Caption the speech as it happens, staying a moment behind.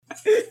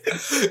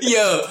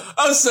Yo,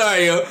 I'm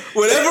sorry, yo.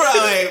 Whenever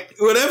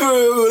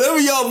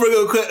y'all bring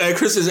up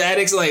Christmas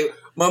Addicts, like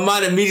my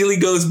mind immediately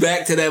goes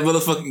back to that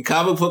motherfucking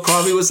comic book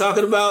Carvey was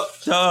talking about.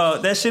 Oh,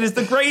 that shit is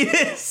the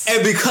greatest.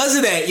 And because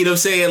of that, you know what I'm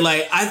saying?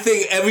 Like I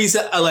think every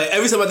time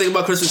I think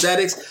about Christmas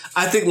Addicts,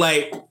 I think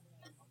like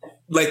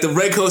the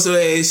Redcoats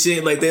and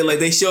shit, like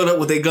they showed up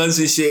with their guns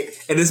and shit,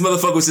 and this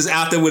motherfucker was just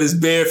out there with his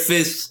bare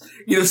fists.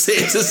 You know what I'm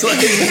saying? Just like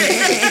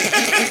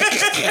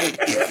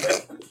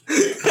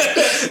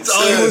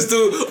all he was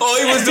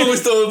doing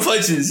was throwing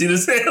punches. You know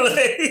what I'm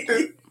saying?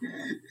 Like,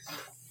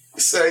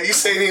 so you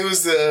saying he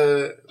was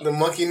the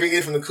monkey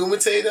nigga from the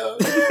Kumite though?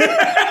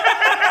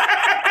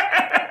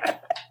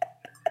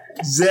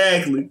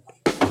 Exactly.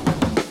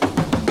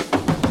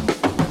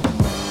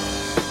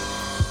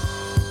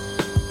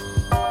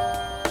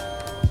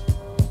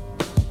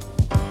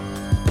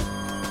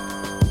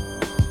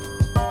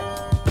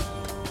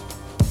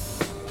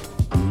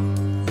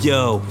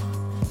 Yo,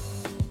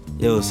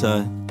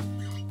 son.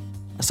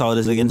 I saw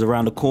this again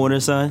around the corner,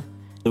 son.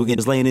 We're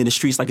just laying in the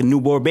streets like a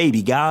newborn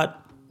baby, God.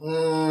 But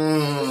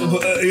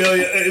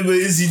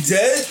is he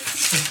dead?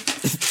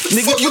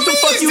 Nigga, what the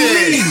fuck you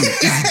mean?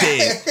 He's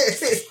dead.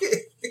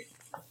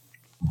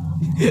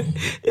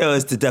 Yo,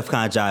 it's the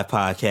DefCon Jive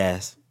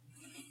podcast.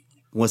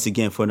 Once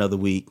again for another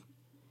week.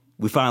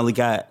 We finally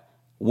got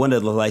one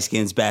of the light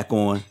skins back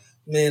on.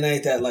 Man, I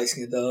ain't that light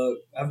skinned, dog.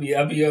 I'll be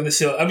on the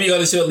show. I'll be on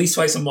the show at least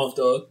twice a month,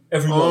 dog.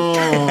 Every month.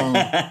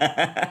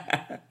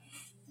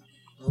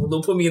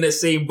 Don't put me in that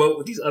same boat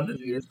with these other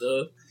niggas,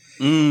 dog.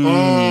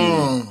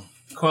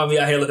 Call me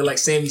out here looking like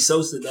Sammy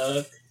Sosa,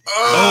 dog.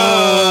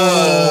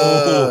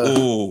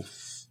 Oh.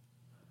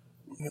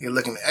 You're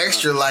looking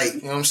extra light,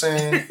 you know what I'm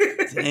saying?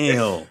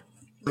 Damn.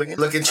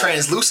 Looking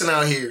translucent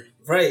out here.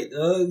 Right,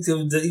 dog.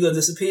 You're gonna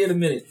disappear in a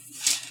minute.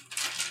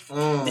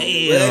 Damn. But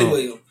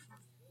anyway,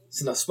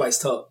 it's enough spice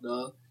talk,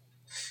 dog.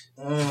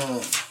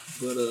 But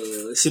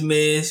it's your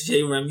man,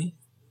 J. Remy.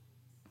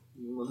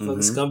 Motherfucking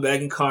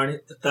scumbag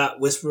incarnate, the thought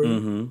whisperer. You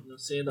know what I'm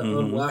saying? The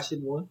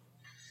unwashed one.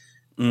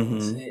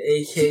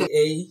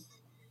 AKA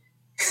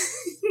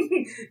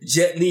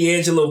Jet Li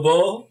Angelo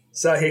Ball.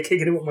 It's out here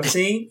kicking it with my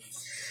team.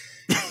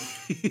 You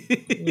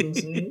know what I'm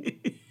saying?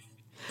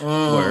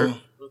 Word.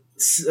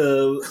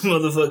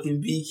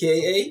 Motherfucking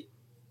BKA.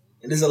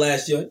 And this is the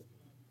last joint.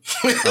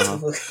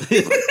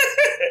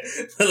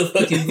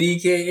 Motherfucking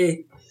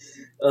BKA.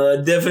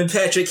 Devin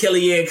Patrick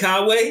Kellyanne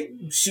Conway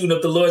shooting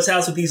up the Lord's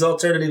house with these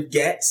alternative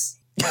gats.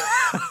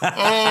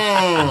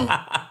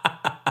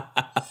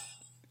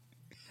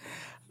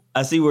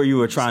 I see where you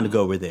were trying to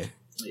go with there.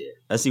 Yeah.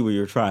 I see where you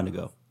were trying to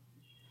go.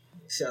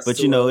 Shouts but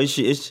to, you know, it's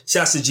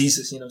shouts to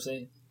Jesus, you know what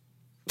I'm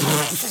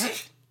saying?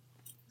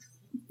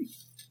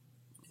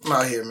 I'm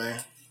out here,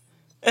 man.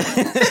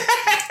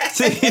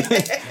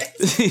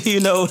 You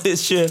know,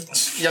 it's your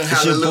boy. You know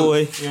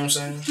what I'm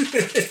saying?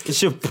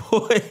 It's your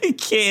boy,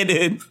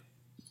 Cannon.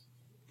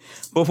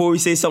 Before we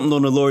say something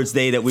on the Lord's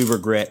Day that we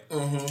regret,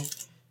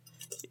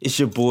 it's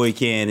your boy,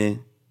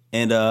 Cannon.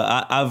 And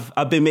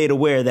I've been made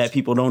aware that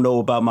people don't know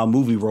about my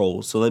movie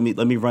roles. So let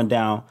me run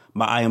down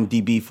my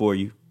IMDb for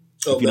you,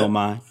 if you don't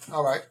mind.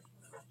 All right.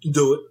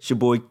 Do it. It's your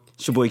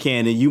boy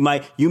Cannon. You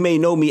may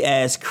know me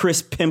as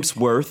Chris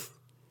Pimpsworth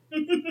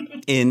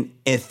in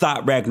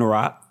Thought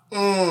Ragnarok.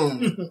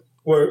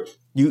 Word.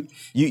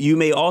 You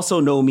may also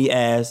know me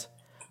as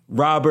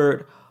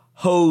Robert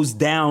Hose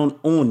Down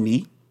on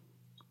Me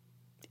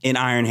in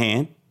Iron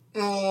Hand.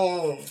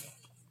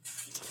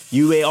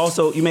 You may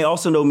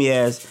also know me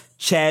as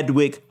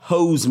Chadwick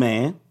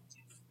Hoseman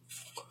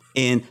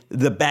in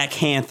The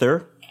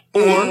Backhanther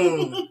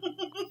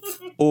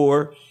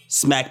or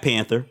Smack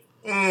Panther.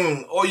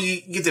 Or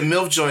you get the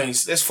MILF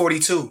joints. That's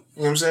 42. You know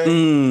what I'm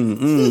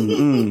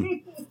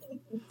saying?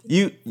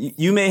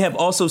 You may have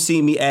also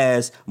seen me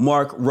as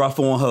Mark Ruff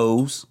on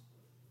Hose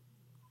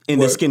in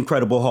The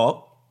Skincredible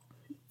Hulk.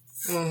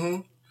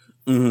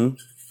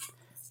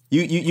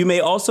 You may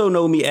also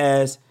know me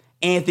as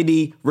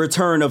Anthony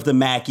Return of the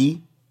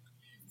Mackie.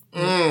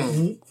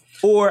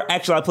 Or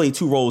actually, I played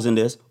two roles in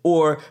this.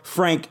 Or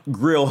Frank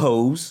Grill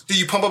Hose. Do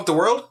you pump up the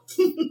world?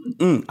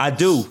 I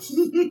do.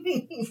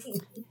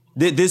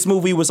 This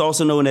movie was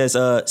also known as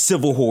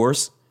Civil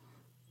Horse.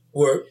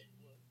 Word.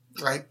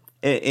 Right.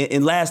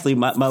 And lastly,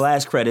 my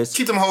last credits.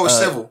 Keep them hoes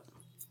civil.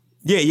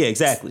 Yeah,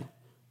 exactly.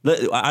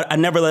 I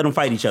never let them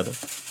fight each other.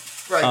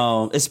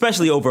 Right.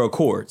 Especially over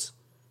Accords.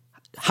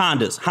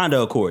 Honda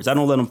Accords. I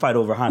don't let them fight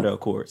over Honda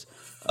Accords.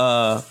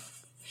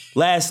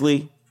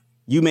 Lastly,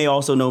 you may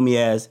also know me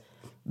as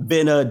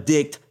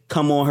Benedict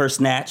Come On Her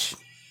Snatch.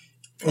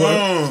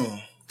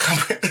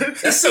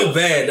 That's so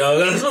bad,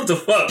 dog. What the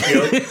fuck,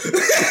 yo?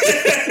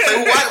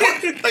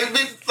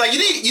 Like you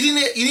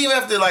didn't even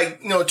have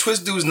to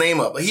twist dude's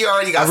name up. Like he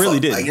already got. I really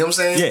fucked. did. Like, you know what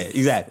I'm saying? Yeah,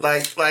 exactly.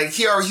 Like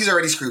he's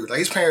already screwed. Like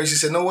his parents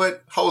just said, "Know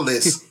what? Hold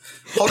this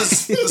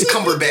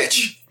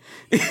Cumberbatch."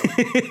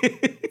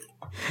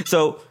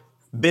 So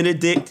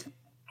Benedict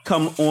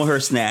Come On Her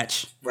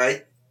Snatch.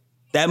 Right.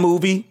 That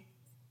movie,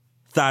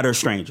 Thought Her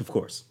Strange, of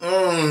course.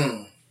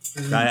 I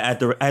had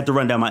to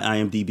run down my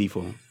IMDb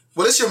for him.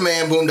 Well, it's your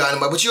man, Boom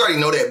Dynamite, but you already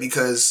know that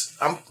because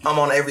I'm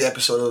on every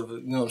episode of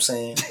it, you know what I'm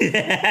saying? Of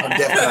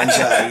DefCon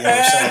Jive, you know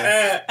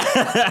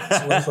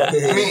what I'm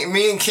saying?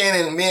 me and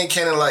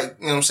Cannon, like,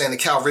 you know what I'm saying, the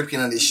Cal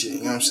Ripken of this shit, you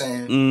know what I'm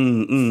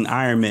saying?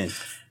 Iron Man.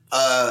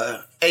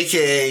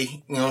 AKA,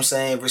 you know what I'm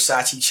saying,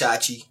 Versace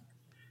Chachi,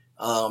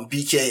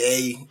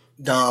 BKA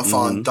Don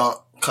Fondant,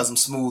 cause I'm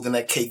smooth and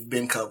that cake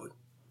been covered.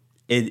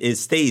 It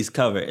stays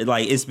covered.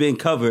 Like, it's been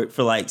covered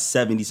for like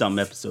 70-something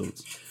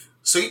episodes.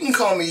 So you can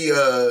call me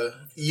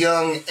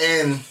Young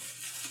and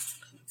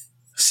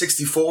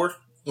 64.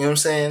 You know what I'm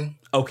saying?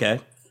 Okay.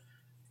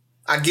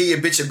 I give your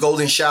bitch a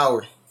golden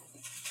shower.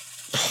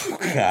 Oh,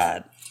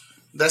 God.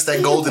 That's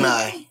that golden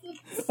eye.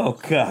 Oh,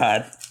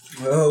 God.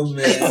 Oh,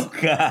 man. Oh,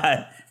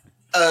 God.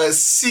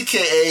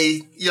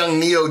 CKA Young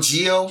Neo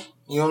Geo.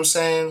 You know what I'm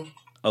saying?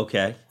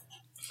 Okay.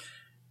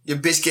 Your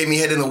bitch gave me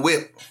head in the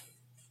whip.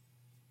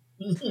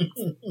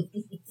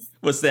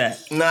 What's that?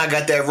 Nah, I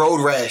got that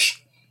road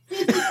rash.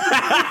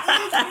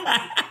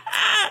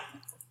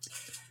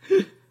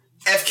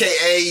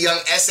 FKA Young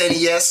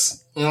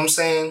SNES. You know what I'm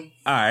saying?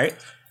 All right.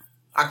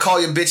 I call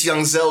your bitch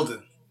Young Zelda. You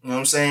know what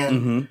I'm saying?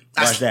 Mm-hmm.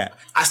 Why's that?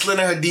 I slid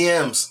in her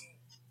DMs.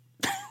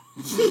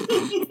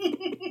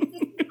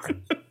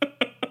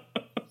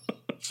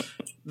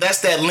 That's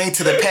that link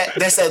to the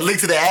That's that link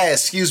to the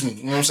ass. Excuse me.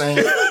 You know what I'm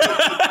saying?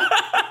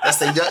 That's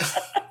the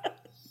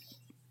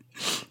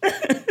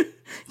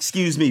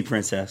Excuse me,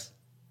 princess.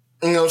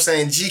 You know what I'm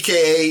saying?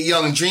 GKA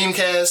Young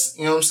Dreamcast.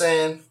 You know what I'm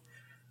saying?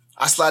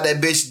 I slide that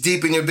bitch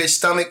deep in your bitch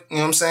stomach. You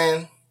know what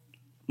I'm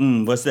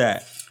saying? What's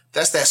that?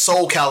 That's that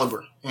Soul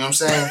Calibur. You know what I'm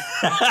saying?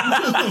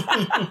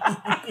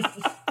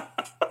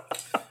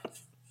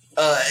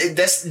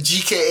 That's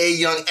GKA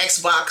Young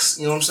Xbox.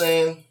 You know what I'm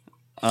saying?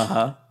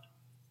 Uh-huh.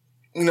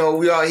 You know,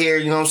 we out here,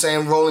 you know what I'm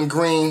saying, rolling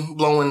green,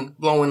 blowing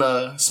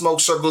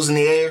smoke circles in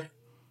the air.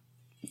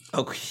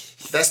 Okay.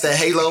 That's that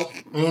Halo.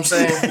 You know what I'm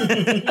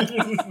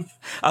saying?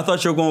 I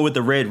thought you were going with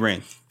the red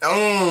ring.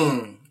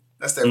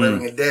 That's that red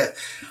ring of death.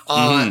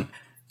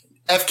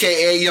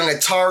 FKA Young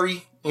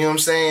Atari. You know what I'm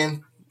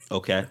saying?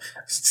 Okay.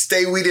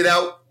 Stay weeded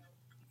out.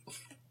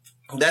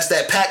 That's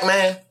that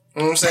Pac-Man.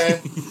 You know what I'm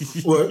saying?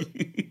 What?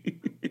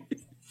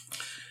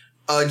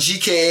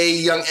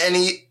 GKA Young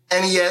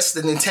NES,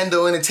 the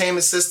Nintendo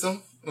Entertainment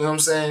System. You know what I'm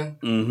saying?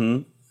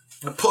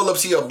 Mm-hmm. Pull up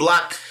to your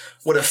block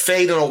with a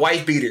fade and a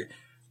white beater.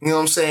 You know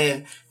what I'm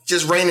saying?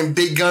 Just raining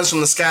big guns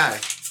from the sky.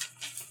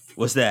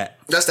 What's that?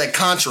 That's that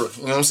Contra.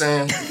 You know what I'm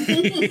saying?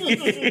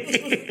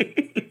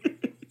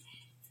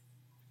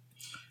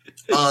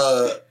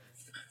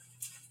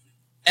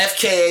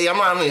 FKA,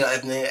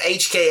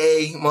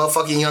 HKA,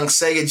 motherfucking Young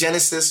Sega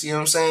Genesis. You know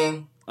what I'm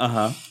saying?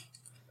 Uh-huh.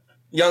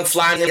 Young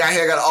Fly nigga out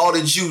here got all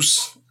the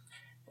juice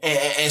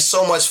and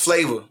so much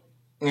flavor.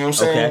 You know what I'm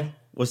saying? Okay.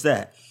 What's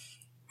that?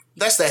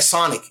 That's that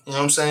Sonic. You know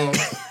what I'm saying?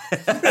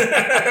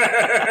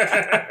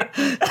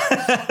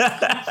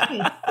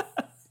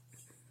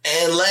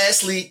 And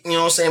lastly, you know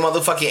what I'm saying,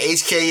 motherfucking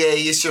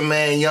HKA, it's your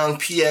man Young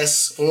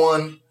PS1. You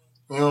know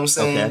what I'm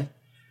saying?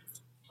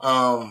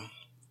 Okay.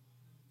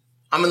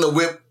 I'm in the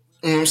whip,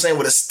 you know what I'm saying,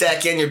 with a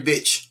stack in your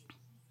bitch.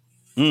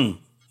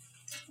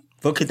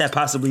 What could that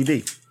possibly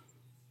be?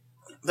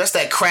 That's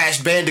that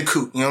Crash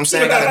Bandicoot. You know what I'm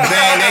saying? I got a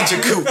band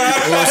engine coot. You know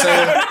what I'm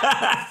saying?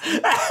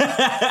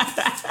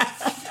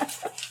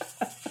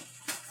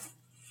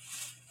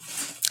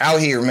 Out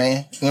here,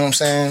 man. You know what I'm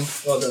saying?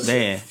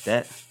 Man,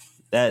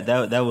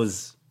 that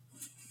was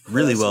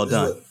really well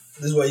done.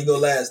 This is why you go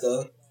last,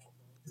 dog.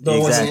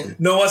 No Exactly.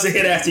 one wants to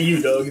hit after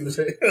you, dog. You know what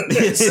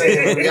I'm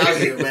saying? We out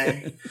here,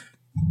 man.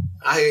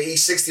 Out here,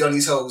 E60 on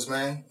these hoes,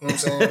 man. You know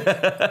what I'm saying?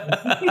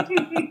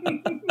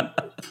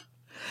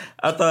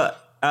 I thought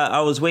I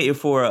was waiting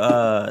for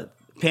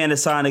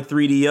Panasonic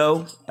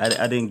 3DO.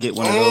 I didn't get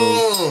one of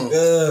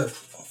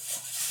those.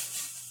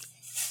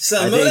 So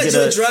remember that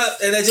joint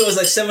dropped, and that joint was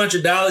like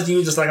 $700. You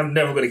were just like, I'm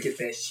never gonna get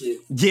that shit.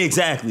 Yeah,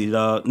 exactly,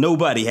 dog.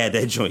 Nobody had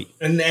that joint.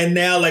 And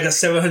now like a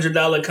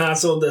 $700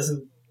 console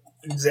doesn't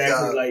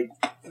exactly like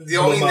the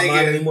only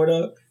nigga anymore,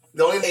 dog.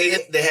 The only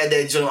nigga that had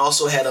that joint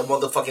also had a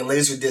motherfucking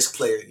laser disc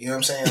player. You know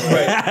what I'm saying?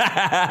 Like,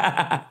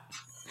 right.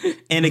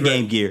 And a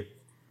Game Gear.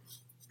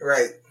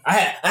 Right. I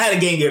had a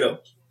Game Gear though.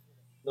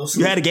 No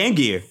you had a Game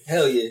Gear?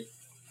 Hell yeah.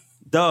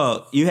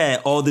 Dog, you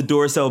had all the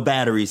Duracell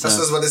batteries. That's what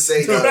I was about to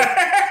say, dog.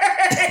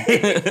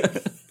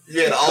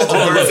 Yeah, all the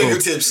bird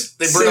fingertips.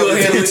 They burn out the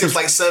fingertips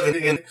like 7.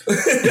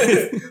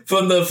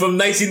 From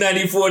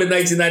 1994 to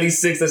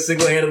 1996, I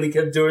single-handedly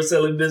kept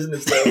Duracell in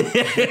business, though.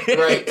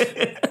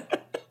 Right.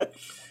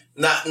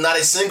 Not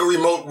a single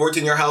remote worked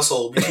in your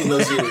household between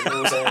those years. You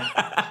know what I'm saying?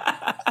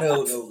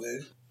 Hell no,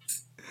 man.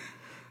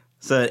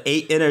 So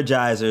 8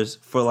 Energizers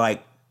for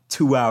like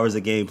 2 hours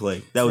of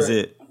gameplay. That was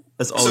it.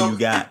 That's all you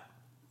got.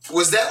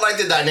 Was that like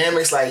the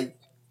dynamics, like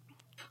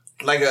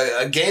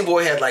a Game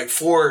Boy had like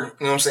 4, you know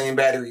what I'm saying,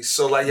 batteries.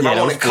 So like if I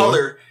want to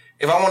color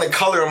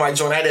on my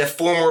joint, I had to have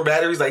 4 more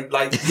batteries. Like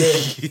like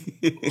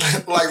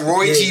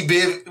Roy G.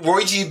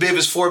 Biv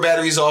is 4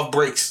 batteries off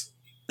breaks.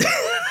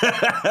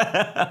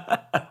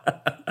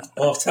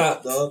 Off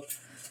top, dog.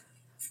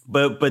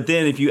 But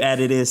then if you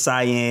added in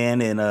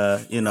cyan and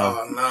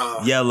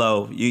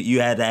yellow, you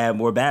had to add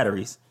more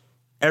batteries.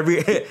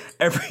 Every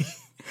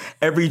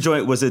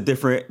joint was a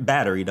different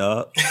battery,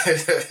 dog.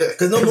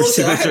 Cause no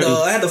bullshit,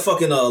 I had the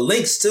fucking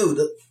links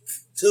too.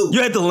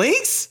 You had the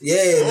links?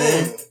 Yeah,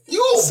 man.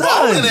 You old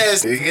balling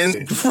ass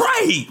nigga.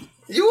 Right.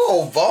 You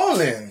old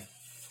balling.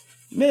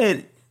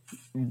 Man,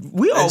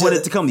 we all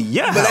wanted to come to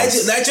your house. But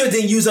that joint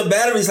didn't use up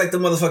batteries like the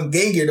motherfucking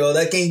Game Gear, though.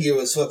 That Game Gear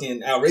was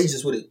fucking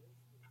outrageous with it.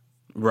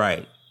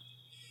 Right.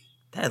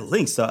 That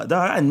Lynx, dog,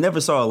 I never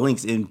saw a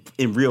Lynx in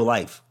real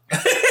life.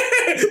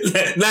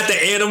 Not the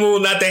animal,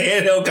 not the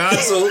handheld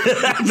console. None of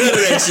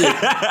that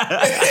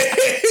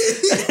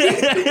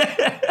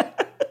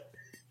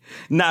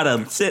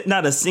shit.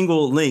 Not a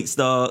single Lynx,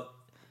 dog.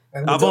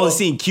 I've only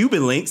seen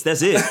Cuban Lynx.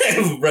 That's it.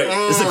 Right.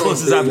 That's the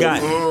closest I've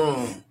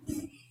gotten.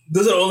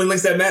 Those are the only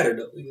links that matter,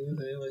 though.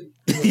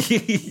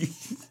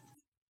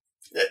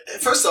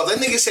 First off, that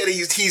nigga said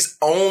he's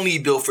only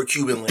built for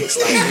Cuban links.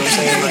 Like, you know what I'm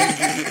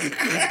saying?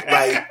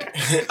 Like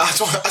I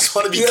just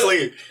want to be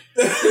clear.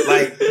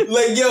 Like,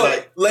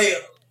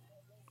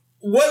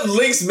 what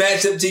links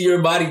match up to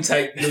your body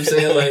type? You know what I'm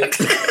saying? Like,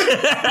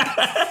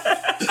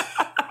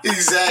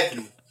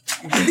 exactly.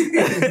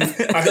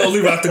 I can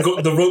only rock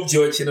the rope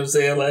joint. You know what I'm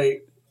saying?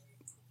 Like,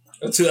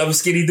 I'm a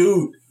skinny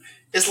dude.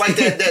 It's like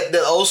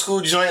that old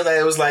school joint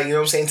that was like, you know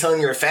what I'm saying, telling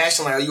your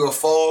fashion, like, are you a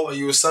fall? Are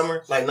you a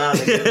summer? Like, nah,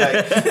 nigga,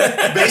 like,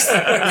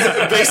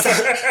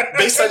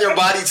 based on your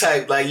body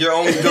type, like, you're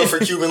only built for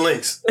Cuban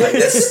links. Like,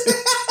 that's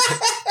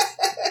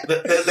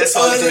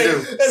all you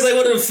can do. That's like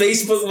one of the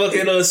Facebook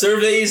fucking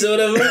surveys or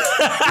whatever.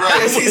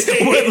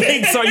 Right. What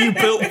links are you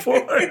built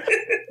for?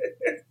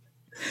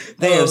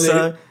 Damn,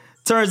 son.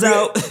 Turns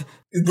out.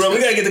 Bro, we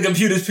gotta get the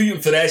computers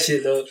for that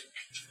shit, though.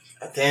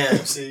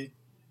 Damn, see.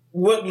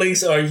 What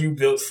links are you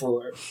built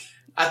for?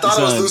 I thought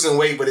I was losing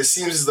weight, but it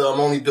seems as though I'm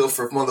only built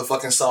for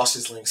motherfucking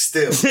sausage links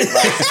still. Like,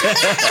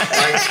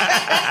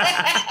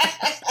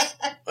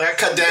 I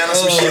cut down on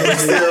some shit, but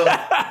still.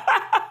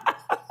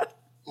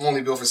 I'm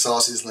only built for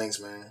sausage links,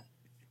 man.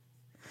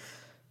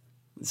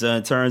 So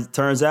it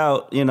turns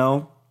out, you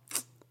know,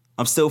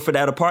 I'm still for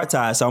that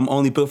apartheid, so I'm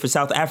only built for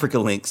South Africa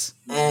links.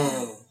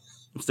 I'm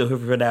still here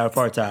for that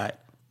apartheid.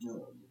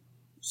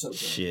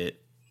 Shit.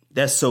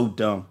 That's so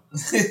dumb.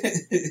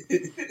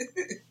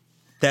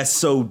 That's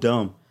so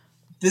dumb.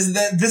 This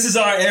is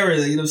our era,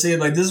 you know what I'm saying?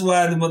 Like, this is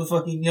why the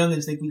motherfucking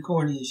youngins think we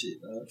corny and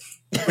shit, dog.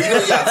 But you know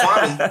you got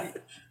Kwame.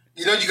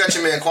 You know you got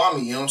your man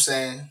Kwame, you know what I'm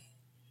saying?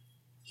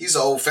 He's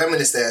an old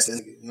feminist ass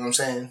nigga, you know what I'm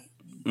saying?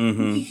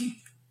 Mm-hmm.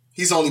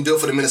 He's only built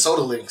for the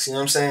Minnesota links, you know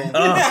what I'm saying?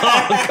 Oh,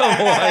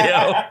 come on,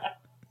 yo.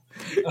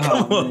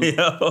 Come on,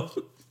 yo.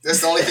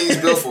 That's the only thing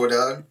he's built for,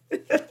 dog.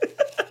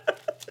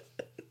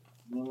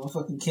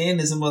 Motherfucking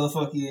Ken is a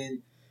motherfucking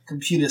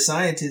computer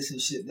scientist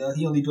and shit, dog.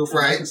 He only built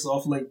for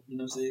Microsoft, like, you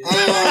know what I'm saying?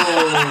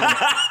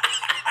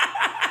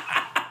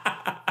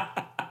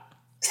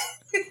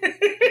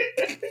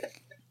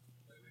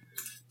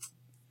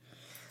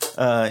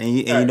 And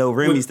you know,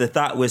 Remy's the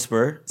thought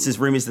whisperer. Since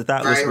Remy's the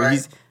thought whisperer,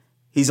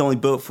 he's only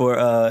built for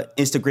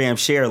Instagram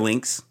share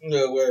links.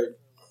 No word.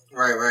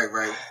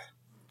 Right.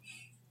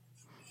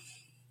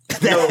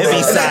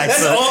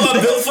 That's all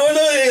I'm built for,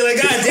 though.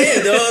 Like,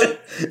 goddamn, dog.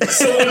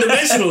 So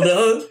one-dimensional,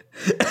 dog.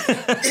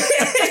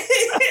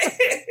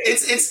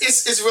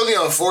 It's really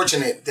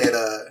unfortunate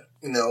that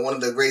you know, one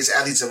of the greatest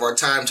athletes of our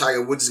time,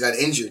 Tiger Woods, got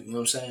injured. You know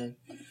what I'm saying?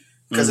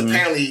 Because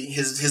apparently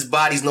his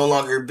body's no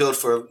longer built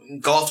for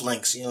golf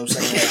links. You know what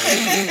I'm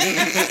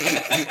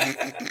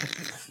saying?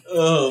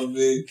 Oh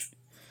man,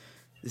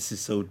 this is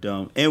so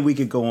dumb, and we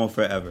could go on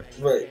forever.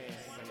 Right.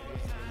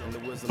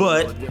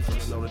 But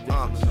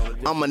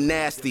I'm a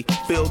nasty,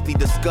 filthy,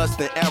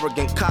 disgusting,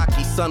 arrogant,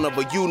 cocky son of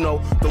a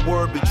the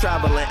word be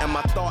traveling and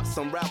my thoughts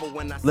unravel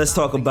when I. Let's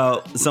talk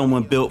about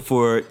someone built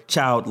for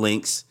child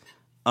links.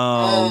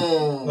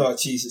 Oh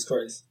Jesus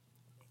Christ!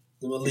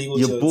 The illegal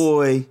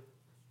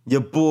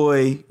your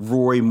boy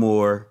Roy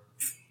Moore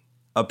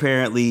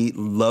apparently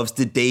loves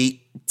to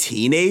date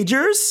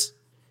teenagers,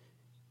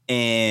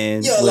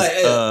 and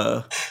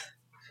are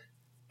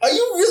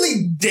you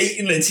really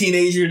dating a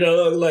teenager,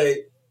 dog?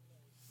 Like,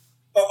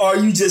 or are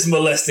you just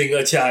molesting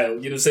a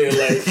child? You know what I'm saying?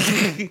 Like,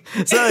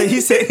 so he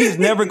said he's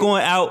never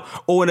going out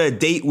on a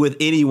date with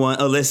anyone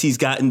unless he's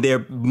gotten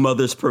their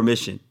mother's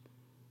permission.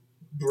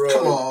 Bro,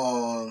 come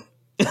on,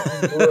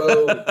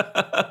 bro.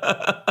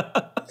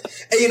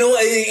 And you know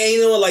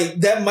what?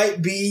 Like, that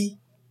might be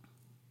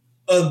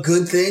a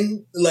good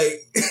thing.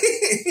 Like,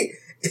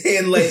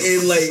 in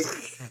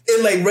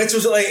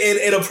retrospect, like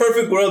in a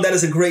perfect world, that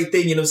is a great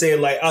thing. You know what I'm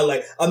saying? Like,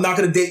 I'm not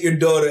gonna date your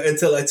daughter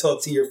until I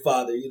talk to your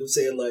father. You know what I'm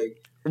saying?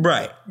 Like,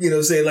 right. You know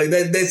what I'm saying? Like,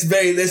 that's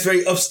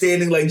very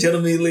upstanding, like,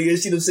 gentlemanly. You know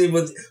what I'm saying?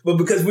 But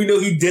because we know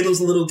he diddles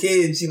little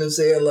kids, you know what I'm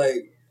saying?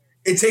 Like,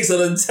 it takes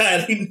an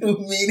entirely new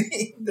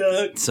meaning,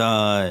 dog.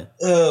 Son.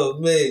 Oh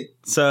man.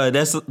 So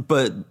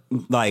but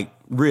like,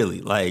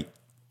 really, like,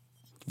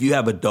 if you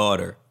have a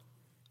daughter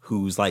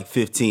who's like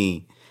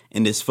 15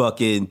 and this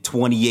fucking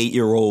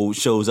 28-year-old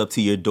shows up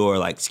to your door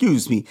like,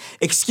 excuse me,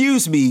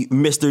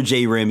 Mr.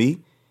 J.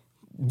 Remy,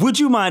 would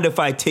you mind if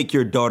I take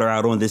your daughter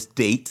out on this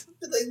date?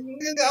 Like,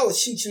 nigga, I will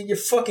shoot you in your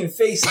fucking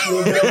face if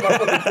you get on my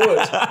fucking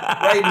porch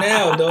right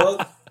now,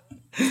 dog.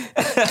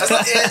 That's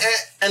like,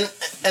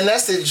 and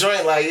that's the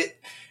joint. Like,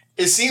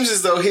 it seems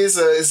as though his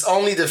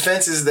only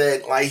defense is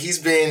that like he's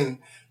been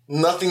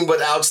nothing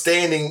but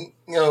outstanding,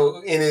 you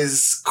know, in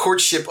his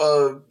courtship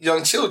of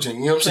young children.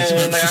 You know what I'm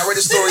saying? Like, I read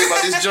a story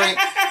about this joint.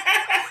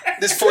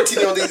 This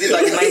 14-year-old he did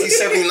like in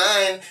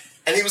 1979.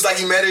 And he was like,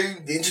 he met her,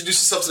 he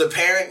introduced himself to the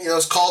parent, you know,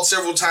 it's called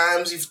several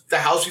times, the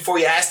house before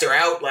he asked her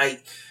out.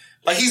 Like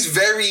he's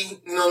very,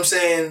 you know what I'm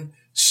saying,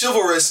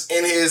 chivalrous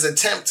in his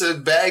attempt to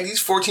bag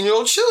these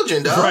 14-year-old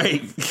children, dog.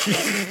 Right.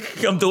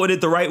 I'm doing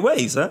it the right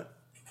ways, huh?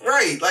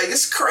 Right. Like,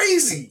 it's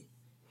crazy.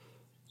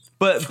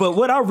 But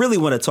what I really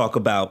want to talk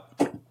about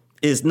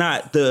is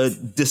not the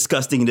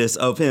disgustingness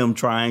of him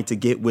trying to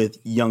get with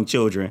young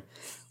children.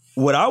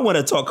 What I want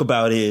to talk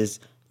about is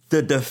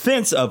the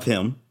defense of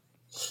him.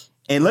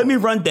 And let me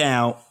run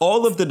down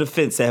all of the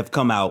defense that have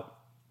come out,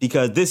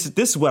 because this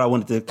is what I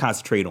wanted to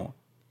concentrate on.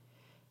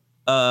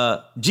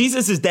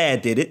 Jesus'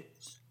 dad did it.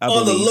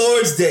 On the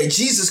Lord's Day.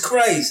 Jesus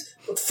Christ.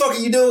 What the fuck are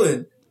you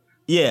doing?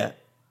 Yeah.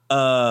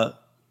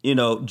 You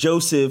know,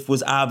 Joseph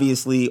was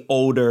obviously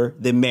older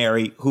than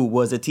Mary, who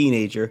was a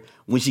teenager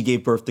when she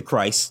gave birth to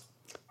Christ.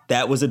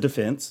 That was a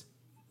defense.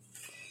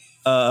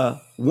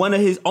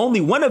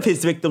 Only one of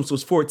his victims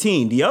was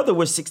 14. The other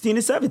was 16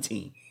 and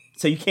 17.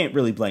 So you can't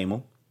really blame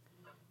him.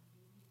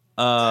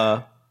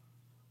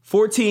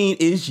 14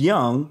 is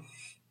young,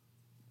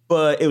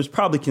 but it was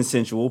probably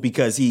consensual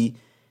because he,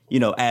 you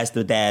know, asked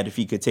the dad if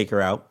he could take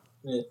her out.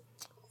 Yeah.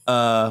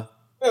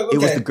 Okay. It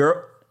was the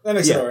girl. That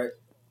makes it all right.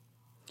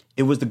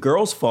 It was the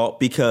girl's fault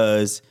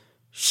because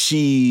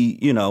she,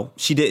 you know,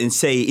 she didn't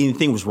say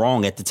anything was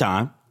wrong at the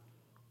time.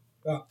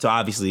 Oh. So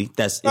obviously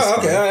that's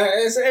okay.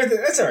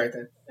 That's all right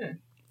then.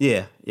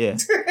 Yeah.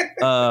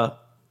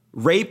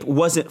 Rape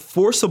wasn't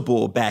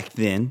forcible back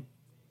then.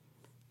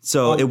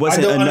 So it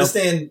wasn't enough. I don't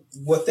understand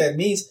what that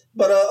means,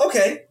 but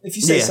okay, if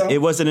you say so. It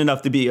wasn't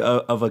enough to be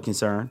of a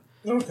concern.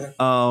 Okay.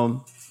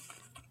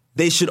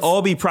 They should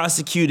all be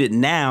prosecuted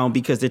now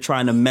because they're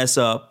trying to mess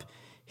up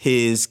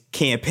his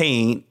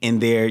campaign and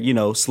they're, you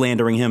know,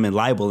 slandering him and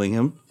libeling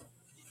him.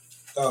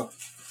 Oh.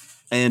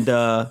 And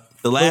the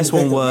last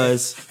one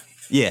was,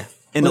 yeah.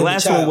 And the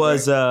last one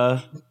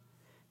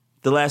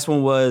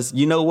was,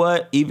 you know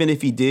what? Even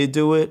if he did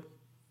do it,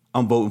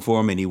 I'm voting for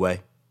him anyway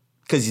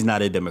because he's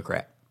not a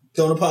Democrat.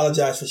 Don't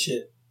apologize for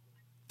shit.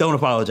 Don't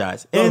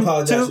apologize. Don't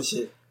apologize for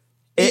shit.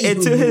 And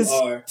to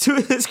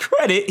his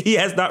credit, he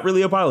has not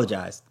really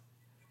apologized.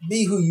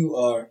 Be who you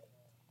are.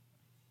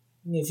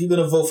 If you're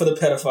gonna vote for the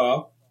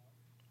pedophile,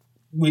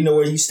 we know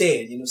where you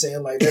stand. You know what I'm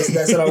saying? Like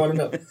that's what I want to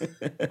know.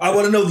 I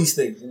want to know these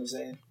things. You know what I'm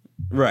saying?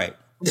 Right.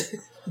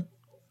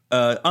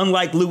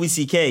 Unlike Louis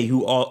C.K.,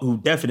 who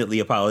definitely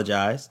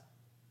apologized.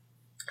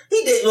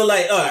 He did. Well,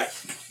 like, all right,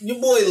 your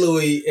boy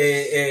Louis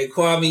and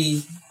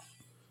Kwame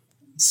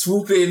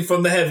swoop in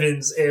from the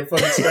heavens and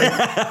fucking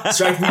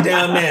strike me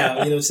down now. You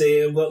know what I'm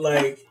saying? But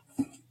like,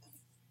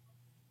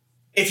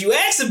 if you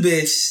ask a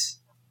bitch,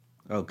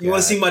 you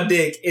want to see my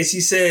dick, and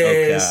she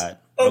says,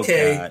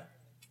 "Okay,"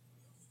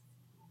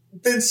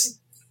 then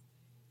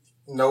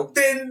nope.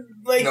 Then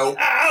like, nope.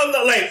 I don't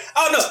know. Like,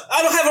 I don't know.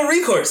 I don't have a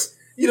recourse.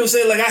 You know what I'm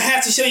saying? Like, I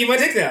have to show you my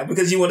dick now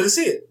because you wanted to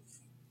see it.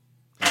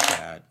 Oh,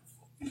 God.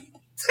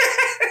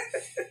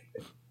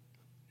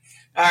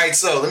 All right,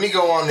 so let me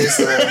go on this.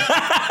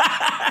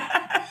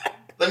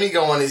 Let me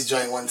go on this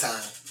joint one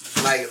time.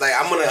 Like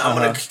I'm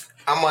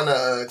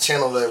gonna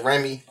channel the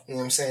Remy. You know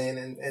what I'm saying?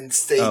 And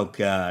state. Oh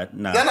God,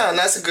 no. No.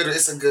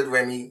 It's a good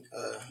Remy.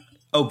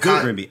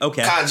 Remy.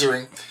 Okay.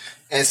 Conjuring,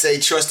 and say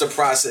trust the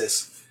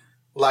process.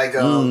 Like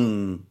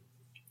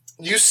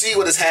you see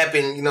what has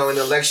happened, you know, in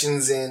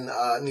elections in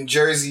New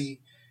Jersey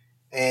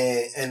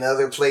and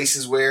other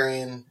places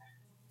wherein,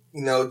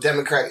 you know,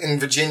 in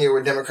Virginia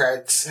where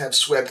Democrats have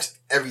swept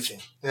everything.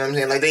 You know what I'm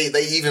saying? Like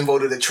they even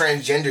voted a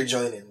transgender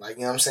joint in. Like,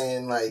 you know what I'm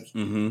saying? Like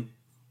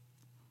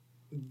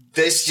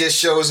this just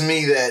shows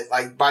me that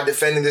like by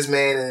defending this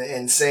man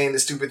and saying the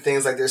stupid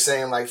things like they're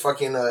saying, like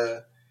fucking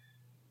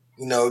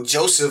you know,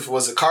 Joseph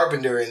was a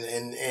carpenter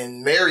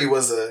and Mary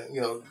was a, you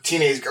know,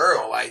 teenage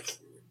girl, like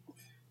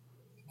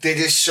they're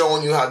just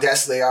showing you how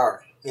desperate they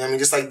are. You know what I mean?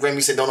 Just like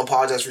Remy said, don't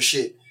apologize for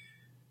shit.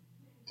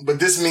 But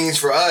this means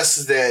for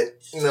us that,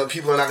 you know,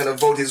 people are not going to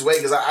vote his way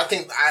because I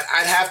think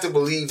I'd have to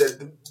believe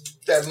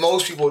that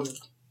most people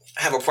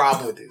have a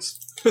problem with this.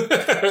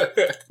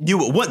 You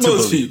would want to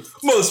believe.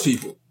 Most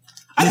people.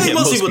 I think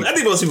most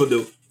people do.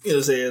 You know what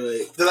I'm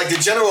saying? Like the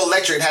general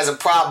electorate has a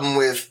problem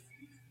with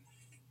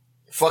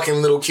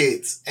fucking little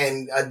kids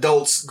and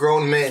adults,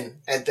 grown men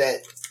at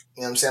that.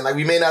 You know what I'm saying? Like,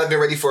 we may not have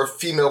been ready for a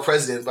female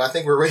president, but I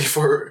think we're ready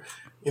for,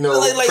 you know,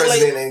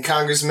 president and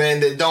congressmen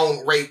that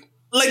don't rape.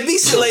 Like,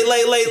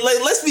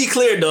 let's be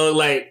clear, dog.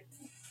 Like,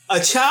 a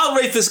child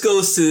rapist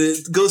goes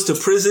to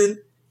prison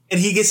and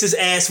he gets his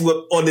ass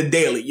whipped on the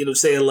daily. You know what I'm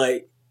saying?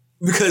 Like,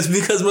 Because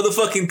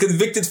motherfucking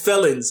convicted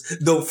felons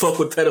don't fuck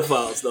with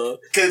pedophiles, dog.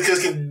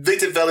 Because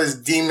convicted fellas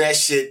deem that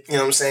shit, you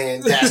know what I'm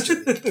saying,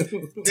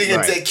 dastardly.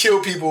 They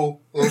kill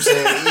people, you know what I'm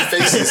saying, eat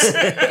faces.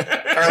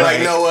 Are like,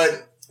 you know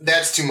what?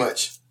 That's too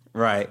much.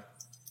 Right.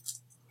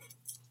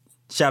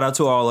 Shout out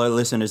to all our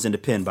listeners in the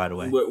pen, by the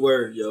way.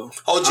 Word, yo.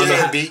 Oh,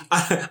 JB.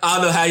 I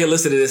don't know how you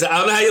listen to this. I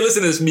don't know how you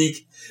listen to this,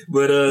 Meek.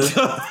 But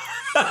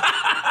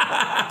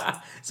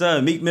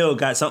So Meek Mill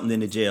got something in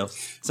the jail.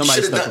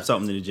 Somebody stuck up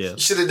something in the jail. You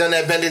should have done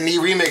that Bended Knee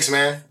remix,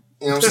 man.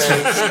 You know what I'm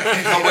saying?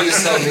 Humble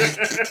yourself, Meek.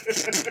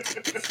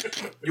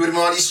 You would have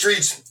been on these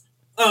streets.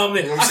 Oh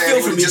man, you know what I'm I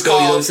feel for Meek, though,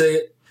 you know what I'm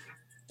saying?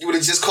 You would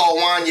have just called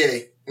Wanye.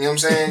 You know what I'm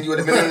saying? You would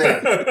have been in there.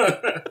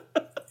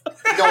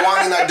 You know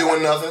Wanye not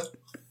doing nothing.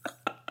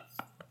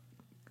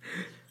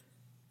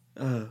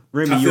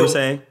 Remy, you were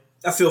saying?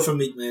 I feel for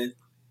Meek, man.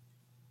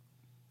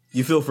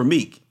 You feel for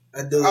Meek?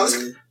 I do.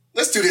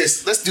 Let's do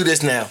this. Let's do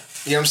this now.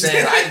 You know what I'm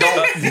saying? I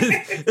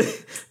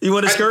don't. You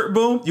want a skirt,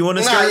 Boom? You want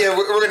a skirt? Nah, yeah,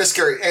 we're gonna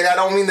skirt, and I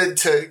don't mean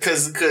to,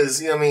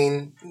 because you know what I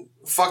mean.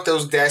 Fuck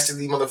those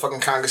dastardly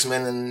motherfucking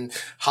congressmen and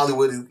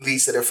Hollywood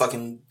elites that are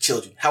fucking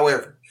children.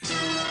 However,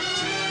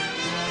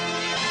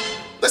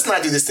 let's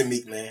not do this to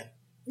Meek, man.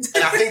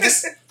 And I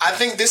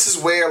think this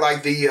is where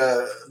like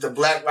the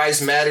Black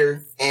Lives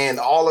Matter and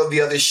all of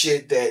the other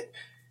shit that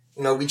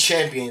we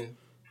champion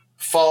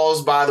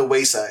falls by the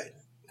wayside,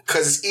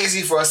 because it's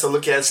easy for us to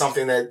look at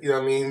something that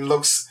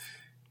looks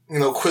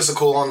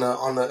quizzical on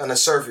the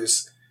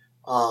surface.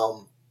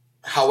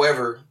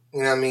 However,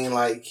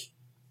 like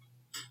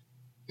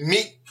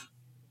Meek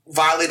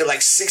violated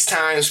like 6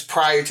 times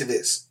prior to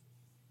this.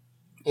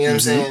 You know what I'm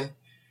saying?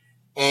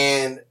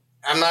 And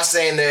I'm not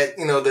saying that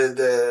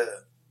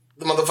the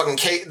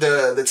motherfucking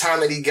the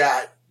time that he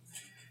got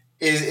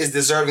is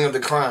deserving of the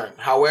crime.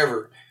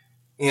 However,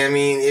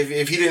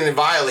 if he didn't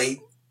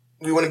violate,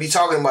 we wouldn't be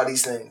talking about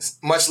these things.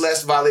 Much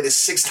less violated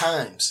 6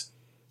 times.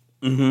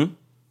 Mm-hmm.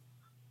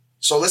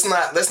 So let's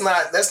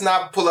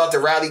not pull out the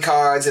rally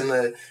cards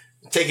and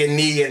take a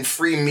knee and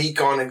free Meek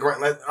on the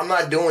ground. Like, I'm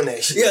not doing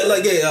that shit.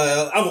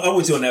 Yeah, I'm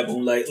with you on that,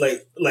 Boom. Like,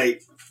 did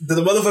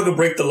the motherfucker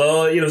break the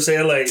law? You know what I'm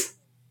saying? Like,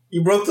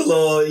 you broke the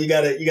law. You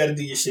gotta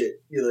do your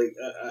shit. You're like,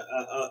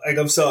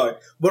 I'm sorry.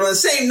 But on the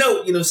same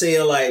note, you know what I'm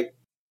saying? Like,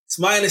 it's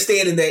my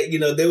understanding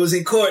that they was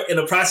in court and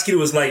the prosecutor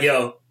was like,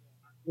 "Yo,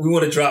 we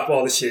want to drop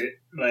all the shit.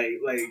 Like,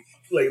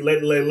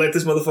 let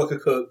this motherfucker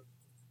cook.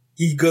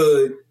 He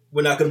good.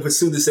 We're not gonna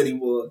pursue this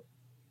anymore."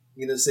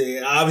 You know what I'm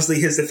saying?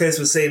 Obviously, his defense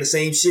was saying the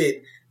same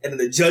shit. And then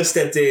the judge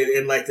stepped in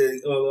and like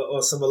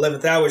or some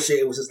 11th hour shit.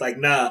 It was just like,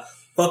 nah,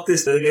 fuck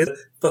this nigga.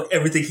 Fuck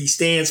everything he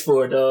stands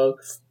for, dog.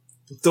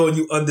 I'm throwing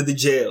you under the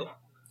jail.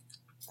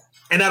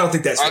 And I don't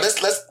think that's all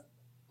right.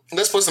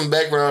 Let's put some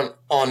background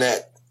on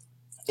that.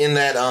 In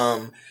that,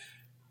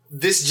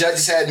 this judge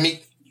has had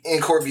Meek in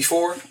court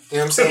before. You know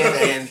what I'm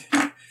saying?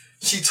 And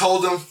she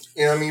told him,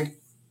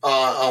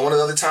 one of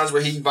the other times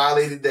where he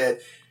violated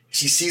that,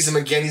 she sees him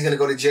again, he's gonna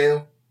go to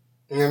jail.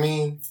 You know what I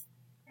mean?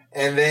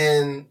 And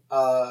then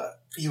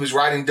he was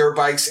riding dirt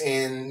bikes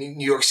in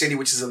New York City,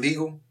 which is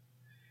illegal.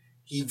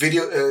 He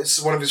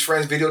one of his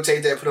friends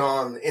videotaped that, put it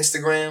on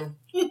Instagram,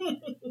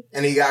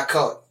 and he got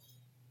caught.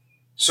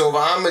 So if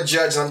I'm a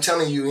judge and I'm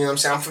telling you, you know what I'm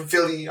saying, I'm from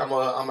Philly, I'm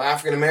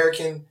African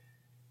American.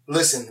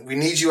 Listen, we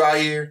need you out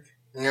here.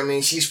 You know what I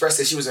mean? She expressed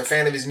that she was a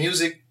fan of his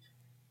music.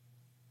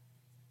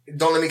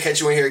 Don't let me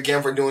catch you in here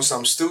again for doing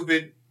something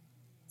stupid.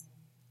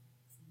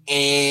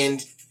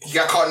 And he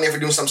got caught in there for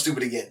doing something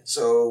stupid again.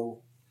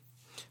 So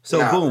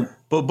nah.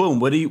 Boom.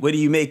 What do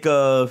you make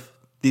of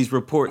these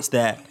reports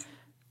that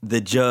the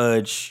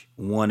judge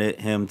wanted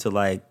him to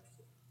like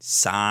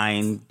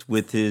sign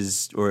with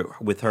his or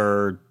with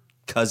her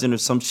cousin or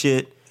some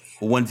shit,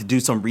 or wanted to do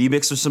some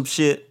remix or some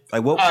shit?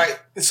 Like what? All right.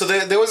 So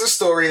there was a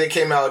story that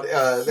came out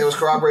that was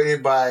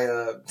corroborated by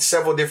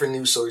several different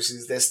news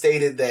sources that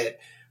stated that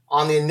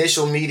on the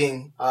initial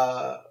meeting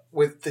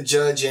with the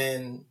judge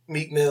and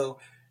Meek Mill,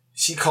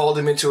 she called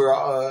him into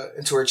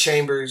her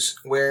chambers,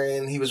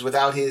 wherein he was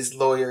without his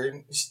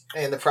lawyer,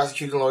 and the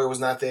prosecuting lawyer was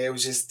not there. It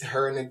was just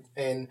her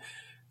and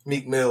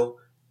Meek Mill,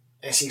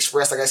 and she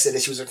expressed, like I said,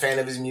 that she was a fan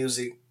of his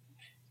music.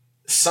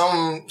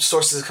 Some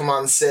sources come out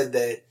and said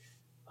that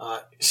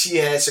she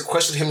had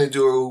sequestered him to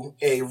do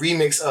a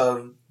remix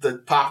of the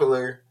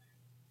popular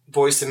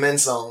Boyz II Men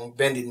song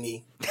 "Bended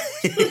Knee."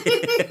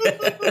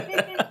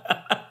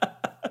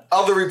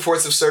 Other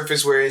reports have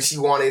surfaced wherein she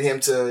wanted him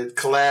to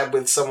collab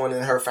with someone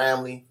in her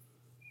family.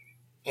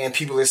 And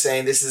people are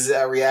saying this is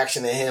a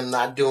reaction to him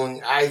not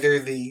doing either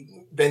the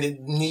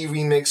Bended Knee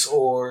remix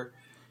or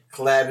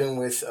collabing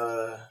with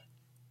the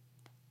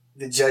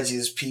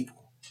judge's people.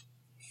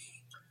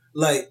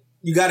 Like,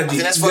 you gotta do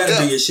your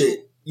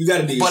shit. You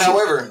gotta do your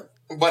shit.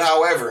 But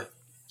however,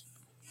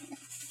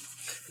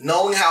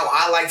 knowing how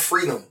I like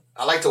freedom,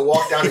 I like to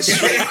walk down the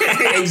street.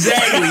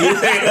 Exactly.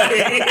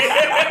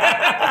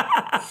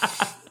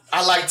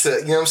 I like to,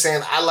 you know what I'm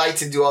saying? I like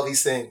to do all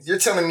these things. You're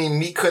telling me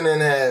Meek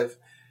couldn't have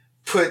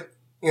put,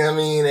 you know what I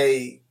mean,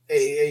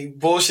 a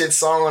bullshit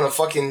song on a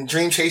fucking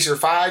Dream Chaser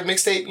 5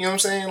 mixtape. You know what I'm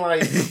saying?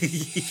 Like,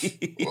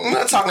 we're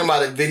not talking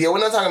about a video. We're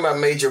not talking about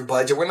major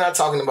budget. We're not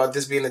talking about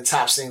this being the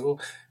top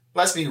single.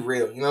 Let's be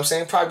real. You know what I'm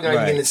saying? Probably not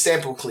even getting the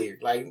sample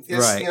cleared. Like, you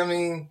know what I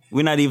mean?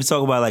 We're not even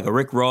talking about like a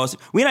Rick Ross.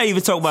 We're not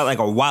even talking about like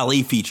a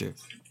Wale feature.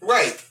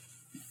 Right.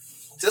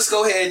 Just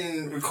go ahead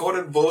and record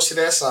a bullshit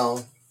ass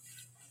song.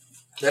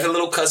 Let a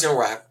little cousin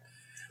rock.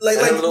 Let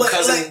a little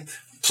cousin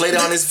play it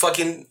on his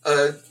fucking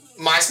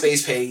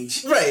MySpace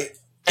page. Right.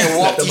 And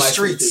walk these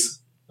streets.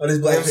 On his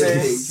Black Panther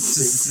page.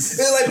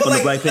 On the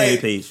Black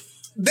Panther page.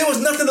 There was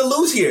nothing to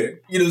lose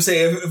here. You know what I'm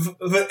saying?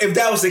 If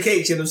that was the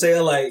case, you know what I'm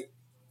saying? Like,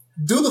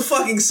 do the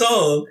fucking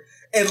song.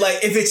 And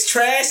like, if it's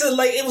trash, then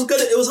like, it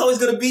was always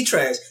gonna be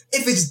trash.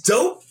 If it's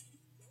dope,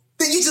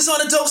 then you just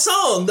on a dope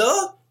song,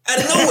 dog. Out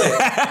of nowhere.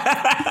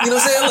 You know what I'm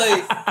saying?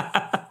 Like,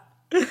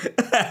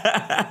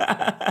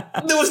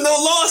 there was no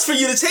loss for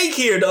you to take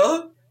here,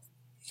 dog.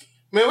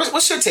 Man,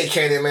 what's your take,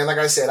 Cannon, man? Like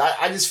I said,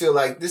 I just feel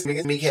like this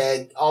nigga Meek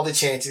had all the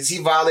chances. He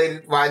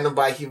violated riding the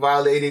bike. He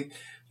got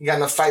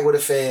in a fight with a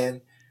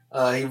fan.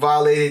 He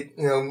violated,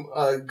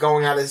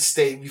 going out of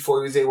state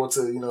before he was able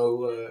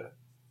to,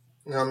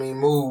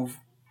 move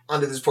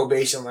under this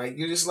probation. Like,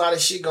 there's just a lot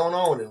of shit going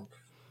on with him.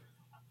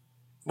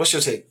 What's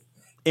your take?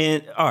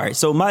 And all right,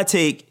 so my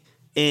take,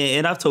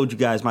 and I've told you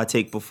guys my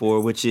take before,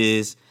 which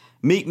is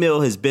Meek Mill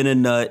has been a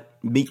nut.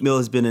 Meek Mill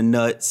has been a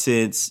nut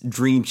since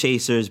Dream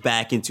Chasers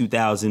back in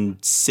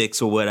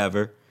 2006 or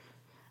whatever.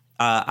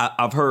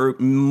 I've heard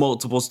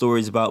multiple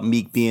stories about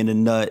Meek being a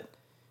nut.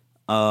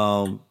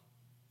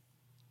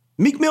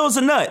 Meek Mill's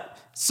a nut.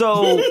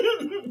 So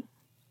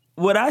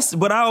what I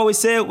always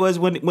said was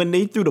when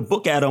they threw the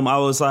book at him, I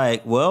was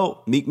like,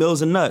 well, Meek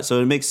Mill's a nut,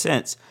 so it makes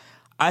sense.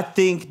 I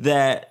think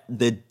that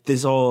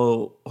this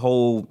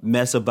whole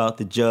mess about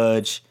the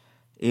judge,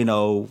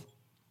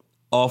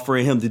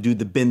 offering him to do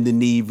the Bend the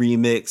Knee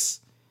remix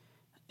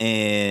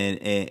and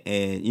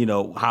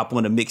hop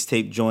on a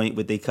mixtape joint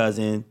with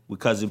cousin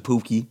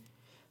Pookie.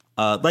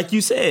 Like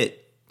you said,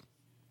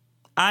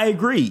 I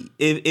agree.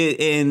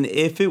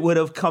 If it would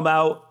have come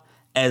out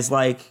as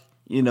matter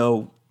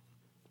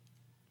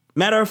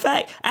of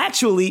fact,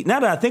 actually, now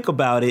that I think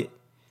about it,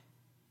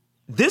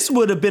 this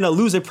would have been a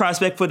losing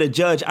prospect for the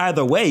judge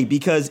either way,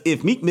 because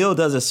if Meek Mill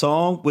does a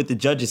song with the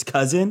judge's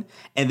cousin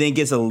and then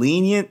gets a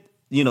lenient,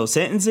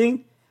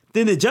 sentencing,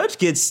 then the judge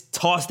gets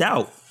tossed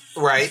out.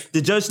 Right.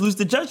 The judge loses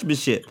the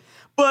judgmentship.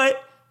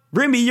 But,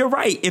 Remy, you're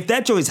right. If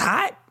that joint's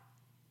hot,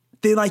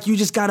 then, you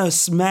just got a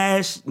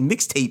smash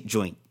mixtape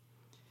joint.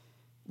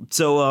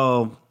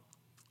 So,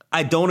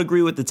 I don't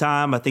agree with the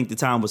time. I think the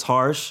time was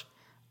harsh.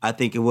 I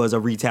think it was a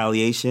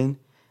retaliation.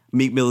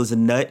 Meek Mill is a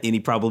nut, and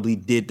he probably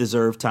did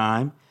deserve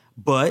time.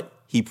 But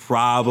he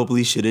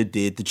probably should have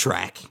did the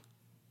track.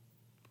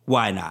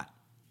 Why not?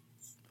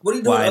 What are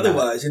you doing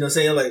otherwise? You know what I'm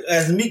saying? Like,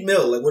 as Meek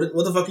Mill, what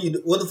the fuck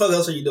what the fuck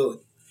else are you doing?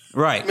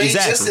 Right, Man,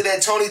 exactly. He just did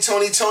that Tony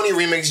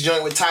remix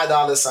joint with Ty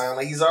Dolla $ign.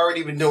 Like, he's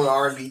already been doing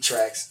R&B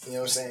tracks. You know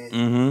what I'm saying?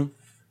 Mm-hmm.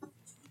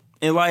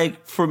 And,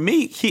 for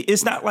me,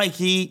 it's not like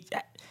he...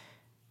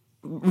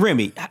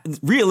 Remy,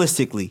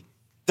 realistically,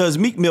 does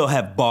Meek Mill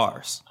have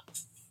bars?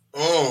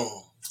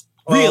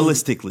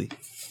 Realistically.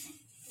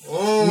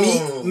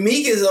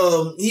 Meek is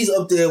he's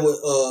up there with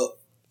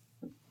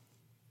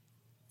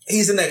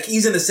he's in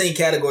the same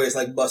category as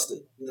Busta. You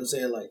know what I'm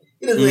saying?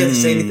 He doesn't really have to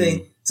say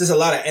anything. It's just a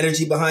lot of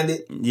energy behind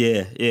it.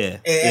 Yeah.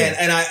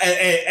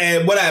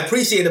 And what I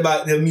appreciate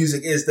about the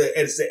music is the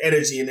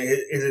energy and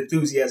his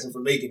enthusiasm for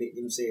making it. You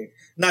know what I'm saying?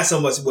 Not so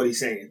much what he's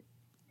saying.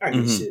 I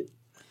give a shit.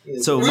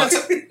 There's something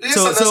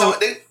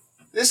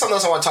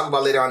else I want to talk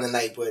about later on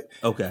tonight, but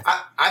okay.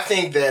 I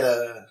think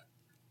that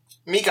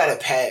Meek got a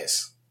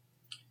pass.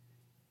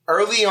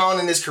 Early on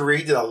in his career,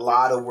 he did a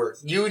lot of work.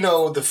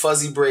 The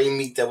fuzzy braid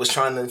Meek that was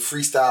trying to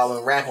freestyle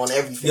and rap on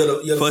everything.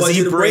 The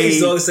fuzzy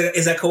braids, dog.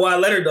 Is that Kawhi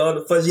Leonard, dog?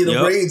 The fuzzy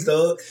braids,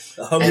 dog.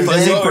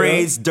 Fuzzy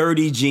braids,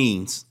 dirty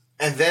jeans.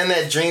 And then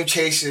that Dream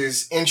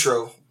Chasers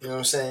intro, you know what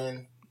I'm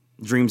saying?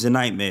 Dreams and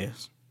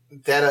Nightmares.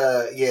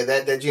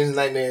 That Dreams and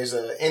Nightmares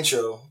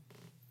intro,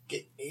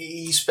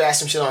 he spazzed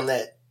some shit on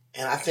that.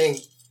 And I think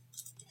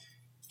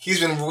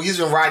he's been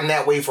riding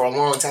that way for a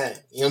long time.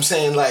 You know what I'm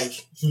saying?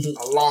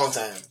 A long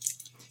time.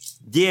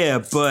 Yeah,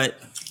 but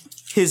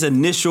his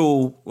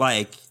initial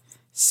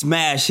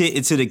smash hit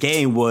into the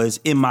game was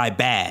In My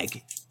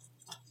Bag.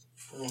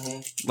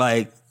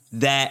 Mm-hmm.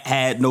 That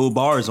had no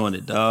bars on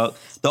it, dog.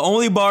 The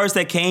only bars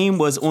that came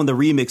was on the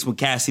remix when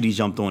Cassidy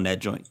jumped on that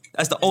joint.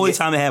 That's the only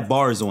time it had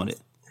bars on it.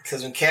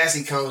 Because when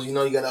Cassidy comes, you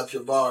gotta up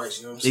your bars.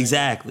 You know what I'm saying?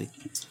 Exactly.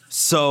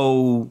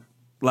 So,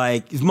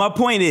 my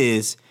point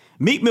is,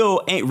 Meek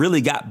Mill ain't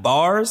really got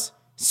bars.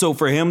 So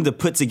for him to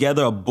put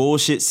together a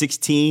bullshit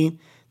 16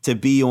 to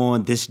be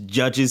on this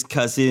judge's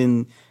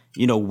cousin,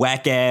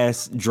 whack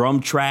ass drum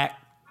track,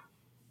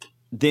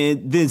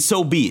 then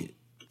so be it.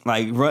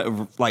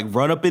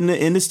 Run up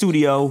in the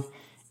studio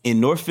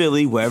in North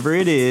Philly, wherever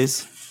it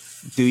is,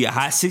 do your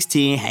hot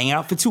 16, hang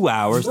out for 2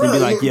 hours, then be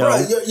like, yo,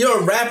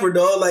 you're a rapper,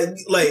 dog.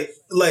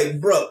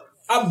 Bro,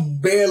 I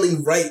barely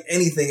write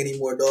anything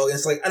anymore, dog.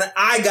 It's like, and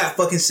I got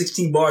fucking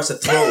 16 bars to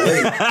throw away.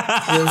 You know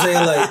what I'm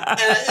saying?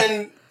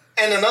 Like,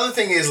 and another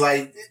thing is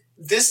like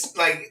this,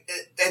 like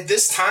at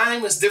this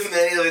time, it's different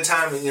than any other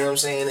time. You know what I'm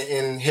saying,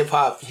 in hip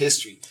hop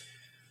history.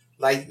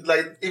 Like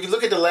if you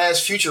look at the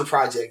last Future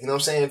project, you know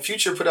what I'm saying?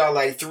 Future put out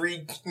like 3,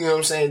 you know what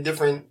I'm saying,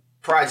 different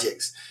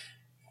projects,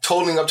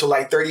 totaling up to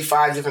like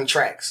 35 different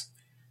tracks,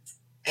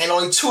 and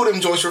only 2 of them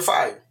joints were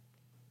fire.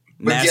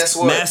 But guess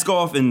what? Mask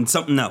Off and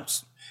something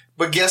else.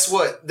 But guess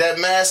what?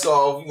 That Mask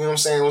Off, you know what I'm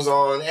saying, was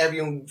on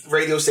every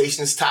radio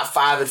station's top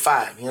 5 at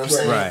 5. You know what I'm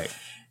saying? Right.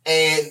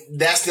 And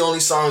that's the only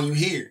song you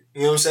hear.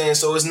 You know what I'm saying?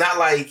 So it's not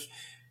like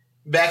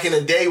back in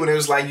the day when it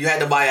was like you had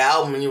to buy an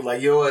album and you were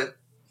like, you know what?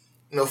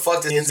 You know,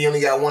 fuck this. You only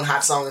got one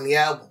hot song in the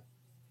album.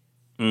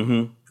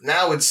 Mm-hmm.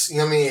 Now it's, you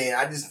know what I mean?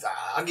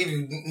 I'll give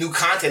you new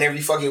content every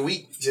fucking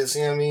week. Just,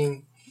 you know what I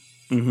mean?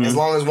 Mm-hmm. As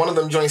long as one of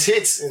them joints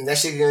hits and that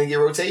shit gonna get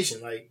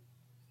rotation. Like,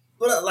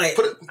 but like,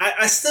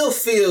 I still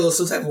feel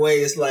some type of way.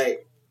 It's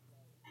like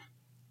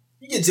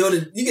you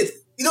don't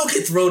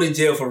get thrown in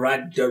jail for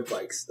riding dirt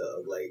bikes,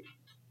 though. Like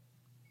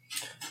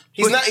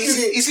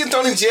he's getting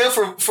thrown in jail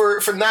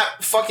for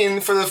not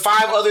fucking for the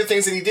 5 other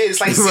things that he did. It's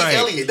like Steve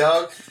Elliott,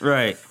 dog.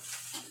 Right.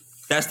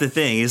 That's the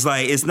thing. It's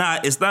like it's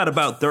not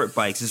about dirt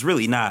bikes. It's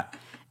really not.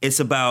 It's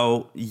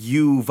about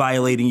you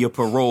violating your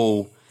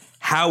parole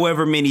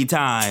however many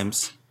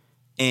times,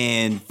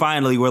 and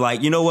finally we're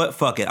like, you know what?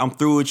 Fuck it. I'm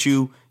through with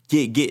you.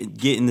 Get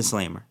in the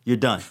slammer. You're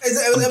done.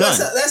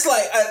 That's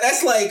like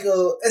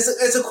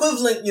it's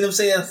equivalent. You know what I'm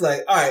saying? It's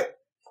like, all right.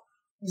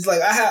 He's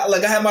like, I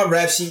had my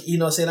rap sheet. You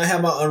know what I'm saying? I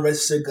had my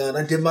unregistered gun.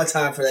 I did my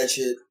time for that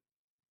shit.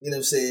 You know what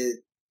I'm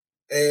saying?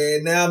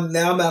 And now I'm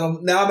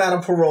out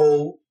on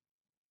parole.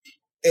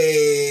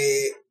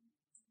 And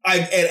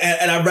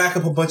I rack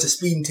up a bunch of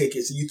speeding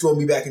tickets, and you throw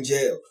me back in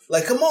jail.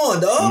 Like, come on,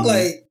 dog.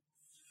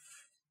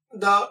 Mm-hmm.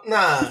 Dog,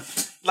 nah.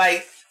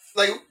 Like,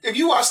 if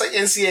you watch, like,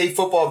 NCAA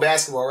football,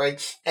 basketball,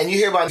 right? And you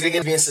hear about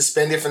niggas being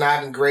suspended for not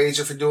having grades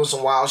or for doing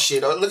some wild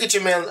shit. Or look at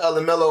your man,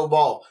 LaMelo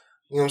Ball.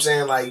 You know what I'm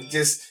saying? Like,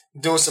 just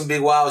doing some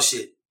big wild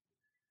shit.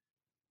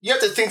 You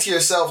have to think to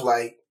yourself,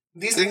 like,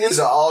 these niggas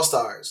are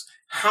all-stars.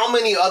 How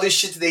many other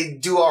shit did they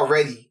do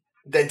already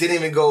that didn't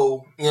even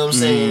go, you know what I'm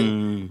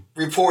saying,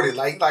 reported?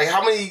 Like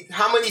how many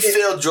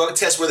failed drug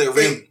tests were there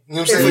really? You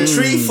know what I'm saying? If a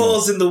tree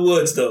falls in the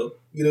woods, though,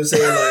 you know what I'm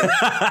saying? Like,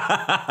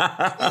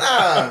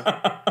 nah.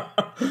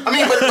 I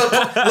mean, but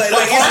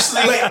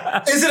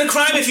is it a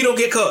crime if you don't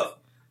get caught?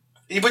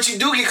 But you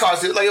do get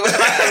caught. Like,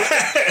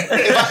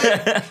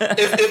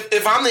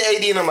 if I'm the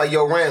AD and I'm like,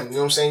 yo, Ram, you know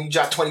what I'm saying? You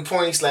dropped 20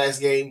 points last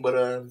game, but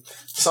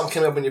something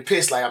came up in your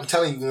piss. Like, I'm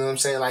telling you, you know what I'm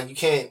saying? Like, you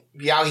can't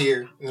be out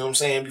here, you know what I'm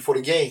saying, before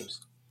the games.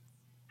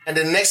 And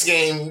then the next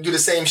game, you do the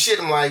same shit.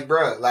 I'm like,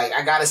 bruh, like,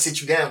 I gotta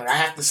sit you down.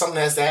 Like, something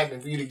has to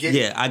happen for you to get it.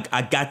 Yeah,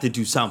 I got to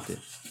do something.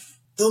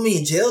 Throw me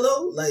in jail,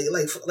 though?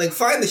 Like,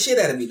 find the shit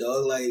out of me,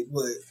 dog. Like,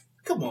 but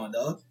come on,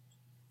 dog.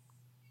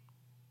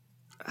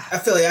 I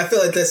feel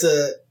like that's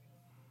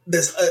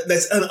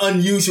an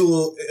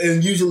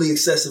unusually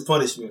excessive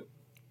punishment.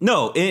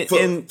 No, for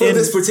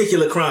this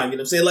particular crime, you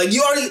know what I'm saying? Like,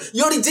 you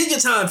already did your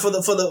time for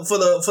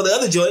the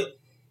other joint.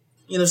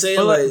 You know what I'm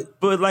saying?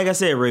 But like I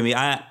said, Remy,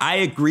 I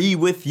agree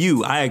with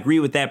you. I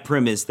agree with that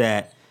premise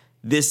that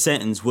this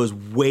sentence was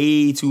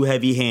way too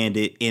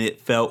heavy-handed and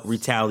it felt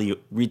retaliatory.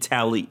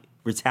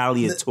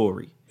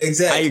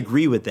 Exactly. I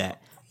agree with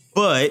that.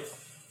 But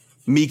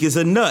Meek is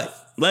a nut.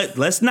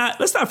 Let's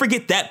not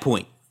forget that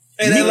point.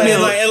 And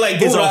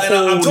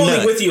I'm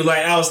totally with you.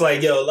 Like, I was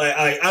like, yo, like,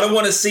 I don't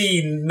want to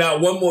see not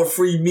one more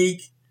free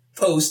Meek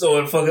post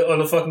on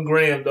the fucking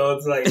gram, dog.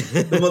 It's like,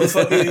 the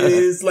motherfucker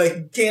is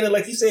like, Cannon,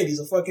 like you said, he's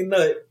a fucking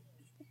nut.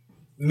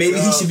 Maybe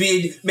he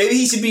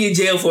should be in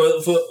jail for a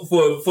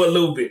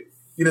little bit.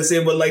 You know what I'm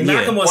saying? But like,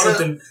 knock him on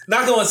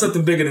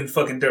something bigger than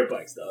fucking dirt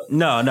bikes, dog.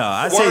 No.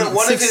 I'd say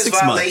one of his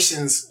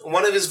violations.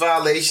 One of his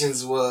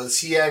violations was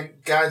he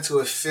had got into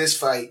a fist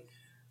fight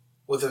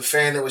with a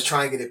fan that was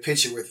trying to get a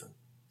picture with him.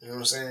 You know what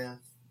I'm saying?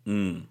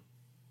 Mm.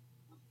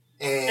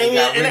 And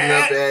got written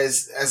up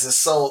as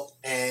assault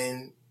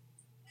and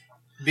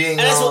being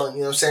on, you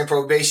know what I'm saying,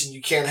 probation.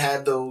 You can't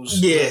have those.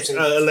 Yeah, you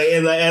know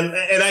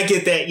and I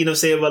get that. You know what I'm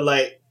saying, but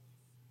like,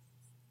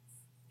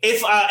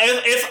 if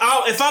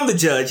I'm the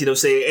judge, you know what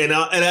I'm saying,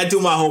 and I do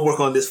my homework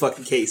on this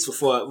fucking case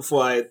before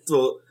I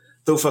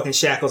throw fucking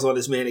shackles on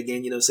this man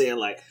again, you know what I'm saying?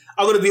 Like,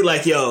 I'm gonna be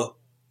like, yo,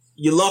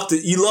 you lost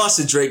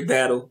the Drake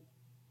battle.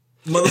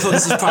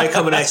 Motherfuckers is probably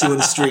coming at you in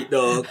the street,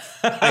 dog.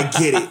 I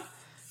get it.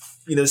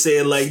 You know what I'm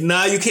saying? Like,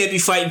 nah, you can't be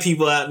fighting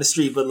people out in the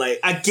street, but like,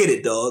 I get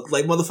it, dog.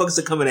 Like, motherfuckers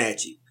are coming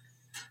at you.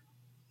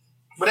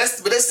 But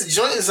that's the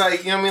joint. It's like,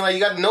 you know what I mean? Like, you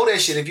got to know that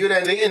shit. If you're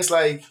that nigga, it's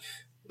like,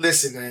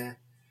 listen, man,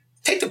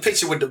 take the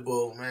picture with the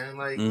bull, man.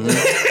 Like, you know,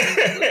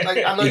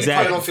 like, I know you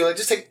probably don't feel it.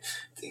 Just take,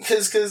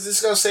 because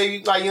it's gonna save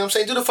you. Like, you know what I'm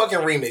saying? Do the fucking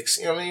remix.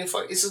 You know what I mean?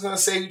 It's just gonna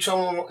save you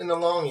trouble in the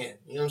long end.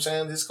 You know what I'm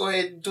saying? Just go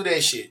ahead and do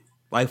that shit.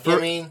 Like, for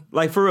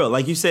real,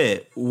 like you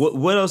said,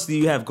 what else do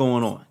you have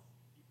going on?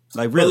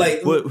 Like, really?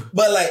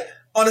 But like,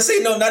 on the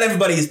same note, not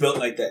everybody is built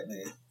like that, man.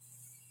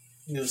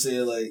 You know what I'm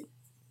saying? Like,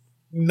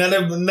 Not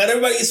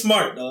everybody is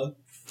smart, dog.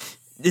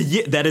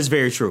 Yeah, that is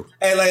very true.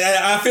 And like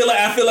I feel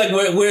like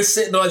we're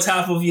sitting on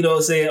top of, you know what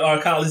I'm saying,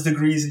 our college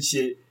degrees and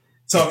shit,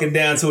 talking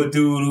down to a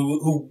dude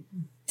who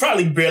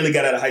probably barely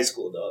got out of high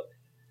school, dog.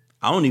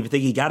 I don't even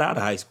think he got out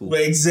of high school.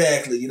 But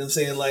exactly, you know what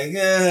I'm saying? Like,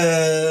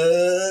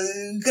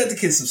 cut the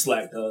kid some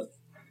slack, dog.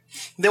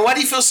 Then why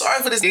do you feel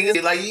sorry for this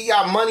nigga? Like, you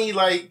got money,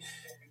 like,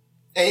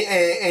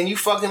 and you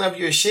fucking up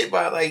your shit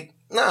by, like,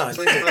 nah.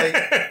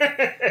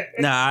 Like,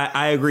 Nah,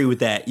 I agree with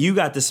that. You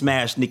got to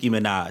smash Nicki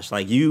Minaj.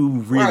 Like,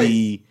 you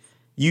really...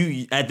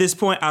 You at this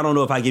point, I don't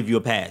know if I give you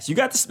a pass. You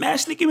got to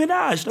smash Nicki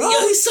Minaj, dog.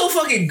 Yo, he's so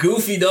fucking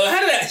goofy, dog. How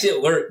did that shit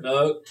work,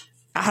 dog?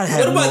 I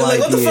have no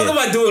idea. What the fuck am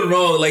I doing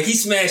wrong? Like, he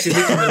smashing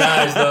Nicki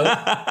Minaj, dog.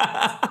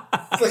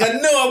 It's like, I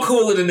know I'm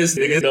cooler than this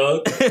nigga,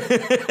 dog.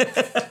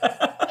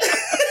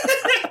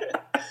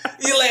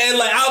 You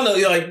like, I don't know.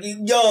 You're like,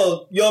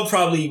 y'all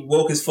probably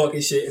woke as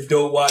fucking shit and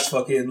don't watch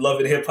fucking Love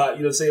and Hip Hop. You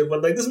know what I'm saying?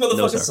 But like, this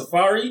motherfucking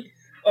Safari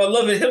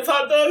Love and Hip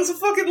Hop, dog, is a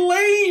fucking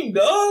lame,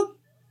 dog.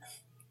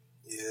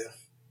 Yeah.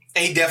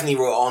 And he definitely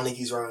wrote all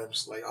Nicki's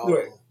rhymes. Like, all of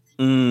them.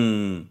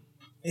 Mm.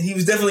 And he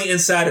was definitely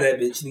inside of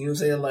that bitch. You know what I'm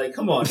saying? Like,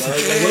 come on, dog. Like,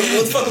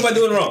 what the fuck am I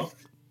doing wrong?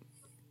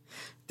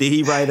 Did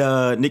he write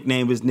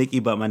nickname was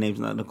Nicki, but my name's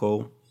not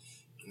Nicole?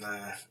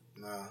 Nah.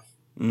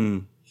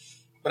 Mm.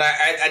 But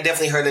I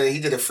definitely heard that he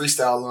did a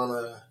freestyle on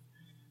a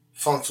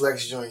Funk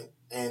Flex joint.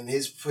 And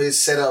his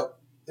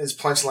setup, his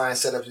punchline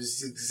setup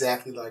is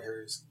exactly like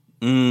hers.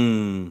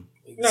 Mm.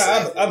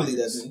 Exactly. I believe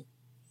that, man.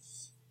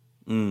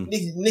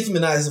 Nicki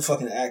Minaj is a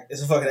fucking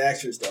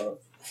actress, dog.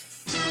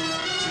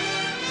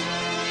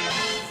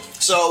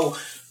 So,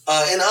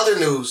 in other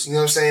news, you know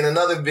what I'm saying?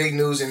 Another big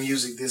news in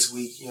music this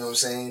week, you know what I'm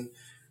saying?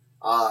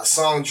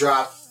 Song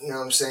drop, you know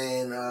what I'm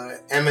saying?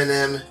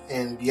 Eminem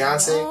and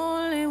Beyonce.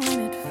 Only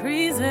when it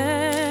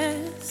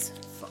freezes.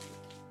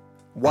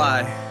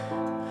 Why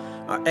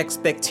are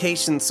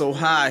expectations so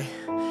high?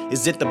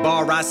 Is it the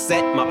bar I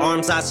set, my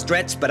arms I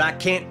stretch, but I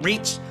can't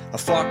reach? A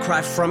far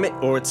cry from it,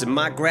 or it's in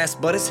my grasp,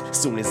 but as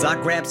soon as I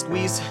grab,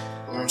 squeeze.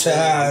 Did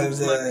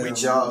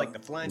y'all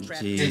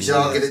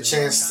get a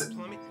chance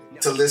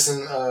to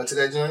listen to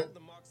that joint?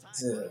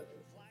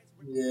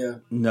 Yeah.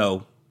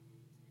 No.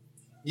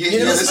 You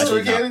didn't listen to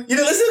it, Cannon? You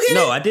didn't listen to it?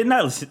 No, I did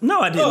not listen.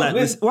 No, I did not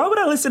listen. Why would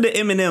I listen to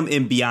Eminem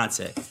and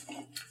Beyonce?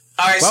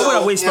 All right, Why would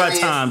I waste my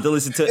time to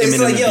listen to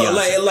Eminem and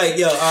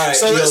Beyonce? All right.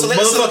 So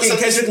motherfucking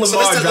Kendrick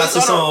Lamar drops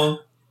a song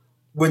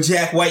with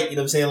Jack White, you know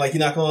what I'm saying? Like, you're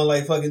not going to,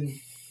 like,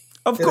 fucking...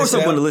 Of course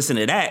I'm going to listen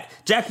to that.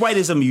 Jack White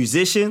is a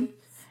musician,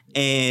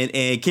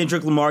 and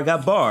Kendrick Lamar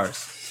got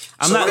bars.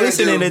 I'm not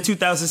listening to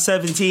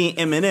 2017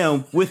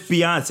 Eminem with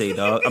Beyonce,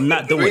 dog. I'm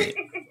not doing it.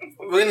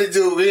 We're gonna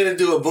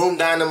do a Boom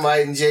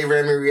Dynamite and J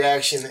Remy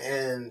reaction,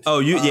 and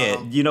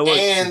you know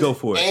what? Go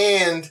for it.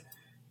 And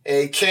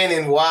a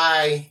Cannon,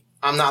 why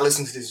I'm not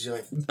listening to this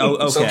joint. Oh,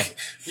 okay. So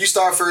you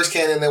start first,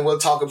 Cannon, then we'll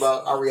talk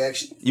about our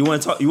reaction. You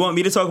want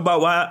me to talk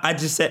about why I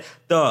just said,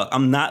 dog,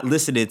 I'm not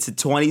listening to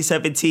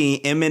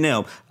 2017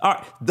 Eminem. All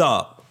right,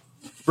 dog,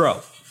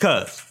 bro,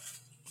 cuz,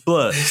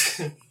 blood.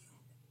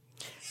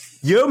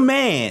 Your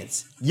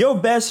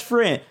best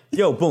friend,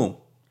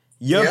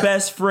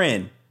 best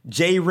friend,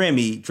 J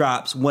Remy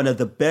drops one of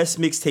the best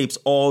mixtapes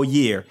all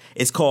year.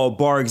 It's called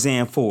Bar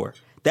Exam 4.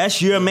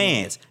 That's your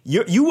man's.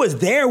 You was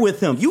there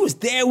with him. You was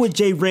there with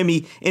J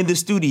Remy in the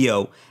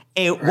studio.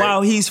 And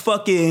while he's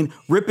fucking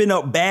ripping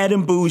up Bad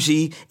and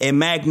Bougie and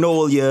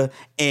Magnolia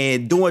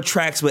and doing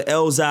tracks with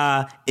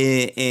Elza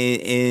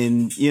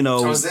and you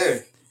know, I was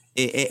there.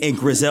 And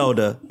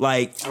Griselda,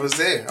 like I was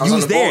there. I was on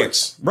the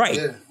boards. Right?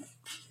 Yeah.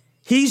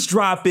 He's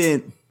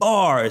dropping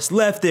bars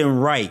left and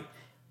right,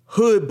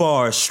 hood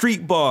bars,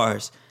 street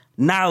bars,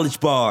 knowledge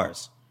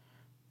bars.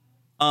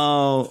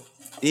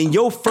 In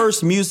your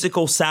first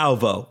musical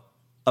salvo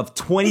of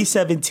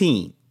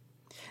 2017.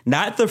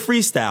 Not the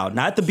freestyle,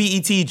 not the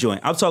BET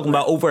joint. I'm talking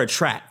about over a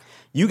track.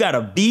 You got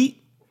a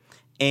beat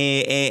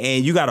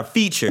and you got a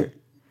feature.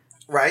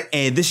 Right.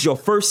 And this is your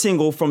first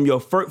single from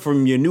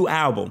your new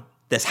album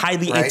that's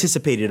highly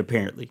anticipated,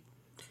 apparently.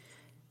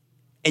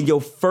 And your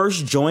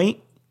first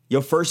joint,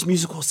 your first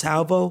musical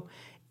salvo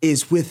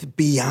is with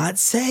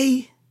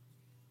Beyonce?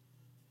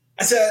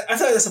 I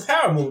thought that's a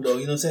power move, though.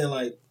 You know what I'm saying?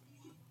 Like,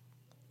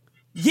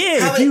 yeah,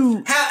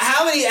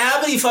 how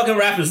many fucking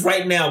rappers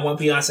right now want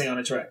Beyonce on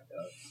a track?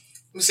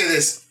 Let me say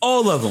this.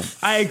 All of them.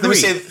 I agree.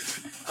 Let me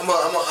say, I'm a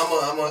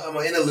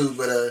interlude,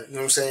 but you know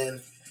what I'm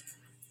saying?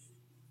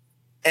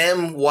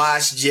 M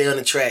watched J on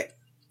the track.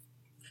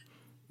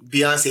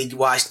 Beyonce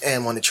watched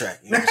M on the track.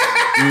 You know what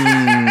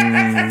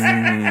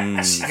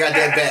I'm saying? She got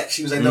that back.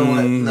 She was like, "No,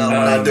 what? No,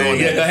 we're not doing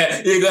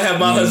that. You're gonna have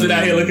my husband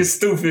out here looking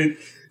stupid."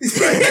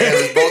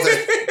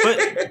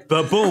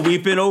 But boom,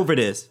 we've been over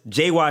this.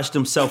 Jay watched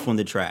himself on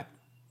the track.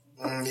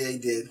 Yeah, he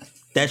did.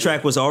 That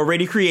track was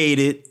already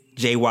created.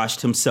 Jay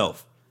watched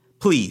himself.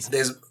 Please.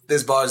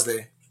 There's bars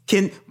there.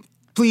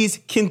 Please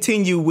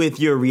continue with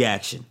your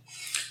reaction.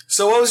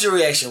 So what was your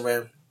reaction,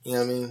 Ram? You know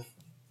what I mean?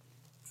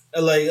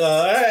 Like,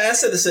 I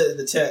said this in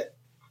the chat.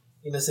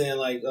 You know what I'm saying?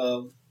 Like,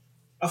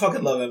 I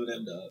fucking love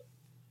Eminem, dog.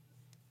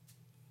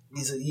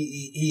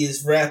 he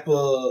is rap.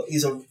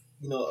 He's a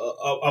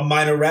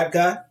minor rap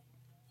guy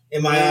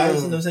in my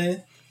eyes. You know what I'm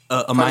saying?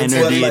 A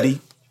minor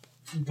deity.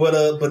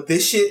 But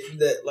this shit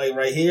that like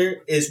right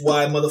here is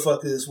why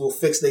motherfuckers will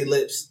fix their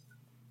lips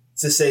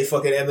to say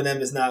fucking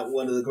Eminem is not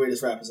one of the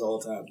greatest rappers of all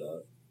time,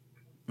 dog.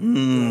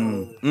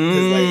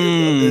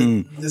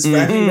 This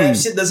rapping rap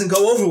shit doesn't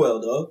go over well,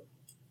 dog.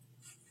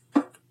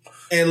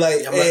 And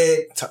like,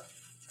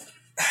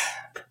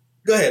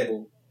 go ahead,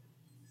 Boom.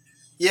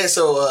 Yeah,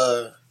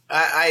 so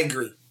I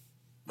agree,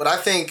 but I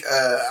think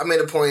I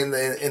made a point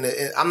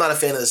I'm not a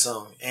fan of the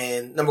song,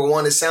 and number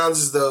one, it sounds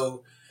as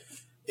though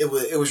it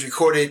was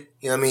recorded,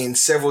 you know what I mean,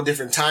 several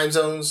different time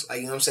zones, like,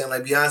 you know what I'm saying,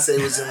 like Beyonce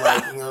was in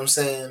like, you know what I'm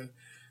saying,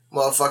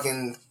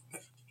 motherfucking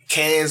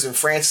Cannes in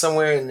France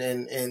somewhere, and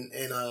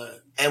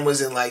M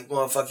was in like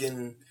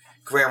motherfucking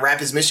Grand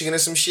Rapids, Michigan or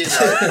some shit.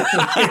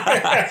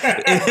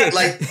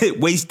 Like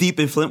waist deep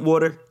in Flint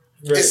water.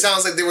 Right. It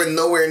sounds like they were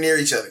nowhere near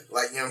each other.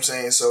 Like, you know what I'm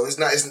saying? So it's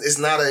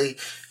not a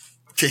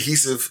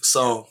cohesive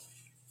song.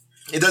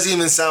 It doesn't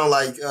even sound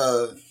like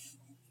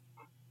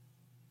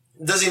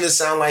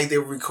they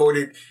were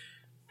recorded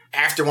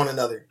after one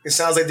another. It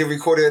sounds like they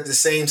recorded at the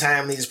same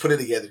time and they just put it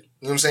together. You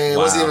know what I'm saying?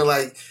 Wow. It wasn't even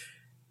like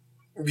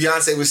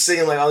Beyonce was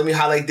singing like, oh, let me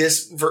highlight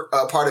this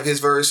part of his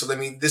verse, so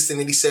this thing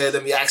that he said,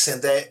 let me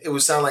accent that. It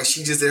would sound like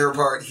she just did her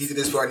part, he did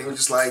his part, and he was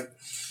just like,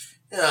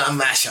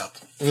 mash up.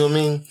 You know what I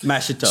mean?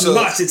 Mash it up. So,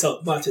 mash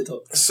it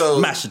up. So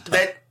mash it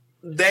up.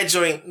 That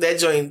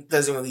joint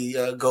doesn't really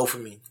go for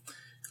me.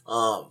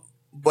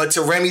 But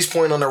to Remy's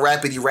point on the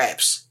rapidy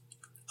raps,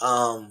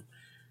 I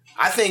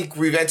think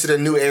we've entered a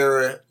new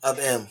era of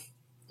M.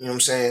 You know what I'm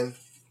saying?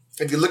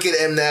 If you look at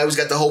M now, he's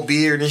got the whole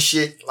beard and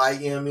shit.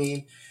 Like, you know what I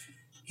mean?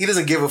 He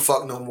doesn't give a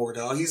fuck no more,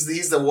 dog.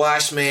 He's the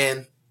wash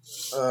man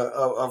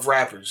of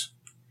rappers.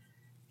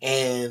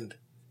 And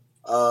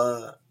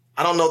I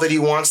don't know that he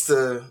wants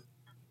to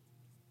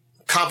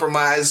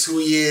compromise who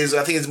he is.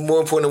 I think it's more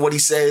important than what he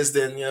says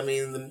than, you know what I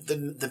mean,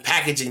 the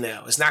packaging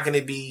now. It's not going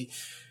to be,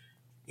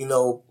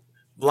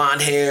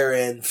 blonde hair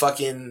and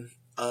fucking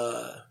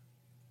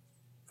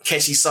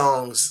catchy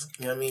songs.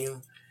 You know what I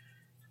mean?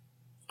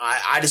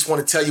 I just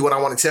want to tell you what I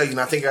want to tell you, and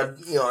I think I've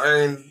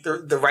earned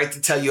the right to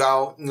tell you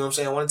how, you know what I'm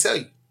saying, I want to tell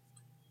you.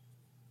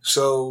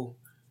 So,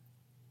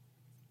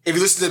 if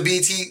you listen to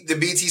the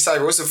BET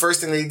Cypher, what's the first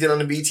thing that he did on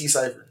the BET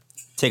Cypher?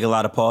 Take a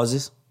lot of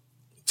pauses.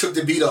 Took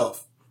the beat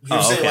off. You know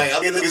what I'm saying? Like,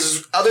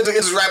 other niggas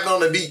is rapping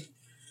on the beat.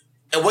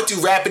 And what do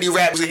rapidy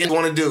rappers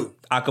want to do?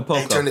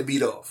 Acapulco. They turn the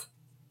beat off.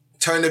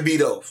 Turn the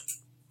beat off.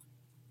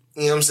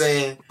 You know what I'm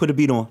saying? Put the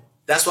beat on.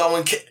 That's why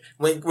when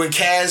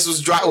Kaz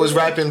was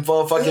rapping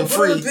for fucking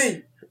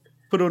Free,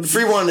 put on the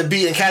Free wanted the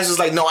beat, and Kaz was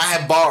like, "No, I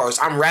have bars.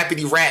 I'm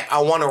rapidy rap.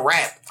 I want to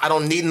rap. I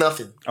don't need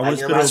nothing. I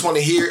just want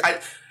to hear.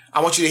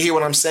 I want you to hear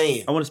what I'm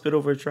saying. I want to spit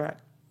over a track.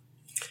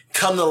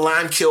 Come to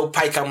Lime Kill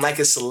Pike. I'm like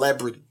a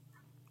celebrity,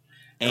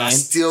 and I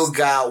still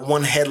got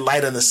one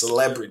headlight on the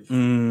celebrity.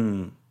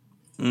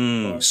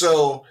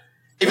 So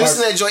if you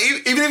listen to that joint,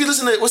 even if you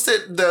listen to what's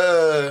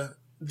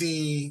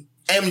the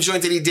M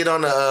joint that he did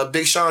on a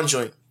Big Sean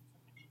joint,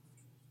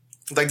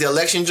 like the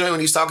election joint when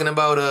he's talking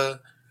about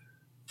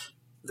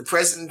the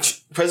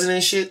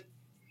president shit.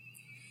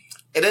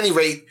 At any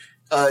rate,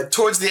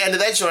 towards the end of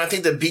that joint, I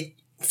think the beat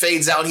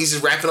fades out and he's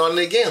just rapping on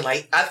it again.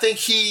 Like, I think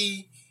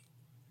he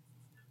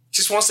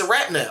just wants to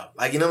rap now.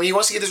 Like, he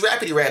wants to get his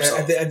rapidy raps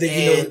on. I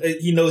think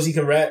he knows he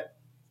can rap.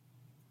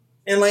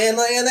 And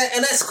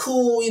that's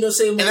cool,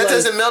 saying. And that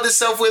doesn't meld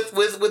itself with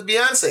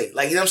Beyonce.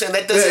 Like, you know what I'm saying?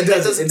 That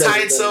doesn't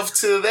tie itself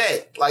to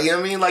that. Like, you know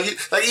what I mean? Like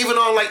even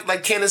on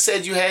like Candace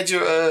said, you had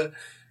your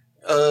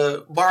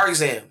bar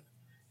exam.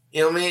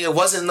 You know what I mean? It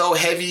wasn't no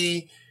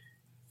heavy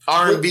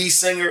R&B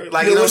singer.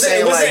 Like, you know what I'm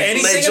saying? Was there any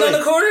singing on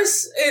the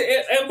chorus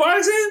in bar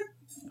exam?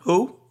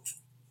 Who?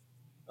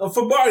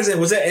 For bar exam,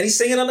 was there any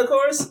singing on the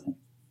chorus?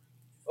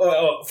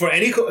 For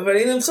any of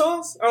them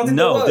songs? I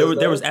don't think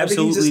there was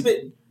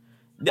absolutely.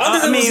 I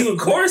think it was even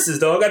choruses,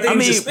 dog. I think he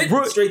was just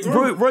spitting straight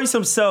through. Royce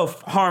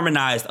himself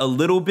harmonized a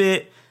little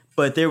bit,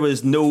 but there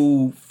was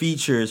no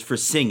features for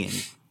singing.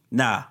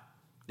 Nah,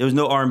 there was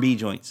no R&B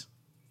joints.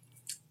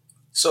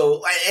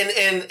 So,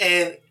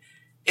 and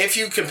if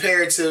you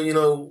compare it to,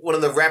 one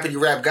of the rapidy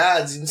rap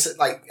gods,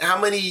 like, how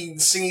many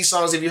singing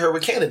songs have you heard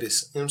with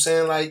Cannabis? You know what I'm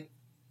saying? Like,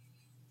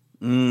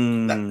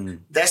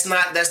 that's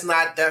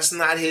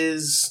not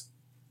his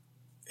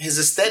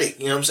aesthetic.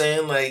 You know what I'm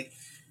saying? Like,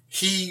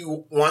 he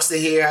wants to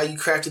hear how you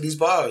crafted these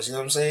bars. You know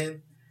what I'm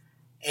saying?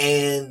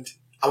 And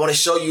I want to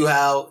show you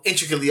how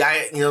intricately you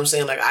know what I'm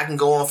saying? Like, I can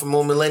go on for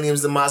more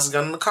millenniums than Maz's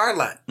gun on the car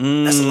lot.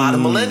 That's a lot of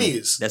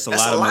millennials. That's a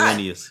lot of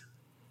millennials.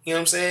 You know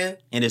what I'm saying?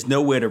 And there's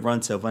nowhere to run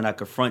to when I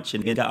confront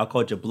you. I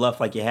called you bluff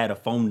like you had a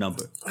phone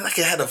number. Like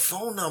I had a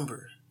phone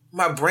number.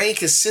 My brain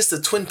consists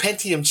of twin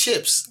Pentium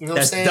chips. You know what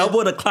I'm saying? That's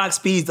double the clock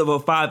speeds of a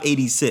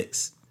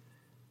 586.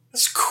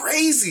 That's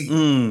crazy.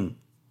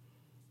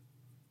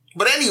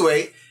 But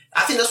anyway,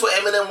 I think that's what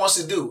Eminem wants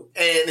to do.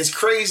 And it's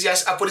crazy. I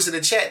put this in the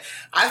chat.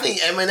 I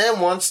think Eminem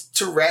wants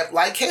to rap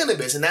like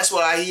Cannabis. And that's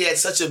why he had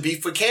such a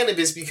beef with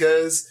Cannabis,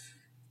 because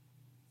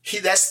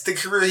that's the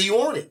career he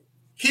wanted.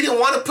 He didn't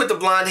want to put the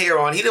blonde hair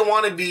on. He didn't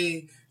want to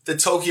be the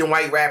token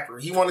white rapper.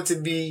 He wanted to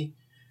be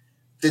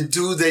the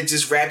dude that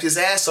just rapped his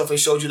ass off and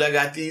showed you that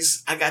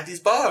I got these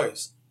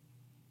bars.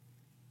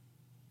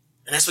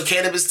 And that's what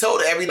Cannabis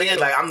told everything.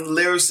 Like, I'm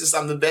the lyricist,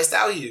 I'm the best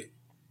out here.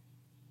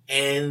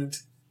 And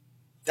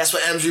that's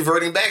what M's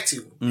reverting back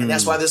to. And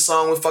that's why this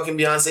song with fucking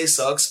Beyonce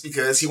sucks,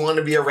 because he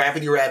wanted to be a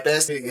rapidy rap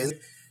ass nigga.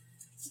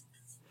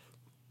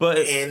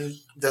 And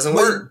doesn't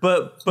work.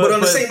 But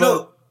on the same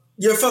note,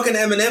 you're fucking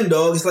Eminem,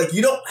 dog. It's like,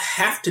 you don't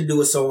have to do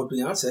a song with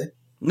Beyonce.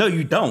 No,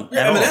 you don't.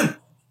 You're Eminem. All.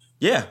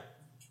 Yeah.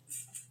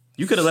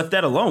 You could have left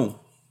that alone.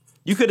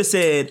 You could have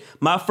said,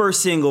 my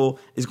first single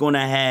is going to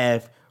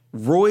have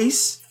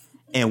Royce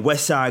and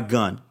Westside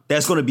Gunn.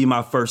 That's going to be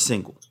my first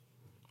single.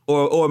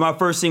 Or my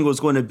first single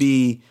is going to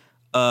be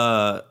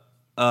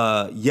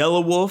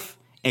Yellow Wolf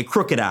and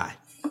Crooked Eye.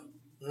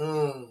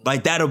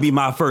 Like, that'll be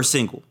my first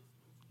single.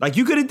 Like,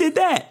 you could have did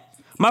that.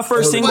 My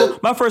first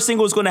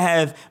single is going to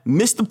have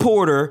Mr.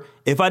 Porter.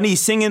 If I need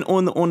singing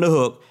on the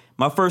hook,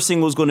 my first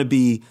single is going to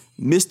be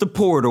Mr.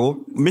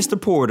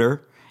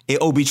 Porter and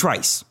Obi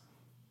Trice.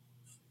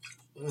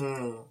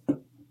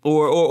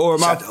 Or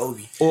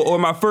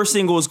my first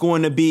single is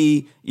going to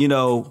be,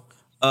 Joel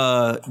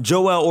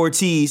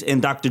Ortiz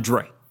and Dr.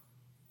 Dre.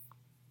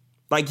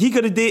 Like, he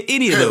could have did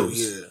any of those.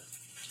 Yeah.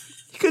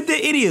 He could have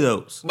did any of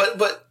those. But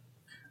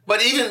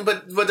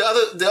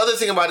the other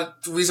thing about it,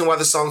 the reason why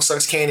the song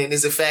sucks canon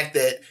is the fact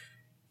that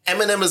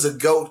Eminem is a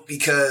GOAT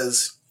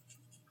because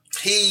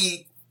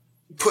he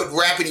put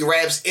rapidy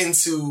raps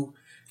into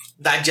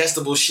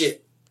digestible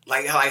shit.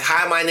 Like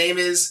Hi My Name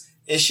Is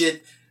and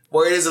shit,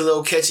 where it is a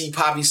little catchy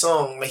poppy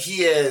song. Like,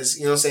 he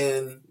has,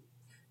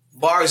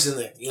 bars in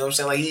there. You know what I'm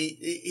saying? Like,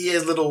 he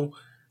has little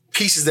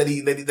pieces that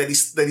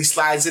he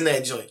slides in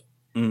that joint.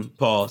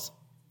 Pause.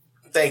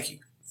 Thank you.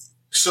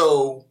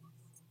 So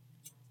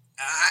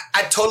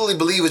I totally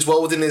believe it's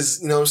well within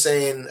his,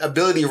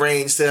 ability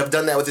range to have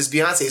done that with this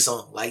Beyonce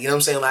song. Like,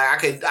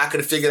 like I could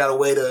have figured out a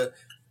way to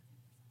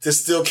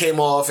still came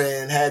off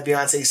and had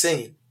Beyonce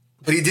singing.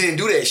 But he didn't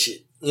do that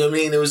shit. You know what I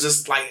mean? It was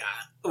just like,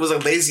 it was a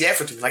lazy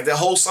effort to me. Like, the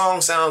whole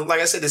song sounds,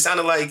 like I said, it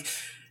sounded like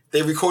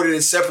they recorded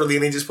it separately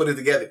and they just put it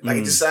together. Like,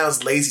 it just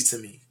sounds lazy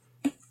to me.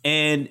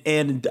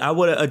 And I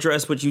want to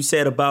address what you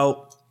said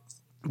about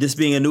this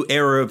being a new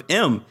era of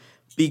M,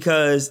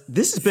 because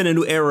this has been a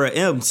new era of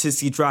M since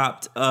he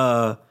dropped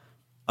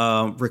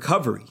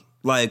Recovery.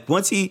 Like,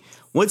 once he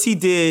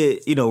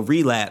did,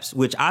 Relapse,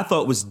 which I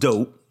thought was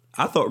dope.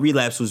 I thought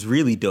Relapse was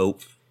really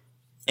dope.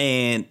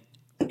 And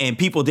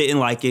people didn't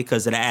like it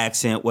because of the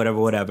accent,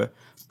 whatever.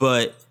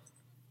 But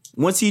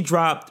once he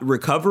dropped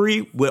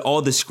Recovery with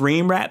all the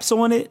scream raps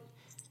on it,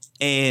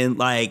 and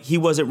like, he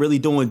wasn't really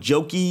doing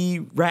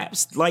jokey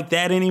raps like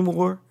that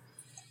anymore.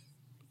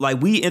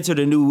 Like, we entered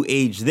a new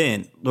age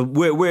then,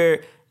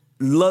 where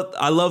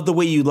I Love the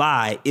Way You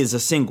Lie is a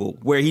single,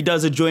 where he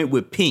does a joint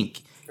with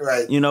Pink.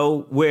 Right.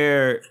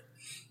 Where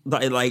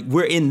like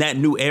we're in that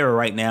new era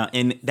right now,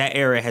 and that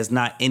era has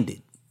not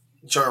ended.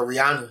 John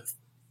Rihanna.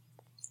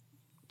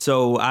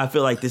 So I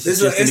feel like this is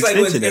just an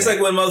extension. It's like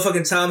when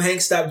motherfucking Tom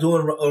Hanks stopped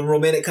doing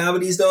romantic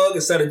comedies, dog,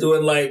 and started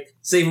doing like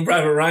Saving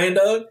Private Ryan,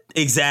 dog.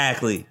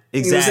 Exactly.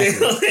 You know what I'm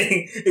saying? Like,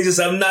 it's just,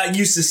 I'm not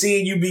used to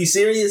seeing you be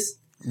serious.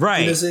 Right.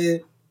 You know what I'm saying?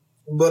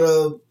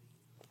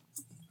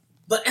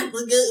 But M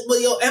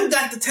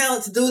got the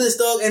talent to do this,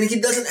 dog, and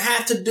he doesn't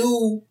have to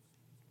do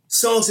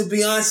songs with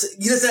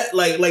Beyonce. He doesn't,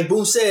 like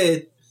Boom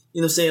said,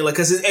 you know what I'm saying? Like,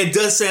 cause it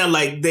does sound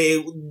like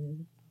they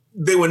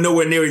were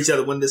nowhere near each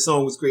other when this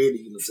song was created,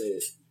 you know what I'm saying?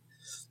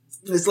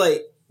 It's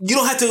like, you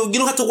don't have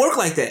to work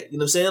like that, you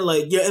know what I'm saying?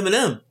 Like, you're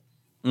Eminem.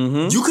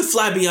 Mm-hmm. You could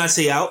fly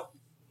Beyonce out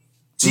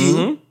to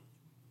you.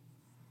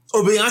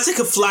 Or Beyonce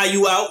could fly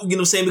you out, you know what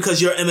I'm saying,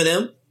 because you're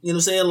Eminem. You know what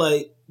I'm saying?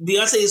 Like,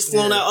 Beyonce has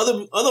flown out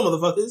other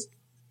motherfuckers.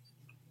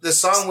 The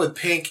song with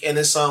Pink and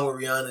this song with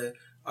Rihanna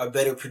are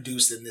better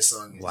produced than this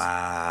song is.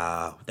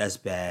 Wow. That's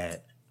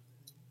bad.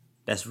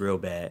 That's real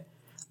bad.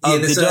 Yeah,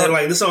 this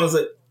song is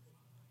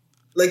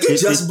like you're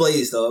Just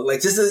Blaze, dog.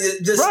 Like, just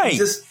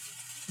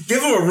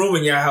give him a room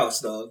in your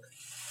house, dog.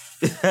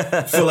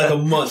 For like a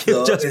month,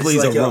 dog. Just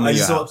Blaze a room in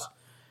your house.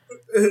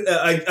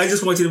 I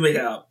just want you to make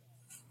it out.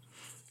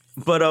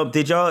 But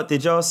did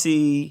y'all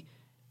see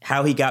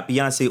how he got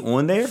Beyonce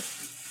on there?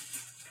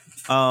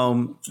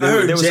 I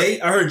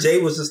heard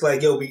Jay was just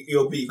like, yo,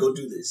 B, go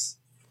do this.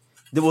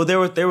 Well,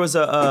 there was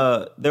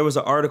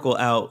an article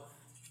out,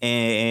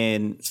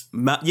 and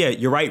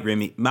you're right,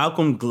 Remy.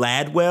 Malcolm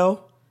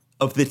Gladwell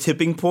of The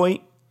Tipping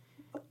Point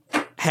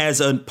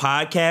has a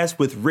podcast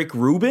with Rick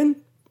Rubin,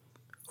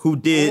 who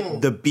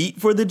did the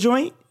beat for the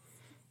joint.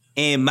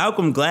 And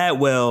Malcolm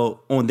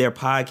Gladwell on their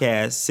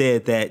podcast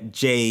said that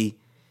Jay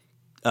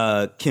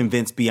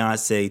convinced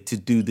Beyonce to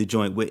do the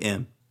joint with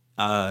him.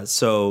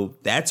 So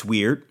that's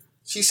weird.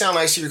 She sounded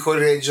like she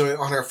recorded that joint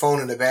on her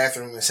phone in the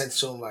bathroom and sent it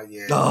to him like,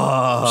 yeah.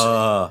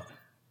 Wow.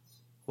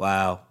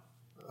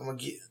 I'm gonna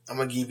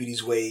give you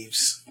these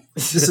waves.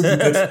 This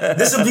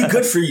will be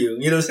good for you.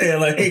 You know what I'm saying?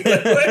 Like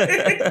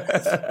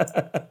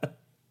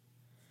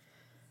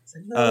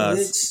No,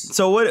 bitch.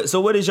 So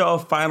what is y'all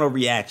final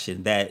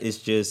reaction? That it's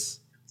just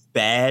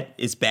bad?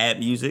 It's bad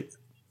music?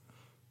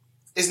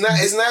 It's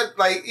not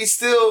like it's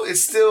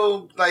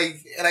still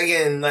like, and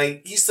again,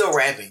 like he's still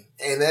rapping,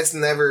 and that's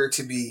never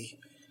to be,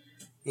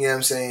 you know what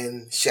I'm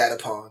saying, shat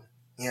upon.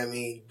 You know what I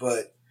mean?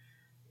 But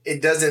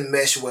it doesn't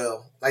mesh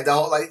well. Like the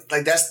whole like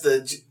that's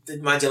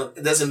my general,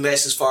 it doesn't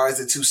mesh as far as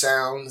the two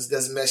sounds. It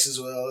doesn't mesh as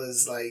well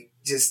as like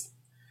just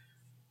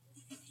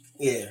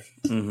yeah.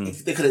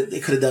 Mm-hmm. They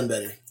could have done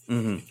better.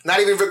 Mm-hmm. Not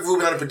even Rick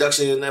Rubin on the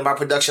production, and by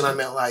production I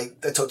meant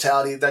like the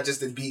totality, not just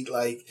the beat,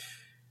 like.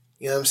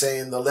 You know what I'm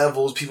saying? The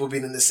levels, people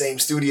being in the same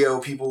studio,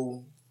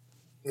 people,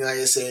 you know, like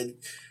I said,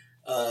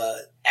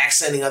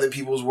 accenting other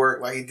people's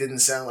work. Like it didn't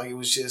sound like it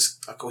was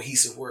just a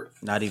cohesive work.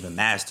 Not even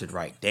mastered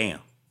right.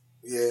 Damn.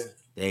 Yeah.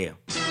 Damn.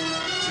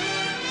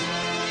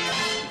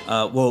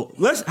 Well,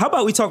 how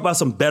about we talk about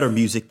some better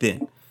music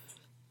then?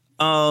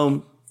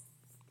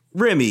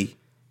 Remy,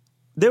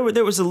 there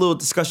was a little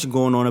discussion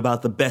going on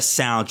about the best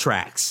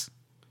soundtracks.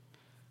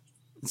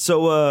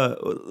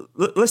 So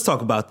let's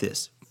talk about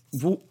this.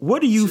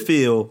 What do you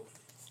feel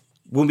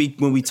when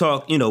we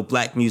talk, you know,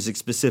 black music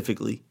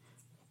specifically?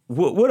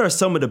 What are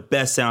some of the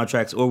best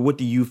soundtracks, or what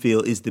do you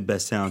feel is the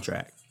best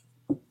soundtrack?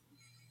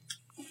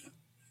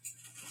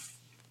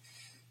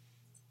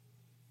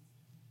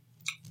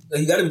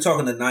 You got to be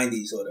talking the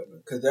 '90s or whatever,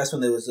 because that's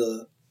when there was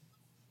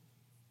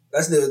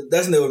that's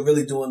when they were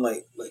really doing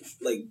like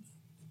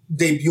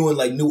debuting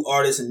like new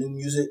artists and new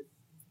music.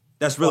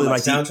 That's really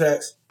like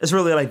soundtracks. That's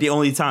really like the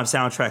only time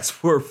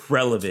soundtracks were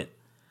relevant.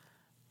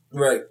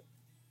 Right.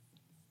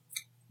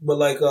 But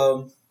like,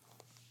 I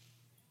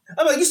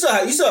mean, you still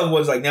have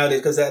ones like nowadays,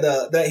 because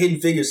that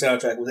Hidden Figures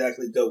soundtrack was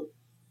actually dope.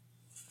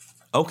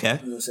 Okay. You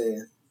know what I'm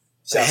saying?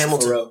 Shout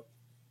Hamilton.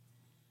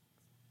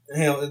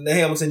 The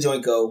Hamilton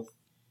joint go.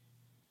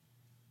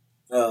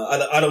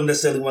 I don't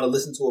necessarily want to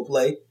listen to a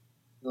play,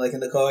 like in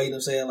the car. You know what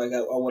I'm saying? Like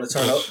I want to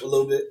turn up a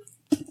little bit.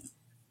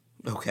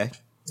 Okay.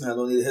 I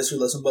don't need a history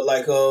lesson, but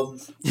like, going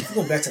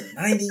back to the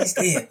 '90s,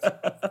 damn,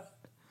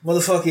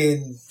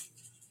 motherfucking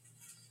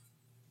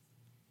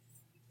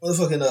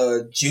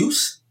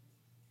Juice.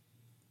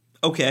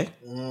 Okay.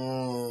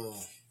 And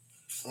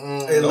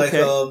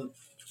okay.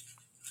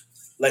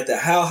 Like the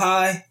How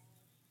High.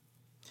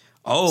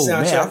 Oh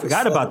man, I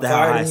forgot about the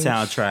How High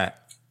soundtrack.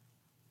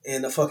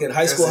 And the fucking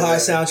High School High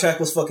soundtrack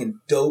was fucking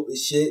dope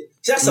as shit.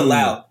 Shouts to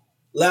Loud.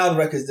 Loud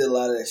Records did a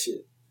lot of that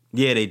shit.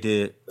 Yeah, they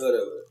did.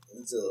 Whatever.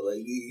 So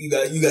like you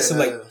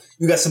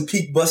got some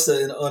peak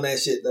buster on that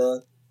shit,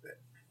 dog.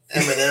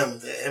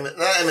 Eminem.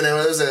 Not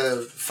Eminem. It was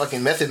a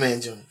fucking Method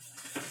Man joint.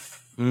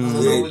 I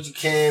don't know what you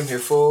came here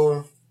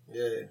for.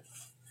 Yeah.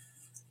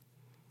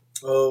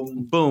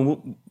 Boom.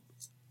 Oh,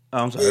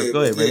 I'm sorry. Yeah,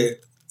 go ahead, man. Yeah.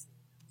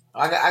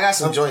 I got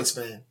some joints,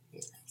 man.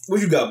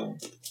 What you got, man?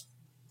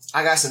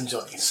 I got some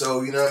joints.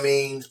 So you know what I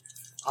mean.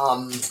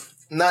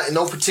 Not in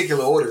no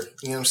particular order.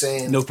 You know what I'm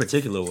saying? No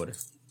particular order.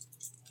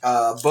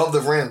 Above the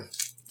Rim.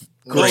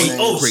 Great shit.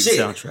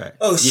 soundtrack.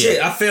 Oh shit!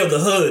 Yeah. I failed the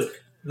hood.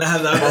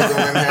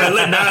 I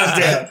let Nas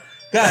down.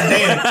 God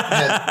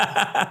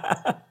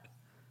damn.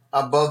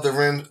 Above the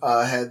Rim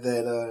had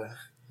that.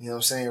 You know what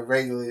I'm saying?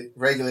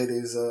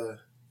 Regulators.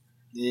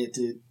 Yeah,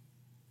 dude.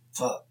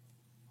 Fuck.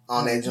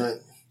 On that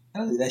joint.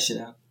 I leave that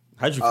shit out.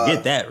 How'd you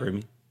forget that,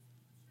 Remy?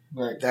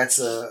 Right. That's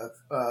a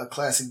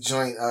classic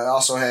joint. I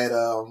also had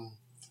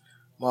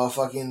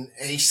motherfucking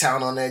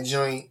H-Town on that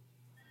joint.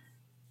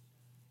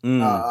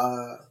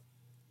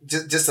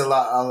 Just a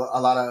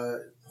lot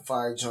of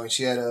fire joints.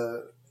 She had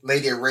a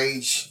Lady of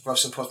Rage,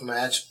 Puffs and Puff,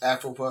 my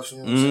Afro Puffs. You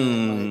know what I'm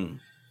saying? Like,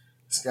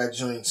 it's got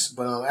joints.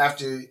 But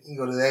after you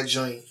go to that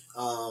joint,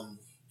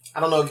 I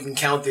don't know if you can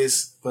count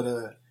this,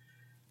 but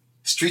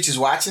Streets is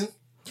Watching.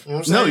 You know what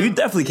I'm saying? No, you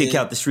definitely can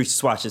count the Streets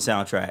is Watching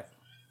soundtrack.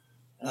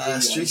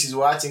 Streets is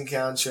Watching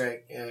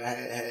soundtrack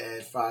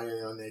had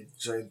fire on that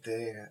joint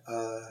there.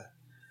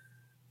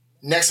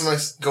 Next, I'm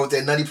gonna go with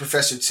that Nutty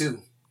Professor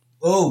 2.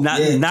 Oh, not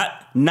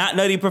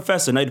Nutty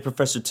Professor. Nutty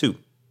Professor 2.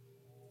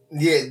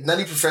 Yeah,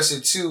 Nutty Professor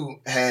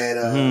 2 had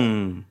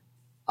a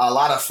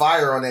lot of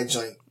fire on that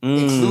joint,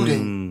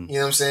 including, you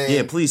know what I'm saying?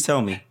 Yeah, please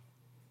tell me.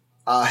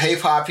 Hey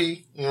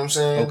Poppy, you know what I'm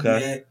saying?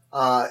 Okay.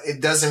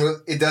 It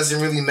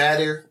doesn't really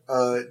matter.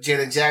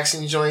 Janet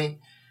Jackson joint.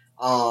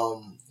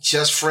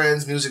 Just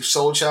Friends, Music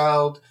Soul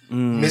Child,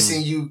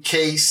 Missing You,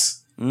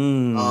 Case.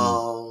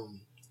 Drew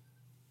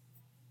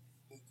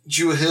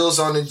Hill's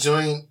on the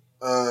joint.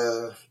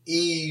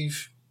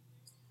 Eve,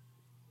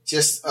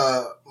 just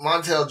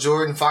Montel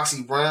Jordan,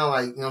 Foxy Brown,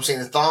 like, you know what I'm saying,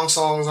 the thong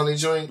songs on the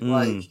joint,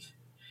 like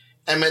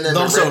Eminem.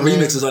 Thong song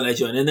remixes on that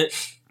joint, isn't it?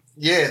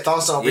 Yeah,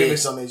 thong song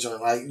remix on that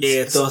joint, like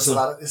thong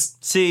song.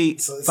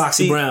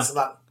 Foxy Brown. It's a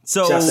lot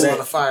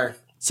of fire.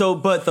 So,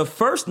 but the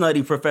first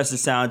Nutty Professor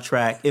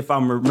soundtrack, if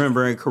I'm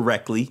remembering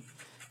correctly,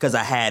 because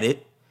I had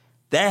it,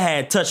 that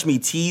had Touch Me,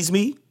 Tease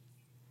Me.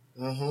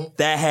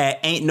 That had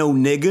Ain't No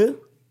Nigga.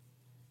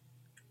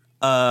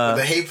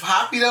 The Hey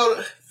Poppy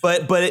though.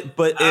 But I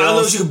don't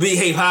know if you could beat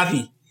Hey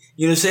Poppy.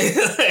 You know what I'm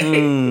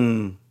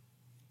saying?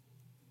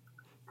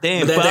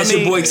 Damn, But that's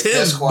your boy Tim.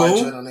 That squad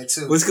joint Boom. on there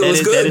too. What's good?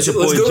 What's good? That is your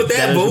boy, Let's go with that,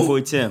 that is your boom.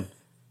 boy Tim.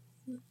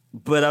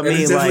 But I That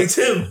mean, is definitely like,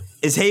 Tim.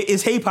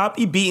 is Hey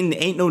Poppy beating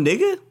Ain't No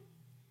Nigga?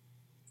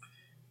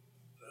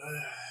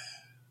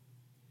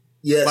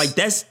 Yes. Like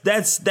that's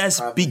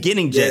Probably.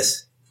 beginning jet.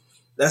 Yes.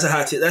 That's a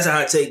hot take. That's a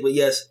hot take, but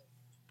yes.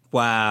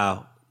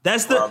 Wow.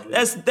 Probably.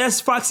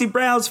 That's Foxy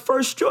Brown's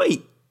first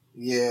joint.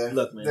 Yeah.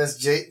 Look, man. That's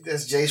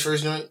Jay's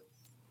first joint.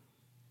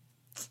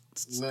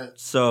 Man,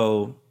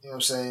 So, you know what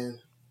I'm saying?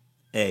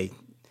 hey.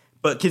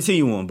 But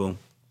continue on, boom.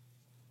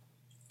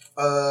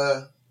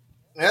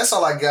 That's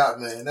all I got,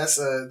 man. That's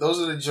those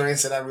are the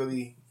joints that I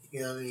really,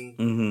 you know what I mean?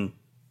 Mm-hmm.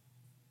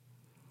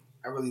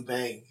 I really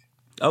bang.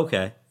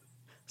 Okay.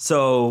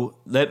 So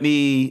let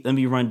me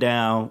run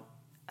down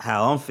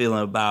how I'm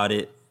feeling about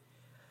it.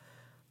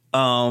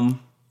 I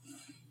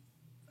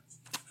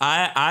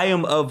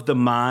am of the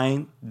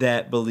mind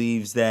that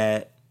believes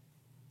that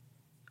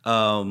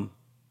damn,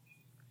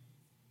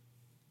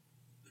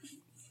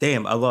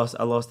 I lost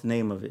the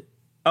name of it.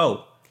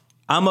 Oh,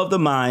 I'm of the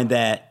mind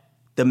that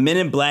the Men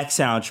in Black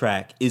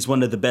soundtrack is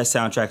one of the best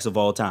soundtracks of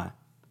all time.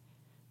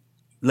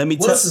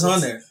 What else is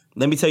on there?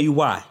 Let me tell you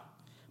why.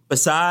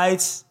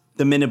 Besides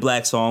the Men in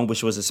Black song,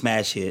 which was a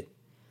smash hit,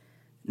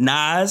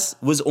 Nas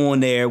was on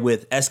there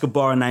with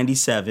Escobar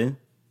 97.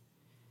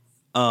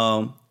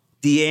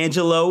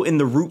 D'Angelo and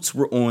the Roots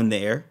were on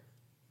there.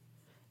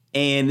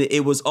 And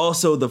it was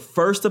also the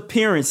first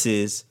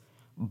appearances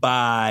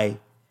by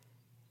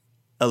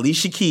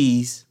Alicia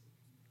Keys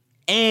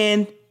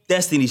and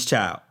Destiny's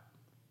Child.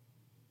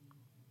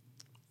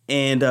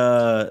 And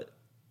I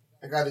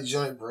got a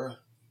joint, bro.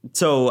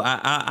 so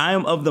I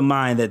am of the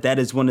mind that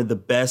is one of the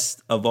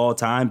best of all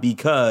time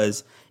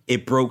because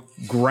it broke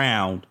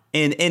ground.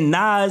 And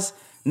Nas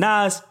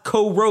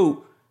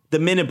co-wrote the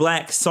Men in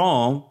Black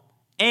song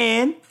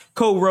and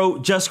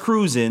co-wrote Just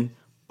Cruising,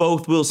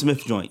 both Will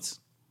Smith joints.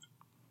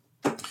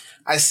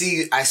 I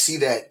see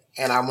that,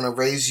 and I'm gonna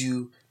raise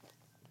you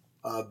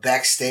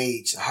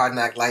backstage, Hard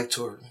Knock Life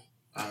Tour.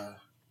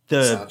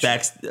 The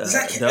back.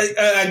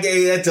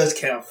 That does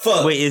count.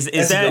 Fuck. Wait,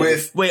 is that?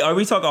 with- Wait, are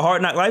we talking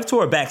Hard Knock Life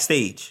Tour or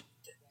backstage?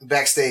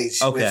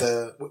 Backstage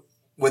Okay.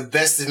 with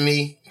Best of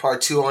Me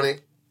Part 2 on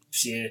it.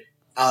 Shit.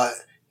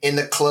 In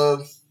the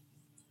Club,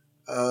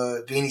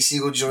 Beanie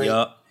Siegel joint.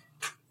 Yup.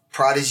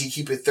 Prodigy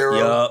Keep It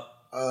Thorough.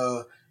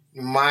 Yup.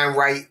 Mind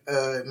Right,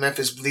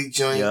 Memphis Bleak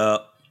joint.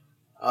 Yup.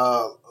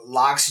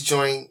 Locks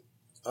joint.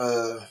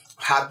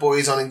 Hot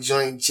Boys on the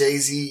joint.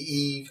 Jay-Z,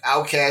 Eve,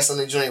 Outkast on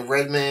the joint.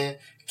 Redman,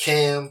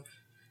 Cam,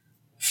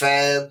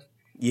 Fab.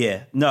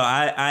 Yeah. No,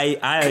 I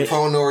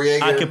Capone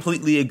Noriega. I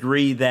completely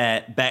agree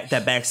that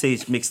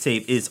backstage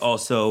mixtape is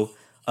also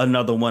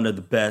another one of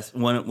the best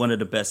one of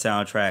the best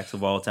soundtracks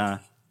of all time.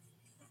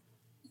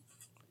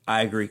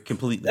 I agree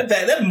completely.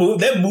 That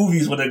movie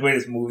is one of the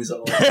greatest movies of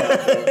all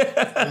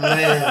time.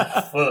 Man,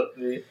 fuck,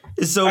 man.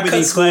 There's so I many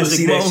cut school to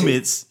see classic that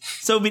moments.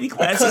 So many I cut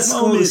classic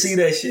school to moments. see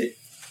that shit.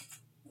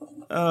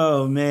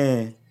 Oh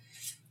man.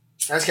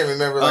 I just can't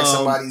remember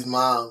somebody's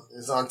mom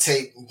is on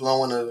tape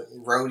blowing a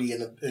roadie in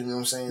the, you know what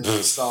I'm saying, in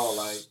the stall.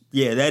 Like,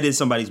 Yeah, that is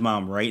somebody's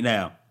mom right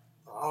now.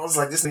 I was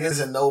like, this nigga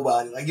isn't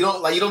nobody. Like you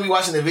don't be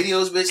watching the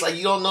videos, bitch. Like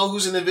you don't know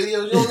who's in the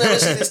videos. You don't never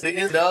see this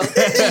nigga, dog.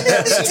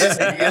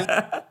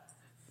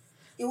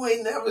 You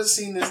ain't never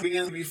seen this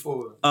nigga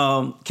before.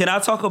 Can I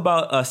talk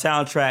about a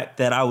soundtrack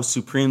that I was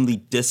supremely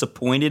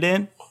disappointed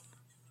in?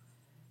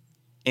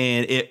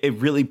 And it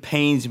really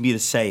pains me to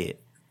say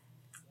it.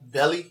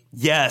 Belly.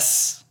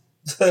 Yes.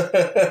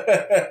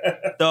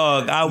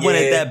 Dog, I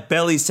wanted that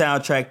Belly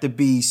soundtrack to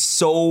be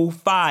so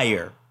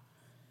fire.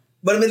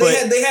 But I mean,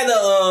 they had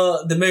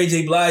the Mary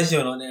J. Blige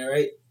joint on there,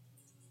 right?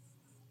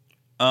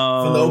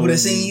 From the opening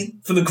scene,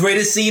 from the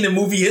greatest scene in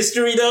movie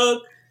history, dog.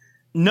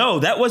 No,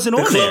 that wasn't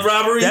on there. The club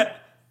robbery.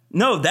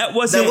 That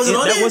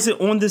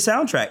wasn't on the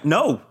soundtrack.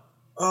 No.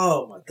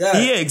 Oh my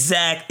god. Yeah,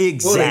 exactly.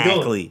 What are they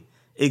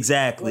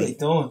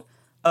doing?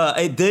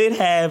 It did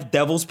have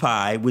Devil's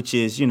Pie, which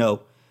is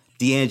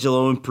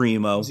D'Angelo and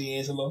Primo.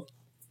 D'Angelo.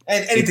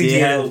 And anything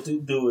D'Angelo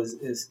do is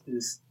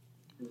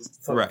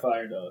fucking Right.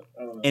 fire, dog.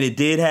 I don't know. And it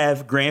did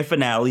have Grand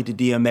Finale, the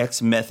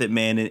DMX, Method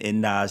Man,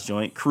 and Nas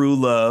joint. Crew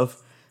Love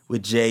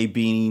with Jay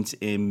Beans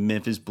and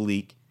Memphis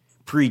Bleak.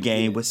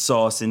 Pre-game with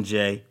Sauce and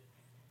Jay.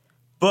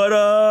 But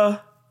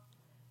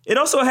it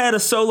also had a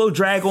solo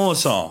Drag On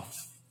song.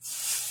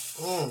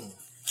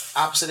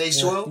 Opposite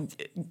H12.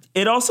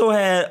 It also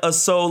had a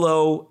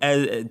solo,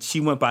 as she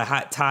went by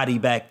Hot Toddy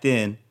back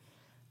then,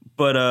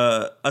 but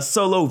a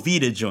solo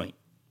Vita joint.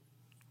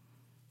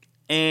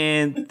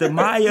 And the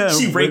Maya and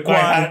She went by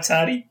Raekwon, Hot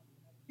Toddy.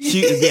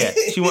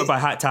 she went by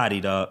Hot Toddy,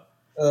 dog.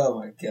 Oh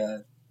my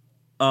god.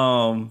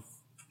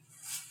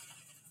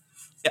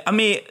 I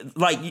mean,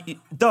 like,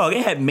 dog,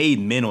 it had Made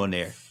Men on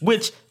there,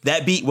 which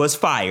that beat was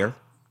fire.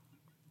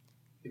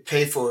 You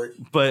paid for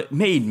it. But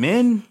Made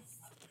Men,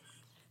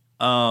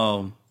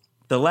 the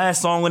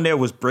last song on there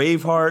was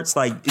Bravehearts.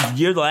 Like,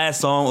 your last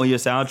song on your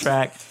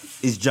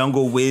soundtrack is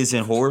Jungle Wiz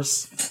and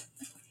Horse.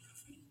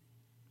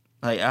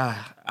 Like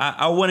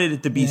I wanted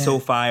it to be so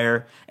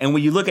fire. And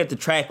when you look at the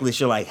track list,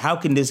 you're like, how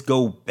can this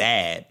go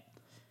bad?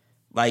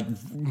 Like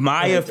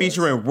Maya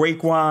featuring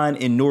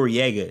Raekwon and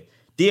Noriega,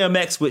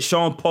 DMX with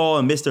Sean Paul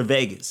and Mr.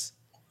 Vegas,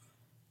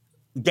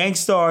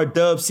 Gangstar,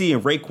 Dub C,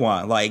 and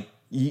Raekwon. Like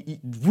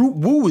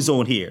Wu is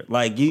on here.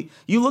 Like you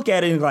look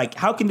at it and like,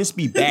 how can this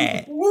be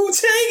bad?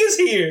 Wu-Tang is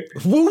here.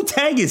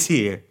 Wu-Tang is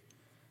here,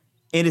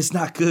 and it's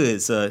not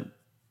good. So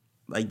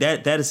like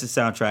that is the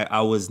soundtrack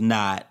I was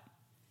not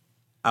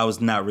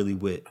really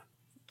with.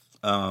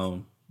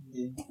 You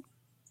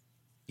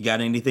got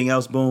anything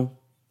else, Boom?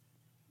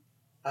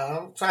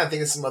 I'm trying to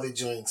think of some other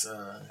joints. So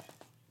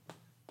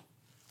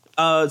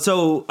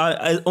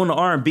on the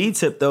R&B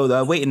tip though,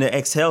 the Waiting to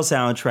Exhale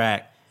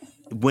soundtrack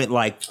went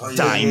like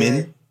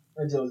diamond.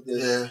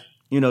 Yeah.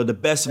 You know, the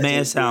Best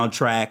Man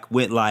soundtrack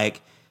went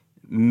like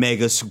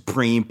mega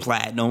supreme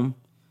platinum.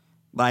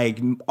 Like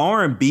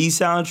R&B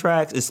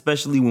soundtracks,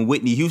 especially when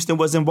Whitney Houston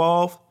was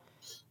involved,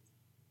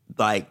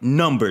 like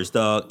numbers,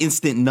 dog,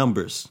 instant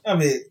numbers. I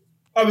mean,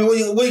 what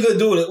you gonna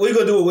do with it? What you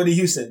gonna do with Whitney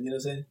Houston? You know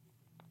what I'm saying?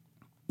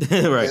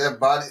 Right. Yeah,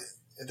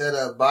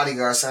 that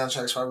Bodyguard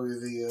soundtrack's probably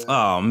the.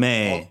 Oh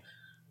man.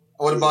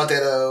 What about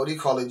that? What do you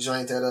call it?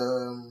 Joint that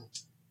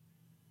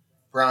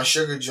Brown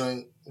Sugar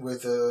joint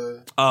with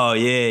Oh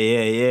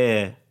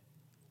yeah.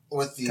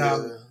 With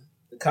the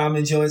the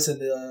Common joints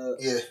and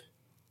the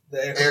the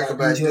Erykah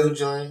Badu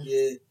joint.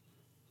 Yeah.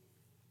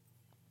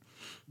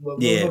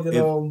 But yeah.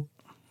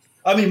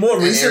 I mean,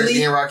 more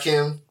recently. And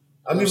Rakim.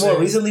 I mean, more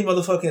recently,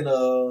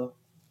 motherfucking.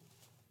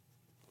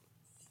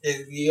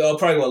 Y'all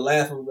probably gonna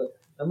laugh, but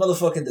that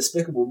motherfucking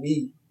Despicable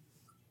Me.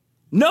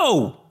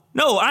 No,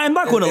 I'm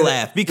not going to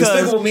laugh because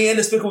Despicable Me and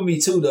Despicable Me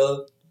 2,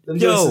 dog. Them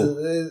joints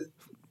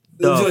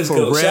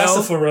go.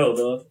 Shouts to Pharrell,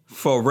 dog.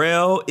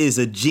 Pharrell is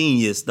a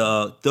genius,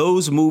 dog.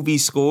 Those movie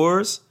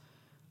scores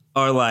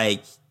are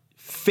like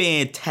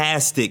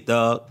fantastic,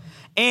 dog.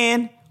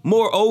 And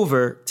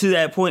moreover, to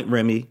that point,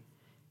 Remy,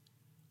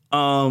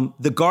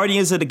 the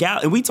Guardians of the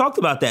Galaxy, and we talked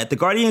about that. The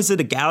Guardians of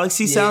the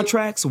Galaxy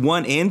soundtracks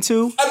 1 and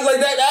 2. I'm like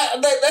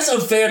that's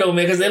unfair though,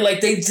 man. Because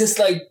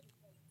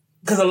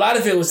because a lot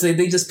of it was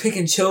they just pick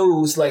and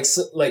chose like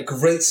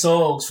great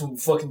songs from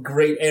fucking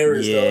great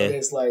eras. Yeah. Dog.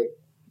 It's like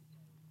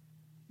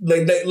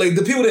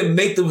the people that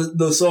make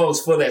those songs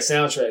for that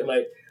soundtrack.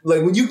 Like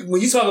when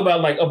you talk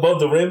about like Above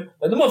the Rim,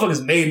 like the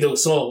motherfuckers made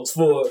those songs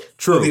for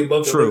the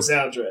Above the Rim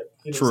soundtrack.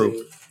 You know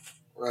True.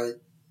 Right.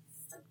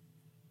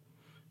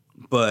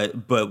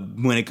 But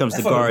when it comes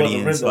to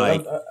Guardians,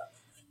 like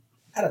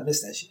how'd I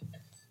miss that shit?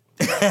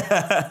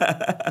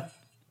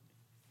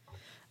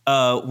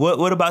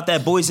 What about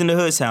that Boys in the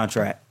Hood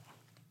soundtrack?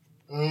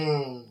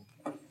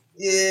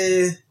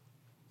 Yeah,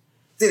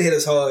 didn't hit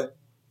us hard.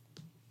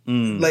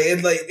 Like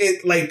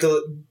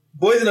the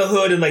Boys in the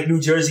Hood and like New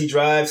Jersey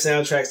Drive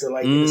soundtracks are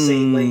like in the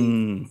same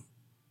lane.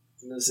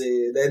 You know what I'm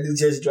saying? That New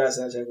Jersey Drive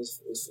soundtrack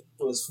was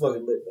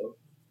fucking lit though.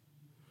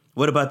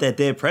 What about that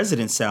Dead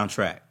Presidents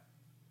soundtrack?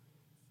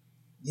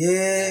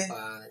 Yeah.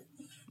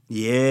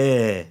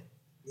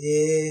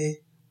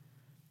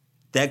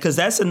 Because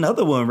that's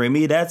another one,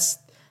 Remy. That's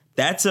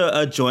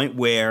a joint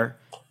where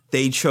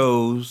they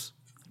chose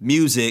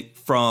music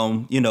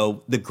from, you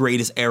know, the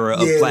greatest era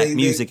of black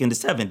music in the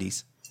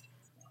 70s.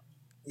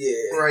 Yeah.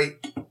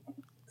 Right.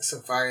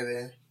 Some fire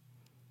there.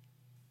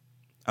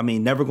 I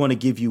mean, Never Gonna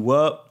Give You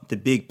Up, The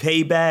Big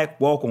Payback,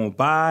 Walk On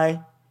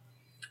By.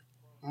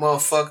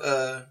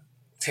 Motherfuck,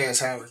 Terrence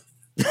Howard.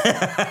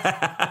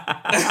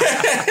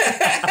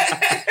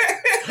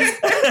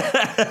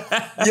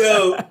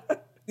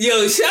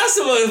 Yo, shouts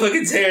to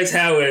motherfucking Terrence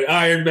Howard,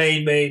 Iron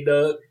main,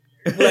 dog.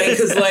 Like,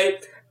 cause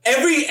like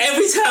every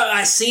time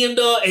I see him,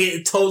 dog,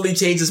 it totally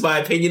changes my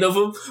opinion of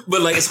him.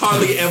 But like, it's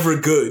hardly ever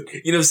good.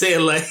 You know what I'm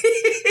saying? Like,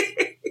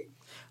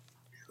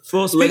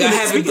 well, speaking I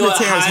haven't thought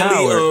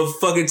highly of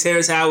fucking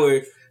Terrence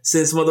Howard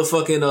since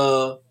motherfucking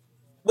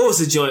what was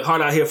the joint?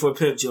 Hard Out Here for a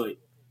Pimp joint.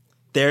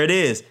 There it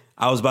is.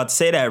 I was about to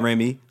say that,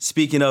 Remy.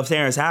 Speaking of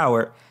Terrence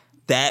Howard,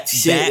 that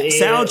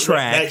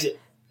soundtrack.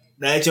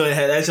 That joint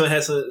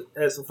had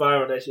some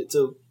fire on that shit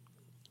too.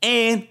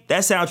 And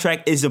that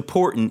soundtrack is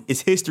important.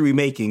 It's history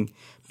making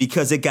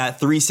because it got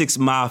 3 6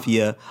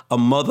 Mafia a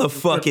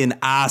motherfucking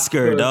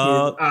Oscar,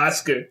 dog.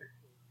 Oscar.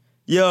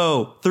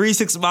 Yo, 3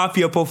 6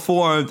 Mafia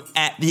performed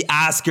at the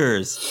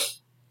Oscars.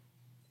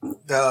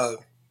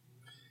 Dog.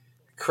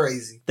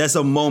 Crazy. That's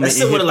a moment. That's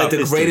still one of like the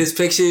history. Greatest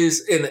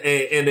pictures in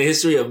the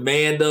history of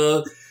man,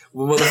 dog.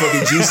 With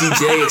motherfucking Juicy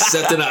J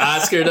accepting an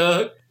Oscar,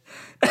 dog.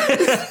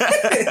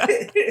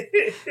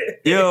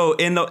 Yo,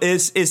 and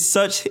it's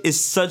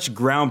such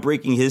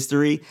groundbreaking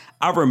history.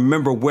 I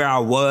remember where I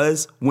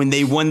was when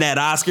they won that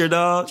Oscar,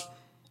 dog.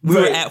 We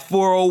were at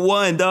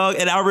 401, dog,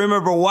 and I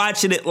remember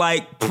watching it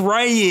like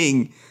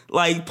praying,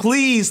 like,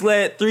 please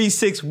let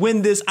 3-6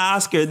 win this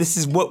Oscar. This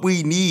is what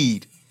we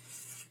need.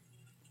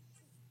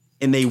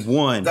 And they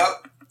won.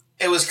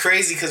 It was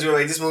crazy because we were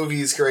like, this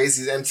movie is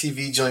crazy, it's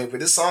MTV joint, but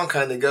this song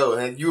kind of go.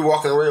 And you were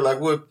walking away like,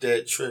 whoop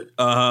that trick.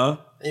 Uh-huh.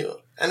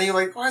 And then you're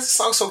like, why is this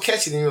song so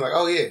catchy? And you're like,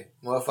 oh yeah,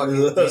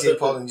 motherfucking DJ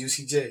Paul and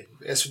Juicy J.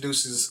 as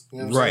producers. You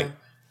know what I'm saying?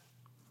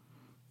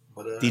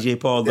 But, DJ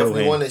Paul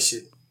definitely Lohan. won that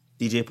shit.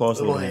 DJ Paul's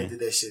Lohan did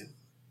that shit.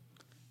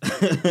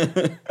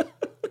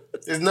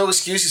 There's no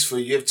excuses for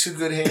you. You have two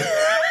good hands. You know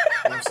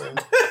what I'm saying?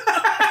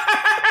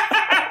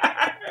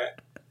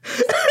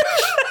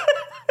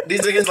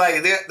 These niggas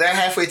like they're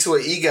halfway to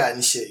an EGOT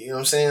and shit. You know what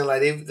I'm saying?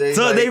 Like they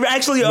So like, they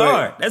actually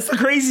are. That's the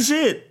crazy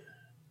shit.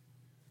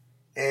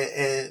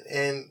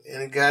 And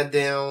a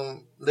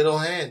goddamn little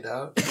hand,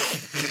 dog.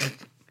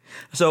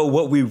 So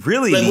what we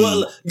really need...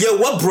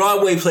 what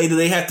Broadway play do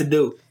they have to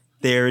do?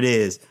 There it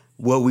is.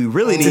 What we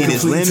really need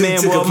is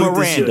Lin-Manuel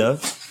Miranda.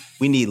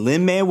 We need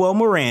Lin-Manuel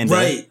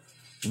Miranda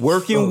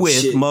working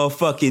with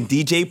motherfucking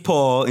DJ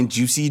Paul and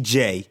Juicy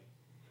J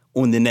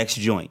on the next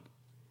joint.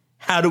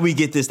 How do we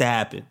get this to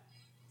happen?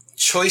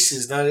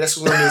 Choices. Now that's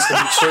what it's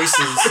gonna be.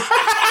 Choices.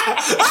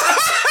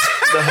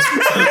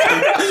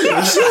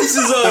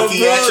 Choices on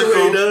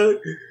Broadway, dog.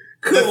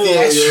 The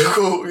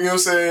theatrical, you know what I'm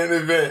saying,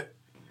 event.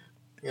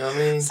 You know what I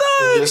mean? Son.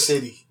 In your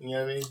city. You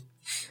know what I mean?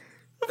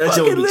 That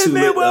Fucking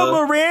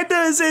Lin-Manuel Miranda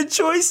is in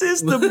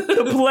Choices to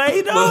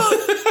play, dog.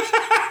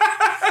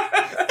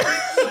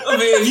 I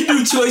mean, if you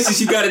do Choices,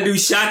 you gotta do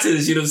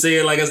Shottas, you know what I'm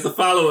saying? Like, as the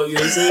follow-up, you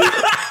know what I'm saying?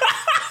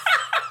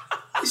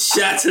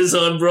 Shottas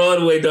on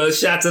Broadway, dog.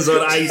 Shottas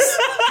on ice.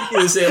 You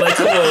know what I'm saying? Like,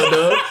 come on,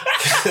 dog.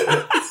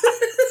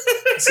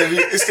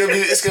 It's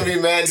gonna be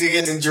mad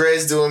niggas and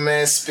dreads doing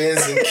mad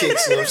spins and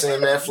kicks, you know what I'm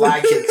saying? Mad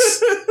fly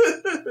kicks.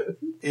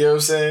 You know what I'm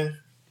saying?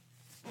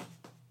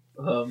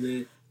 Oh,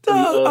 man.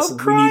 Dog, Awesome.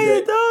 I'm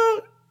crying,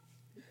 dog.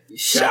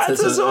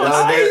 Shottas on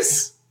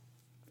ice.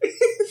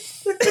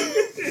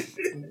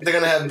 They're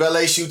gonna have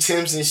ballet shoe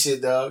Tims and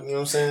shit, dog. You know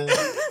what I'm saying?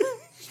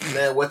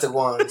 Man, what the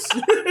ones?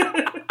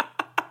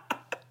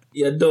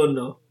 Yeah, don't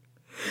know.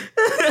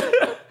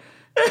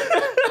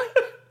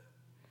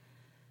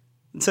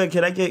 So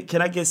can I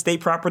get state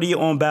property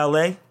on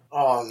ballet?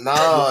 Oh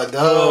no, dog.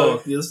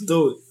 Oh, yeah, let's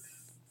do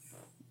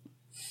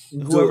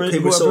it.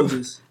 Paper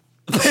soldiers.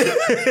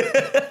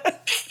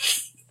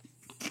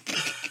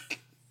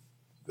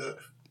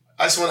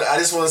 I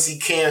just want to see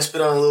Cam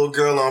spit on a little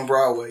girl on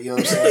Broadway. You know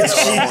what I'm saying? That's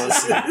all I want to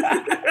see.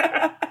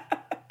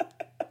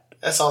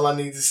 That's all I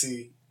need to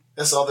see.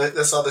 That's all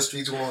the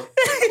streets want.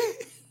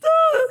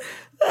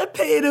 That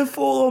Paid in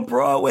Full on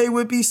Broadway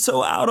would be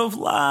so out of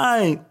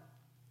line.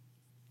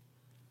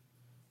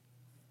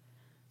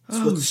 It's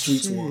what the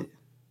streets want.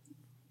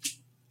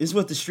 It's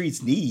what the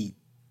streets need.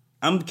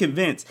 I'm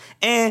convinced.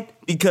 And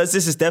because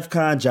this is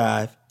DefCon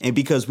Jive, and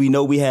because we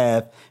know we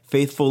have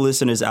faithful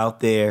listeners out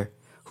there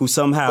who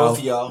somehow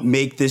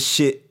make this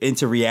shit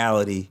into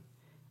reality,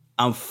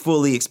 I'm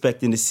fully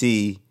expecting to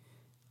see,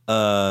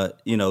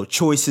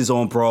 Choices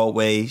on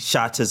Broadway,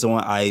 Shottas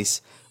on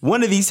ice.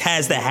 One of these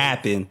has to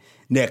happen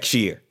next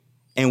year.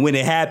 And when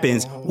it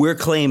happens, we're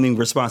claiming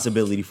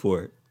responsibility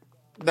for it.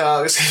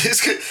 No,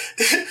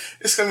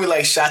 it's gonna be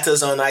like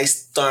Shottas on Ice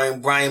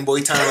starring Brian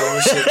Boitano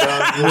and shit,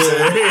 dog. You know what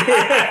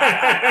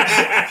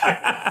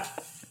I'm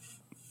saying?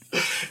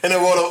 in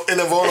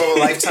the vote of a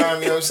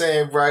lifetime, you know what I'm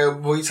saying?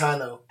 Brian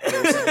Boitano. You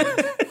know what I'm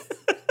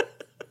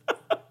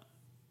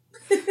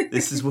saying?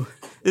 This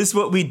is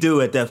what we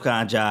do at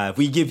DefCon Jive.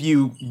 We give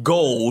you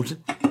gold,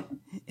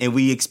 and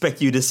we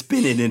expect you to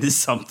spin it into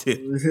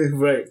something.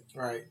 Right.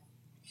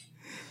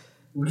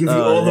 We give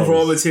you all the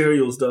raw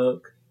materials,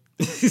 dog.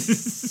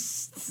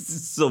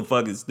 So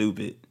fucking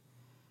stupid.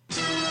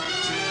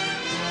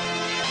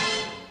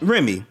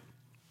 Remy,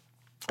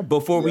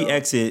 before we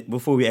exit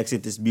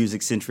this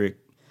music centric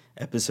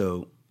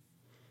episode,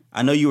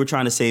 I know you were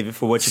trying to save it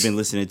for what you've been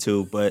listening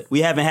to, but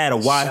we haven't had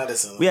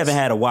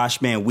a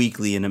Washman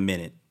Weekly in a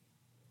minute.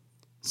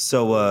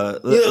 So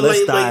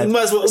let's dive. You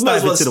might as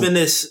well spin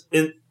this.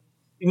 You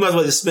might as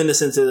well just spin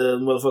this into the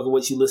motherfucker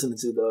what you listening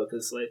to, dog.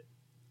 Because like,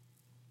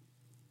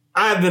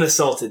 I've been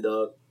assaulted,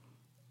 dog.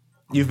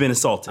 You've been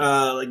assaulted.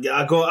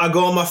 I go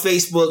on my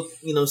Facebook,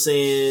 you know what I'm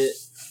saying,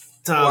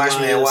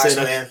 timeline. Watch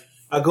man.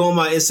 I go on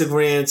my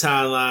Instagram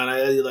timeline.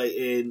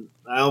 And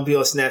I don't be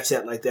on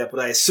Snapchat like that, but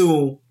I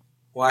assume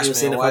if I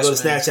go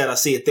to Snapchat, I'll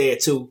see it there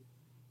too.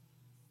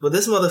 But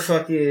this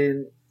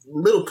motherfucking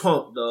Lil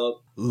Pump,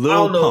 dog. I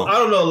don't know.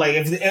 Like,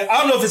 I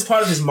don't know if it's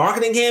part of his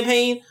marketing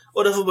campaign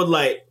or whatever. But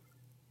like,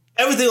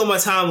 everything on my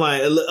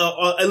timeline,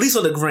 at least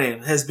on the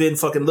gram, has been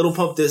fucking Lil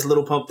Pump this,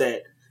 Lil Pump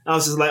that. And I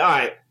was just like, all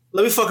right,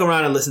 let me fuck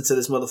around and listen to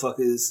this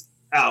motherfucker's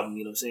album.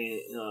 You know what I'm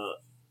saying?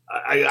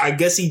 I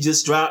guess he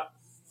just dropped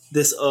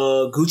this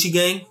Gucci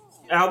Gang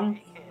album.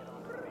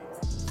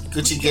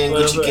 Gucci gang.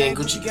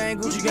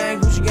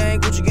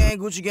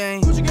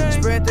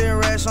 Spread thin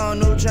racks on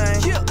new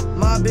chain.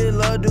 My bitch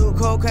love do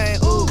cocaine.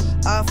 Ooh,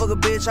 I fuck a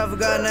bitch, I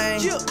forgot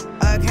name.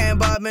 I can't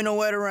buy me no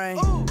wetter rain.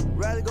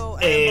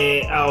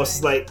 And I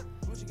was like,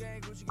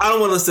 I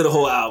don't want to listen to the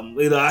whole album.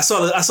 You know, I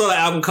saw the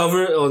album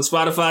cover on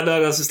Spotify,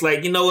 dog. I was just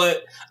like, you know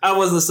what? I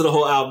wasn't listening to the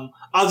whole album.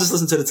 I'll just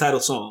listen to the title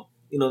song.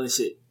 You know this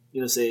shit.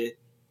 You know what I'm saying?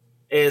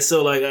 And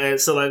so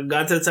I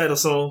got to the title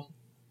song,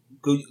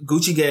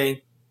 Gucci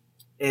Gang,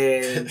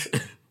 and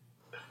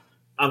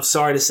I'm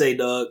sorry to say,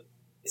 dog,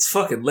 it's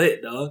fucking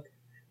lit, dog.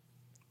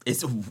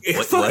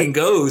 It fucking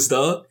goes,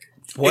 dog.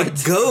 What?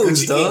 It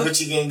goes, dog.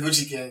 Gucci gang.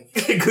 Gucci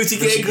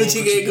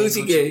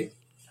gang.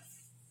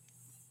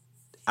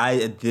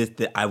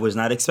 I was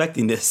not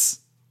expecting this.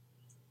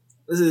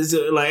 This is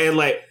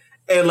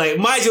and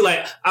mind you,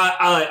 like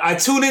I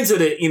tuned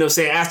into it, you know,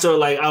 saying after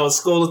like I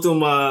was scrolling through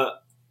my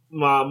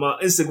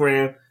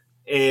Instagram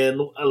and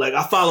like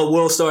I follow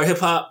World Star Hip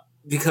Hop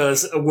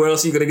because where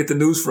else are you gonna get the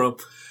news from?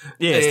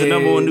 Yeah, it's the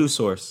number one news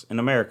source in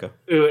America.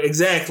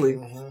 Exactly.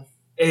 Mm-hmm.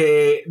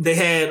 And they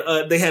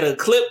had a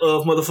clip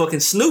of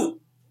motherfucking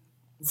Snoop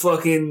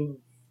fucking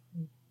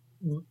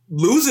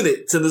losing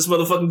it to this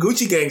motherfucking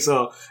Gucci Gang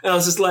song. And I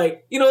was just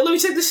like, you know, let me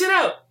check this shit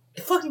out.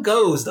 It fucking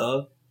goes,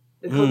 dog.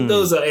 It fucking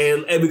goes.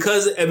 And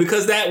because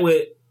that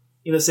went,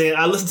 you know what I'm saying,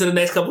 I listened to the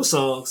next couple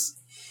songs.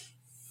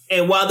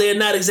 And while they're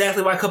not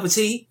exactly my cup of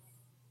tea,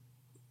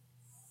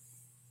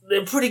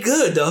 they're pretty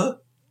good, dog.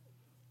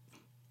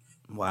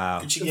 Wow.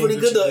 They're pretty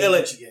good, though. And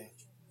like,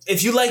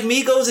 if you like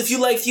Migos, if you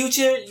like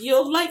Future,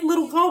 you'll like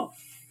Little Pump.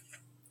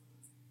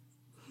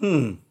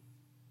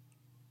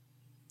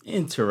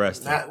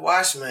 Interesting. Not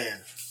Wash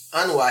Man.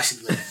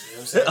 Unwashed Man. You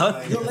know what I'm saying?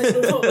 Like, you know, like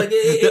Little Pump. Like,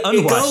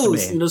 it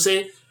goes. Man. You know what I'm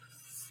saying?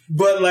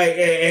 But like,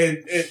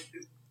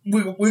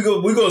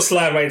 we're gonna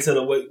slide right into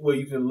the what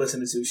you've been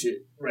listening to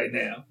shit right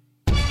now.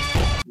 You know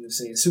what I'm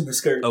saying? Super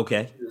skirt.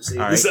 Okay. You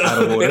know all right.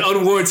 Out of order. An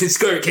unwarranted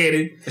skirt,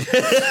 Cannon.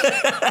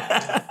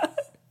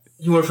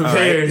 You weren't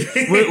prepared.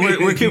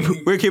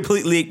 Right. We're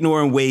completely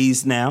ignoring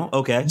Waze now.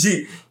 Okay.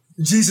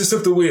 Jesus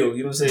took the wheel.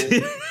 You know what I'm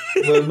saying?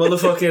 But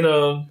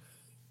motherfucking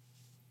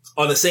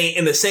in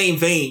the same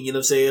vein. You know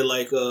what I'm saying?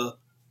 Like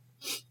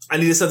I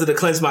needed something to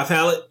cleanse my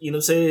palate. You know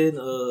what I'm saying?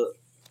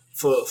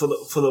 For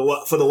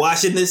the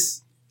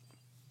washing-ness.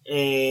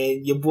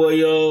 And your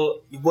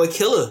boy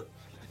Killer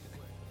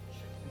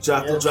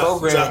dropped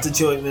the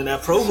joint in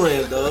that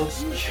program, dog.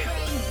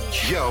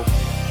 Yo,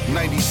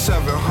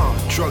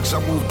 97, drugs, I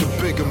moved a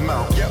big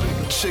amount.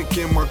 Chick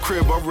in my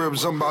crib, my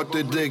ribs, I'm about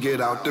to dig it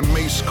out. The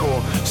mace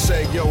call,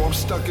 say, yo, I'm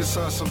stuck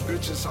inside some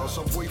bitch's house.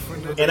 I'm waiting for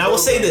the. And I will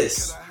say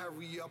this.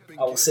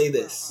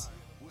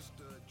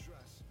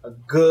 A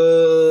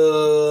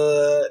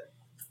good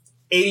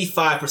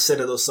 85%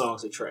 of those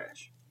songs are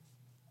trash.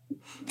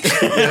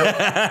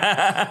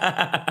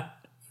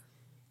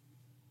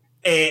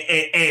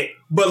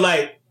 But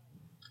like,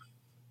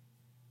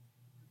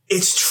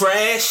 it's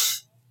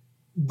trash,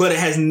 but it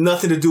has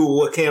nothing to do with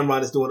what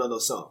Cameron is doing on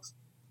those songs.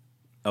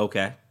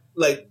 Okay.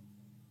 Like,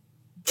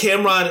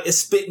 Cameron is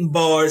spitting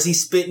bars.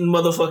 He's spitting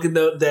motherfucking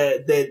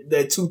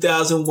that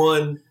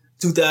 2001,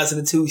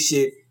 2002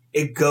 shit.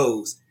 It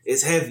goes.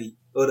 It's heavy.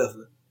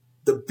 Whatever.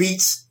 The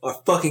beats are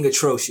fucking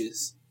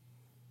atrocious.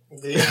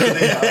 They are.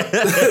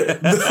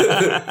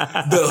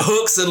 The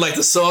hooks and like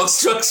the song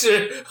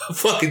structure are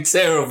fucking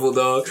terrible,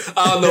 dog.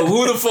 I don't know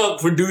who the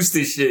fuck produced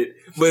this shit,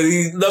 but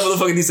that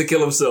motherfucker needs to kill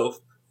himself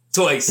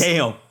twice.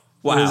 Damn.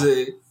 Wow.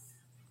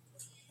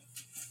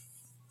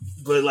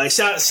 But like,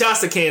 shouts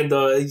to Cam,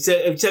 dog.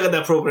 Check out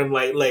that program.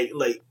 Like,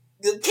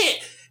 can't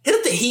hit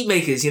up the Heat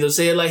Makers. You know what I'm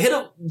saying? Like, hit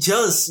up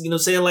Just. You know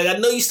what I'm saying? Like, I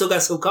know you still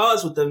got some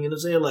cards with them. You know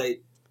what I'm saying?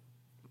 Like,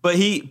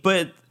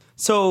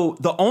 so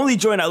the only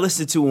joint I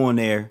listened to on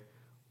there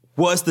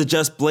was the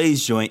Just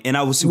Blaze joint, and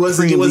I was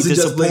supremely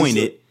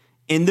disappointed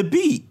in the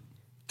beat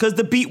because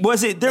the beat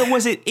there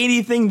wasn't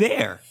anything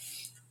there.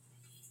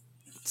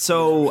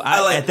 So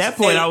at that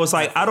point, I was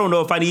like, I don't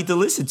know if I need to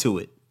listen to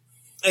it.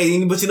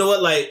 Hey, but you know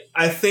what? Like,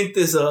 I think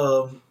this. I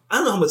don't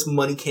know how much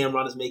money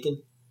Cameron is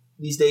making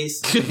these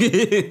days. You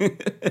know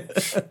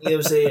what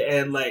I'm saying?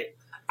 And like,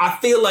 I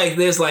feel like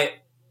there's like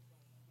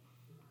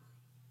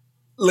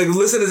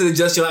listening to the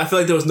Just joint, I feel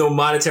like there was no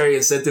monetary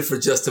incentive for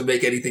Just to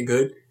make anything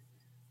good.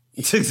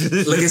 Like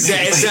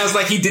it sounds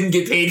like he didn't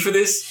get paid for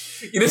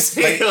this. You know what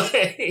I'm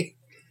saying?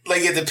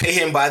 Like you have to pay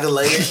him by the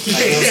layer. Like, you know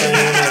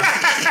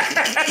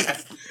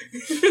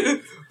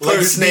what I'm saying? Like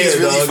this beat is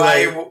really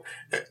fire.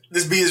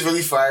 This beat is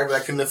really fire, but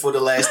I couldn't afford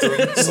the last three,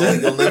 so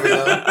like, you'll never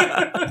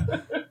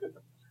know.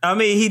 I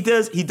mean, he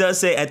does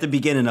say at the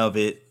beginning of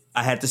it,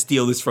 I had to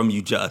steal this from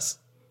you, Just.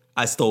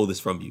 I stole this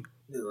from you.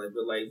 Yeah,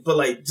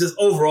 but just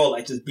overall,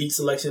 like just beat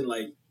selection,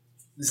 like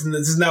this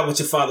is not what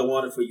your father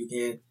wanted for you,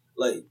 Ken.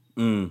 Like,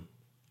 I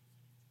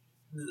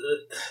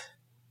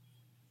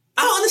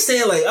don't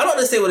understand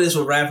what it is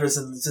with rappers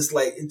and it's just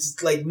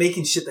like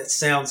making shit that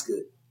sounds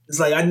good. It's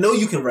like, I know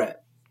you can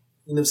rap.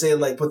 You know what I'm saying?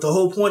 Like, but the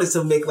whole point is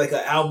to make like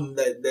an album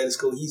that is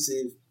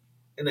cohesive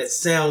and that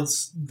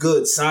sounds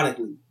good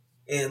sonically.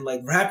 And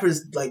like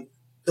rappers like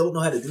don't know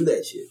how to do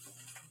that shit.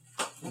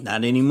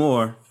 Not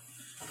anymore.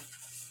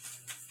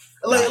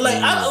 And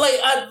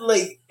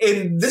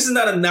this is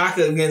not a knock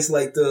against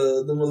like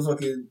the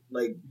motherfucking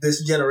like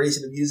this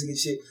generation of music and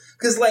shit.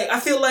 Cause like I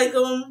feel like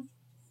in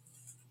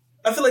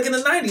the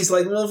 90s,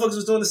 like motherfuckers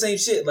was doing the same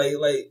shit.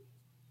 Like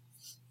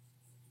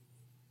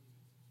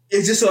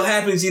it just so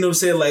happens, you know what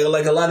I'm saying,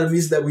 like a lot of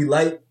music that we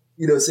like,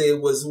 you know what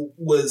I'm saying,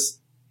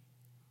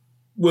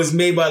 was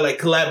made by like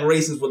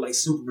collaborations with like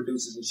super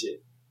producers and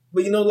shit.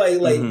 But you know,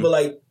 but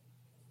like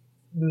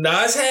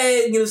Nas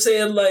had, you know what I'm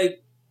saying,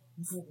 like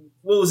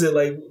what was it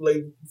like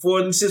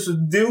before them shits was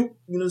due?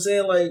 You know what I'm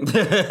saying? Like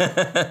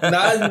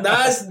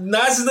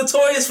Nas is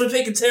notorious for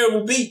picking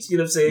terrible beats. You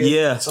know what I'm saying?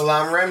 Yeah.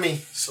 Salam Remy.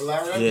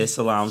 Yeah,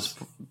 Salam's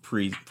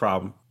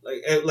pre-problem.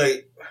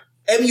 Like,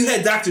 and you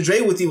had Dr.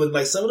 Dre with you, and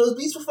like some of those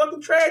beats were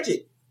fucking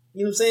tragic.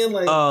 You know what I'm saying?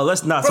 Like,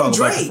 let's not talk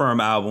about the Firm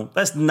album.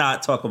 Let's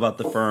not talk about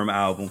the Firm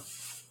album.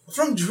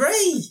 From Dre.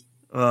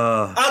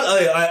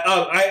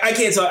 I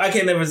can't talk. I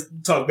can't never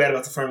talk bad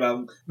about the Firm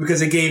album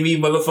because it gave me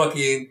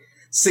motherfucking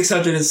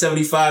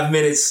 675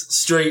 minutes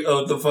straight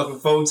of the fucking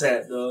phone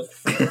tap, dog.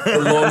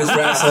 The longest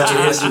rap song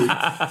in history.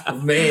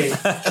 Man,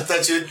 I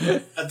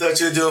thought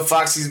you were doing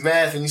Foxy's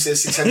math and you said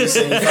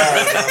 675.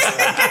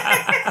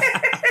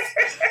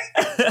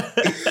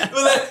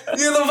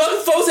 The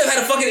fucking phone tap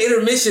had a fucking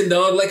intermission,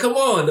 dog. Like, come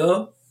on,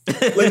 dog.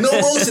 Like, no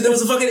bullshit. There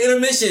was a fucking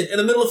intermission in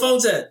the middle of phone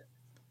tap.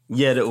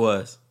 Yeah, it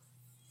was.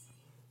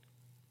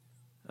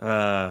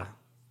 Like,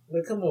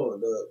 come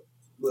on, dog.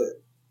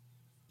 But,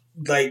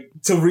 like,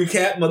 to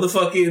recap,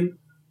 motherfucking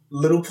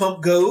Little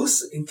Pump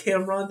goes and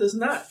Cameron does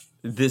not.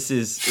 This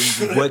is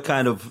what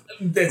kind of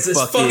That's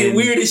fucking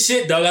weird as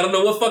shit, dog. I don't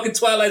know what fucking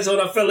Twilight Zone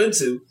I fell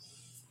into.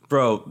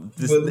 Bro,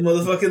 but the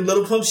motherfucking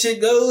Little Pump shit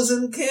goes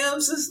and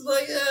Cam's is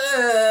like,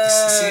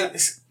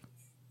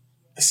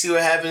 See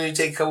what happened when you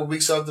take a couple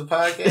weeks off the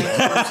podcast?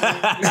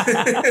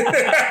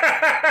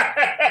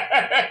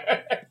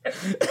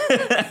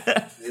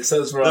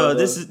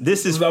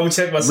 This is why we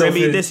check myself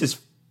Remy, in. this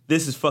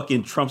is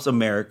fucking Trump's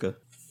America.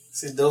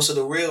 See, those are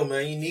the real,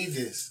 man. You need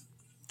this.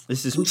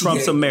 This is Gucci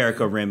Trump's gang,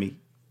 America, man. Remy.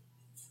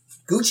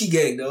 Gucci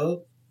gang,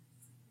 dog.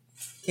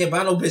 Can't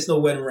buy no bitch no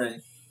wedding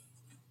ring.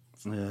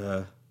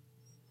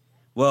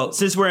 Well,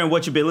 since we're in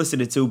what you've been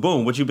listening to,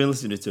 boom, what you been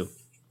listening to?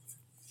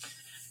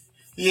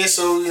 Yeah,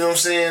 so, you know what I'm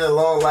saying, a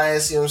long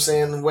last, you know what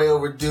I'm saying, way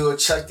overdue. I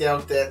checked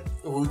out that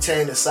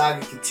Wu-Tang, the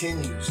saga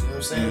continues, you know what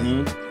I'm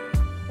saying?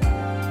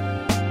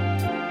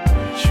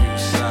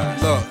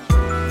 Look,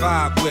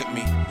 vibe with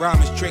me.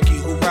 Rhyme is tricky,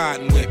 who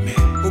riding with me?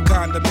 Who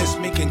kinda miss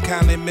me, can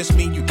kinda miss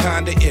me, you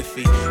kinda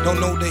iffy. Don't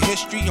know the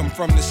history, I'm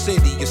from the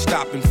city, you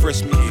stop and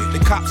frisk me. The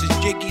cops is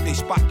jiggy, they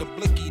spot the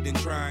blicky, then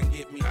try and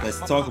get me. Let's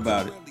talk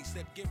about it.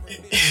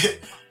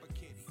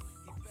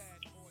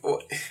 Well,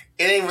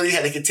 it ain't really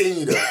had to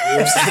continue though. You know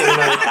what I'm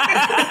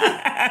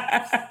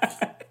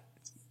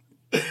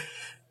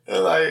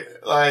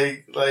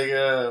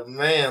saying?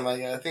 Man,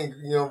 like I think,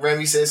 you know,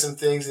 Remy said some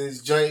things in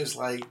his joints,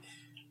 like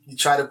you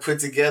try to put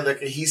together a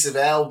cohesive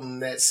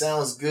album that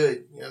sounds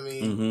good. You know what I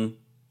mean? Mm-hmm.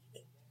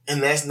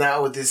 And that's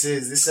not what this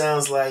is. This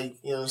sounds like,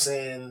 you know what I'm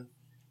saying?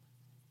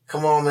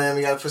 Come on, man,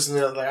 we gotta put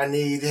something up. Like I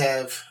need to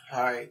have,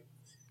 all right,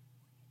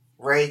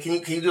 Ray, can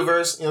you do a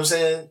verse? You know what I'm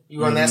saying?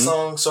 You on that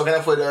song? So can I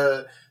put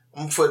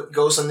I'm gonna put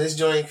Ghost on this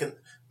joint.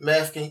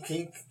 Math, can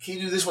you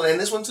do this one and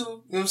this one too?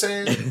 You know what I'm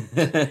saying?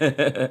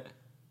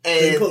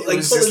 And pull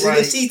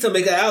his teeth to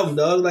make an album,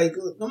 dog. Like,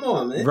 come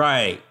on, man.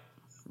 Right.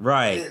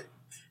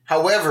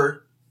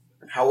 However,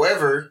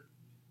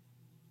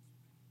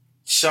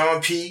 Sean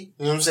P,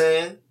 you know what I'm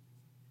saying?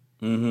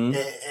 Mm-hmm.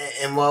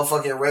 And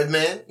motherfucking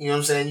Redman, you know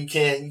what I'm saying? You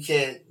can't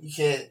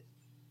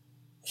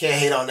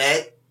hate on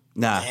that.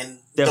 Nah, and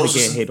definitely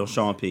can't hate on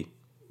Sean P.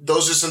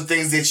 Those are some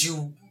things that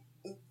you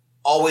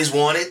always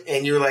wanted,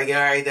 and you're like, all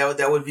right,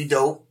 that would be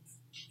dope.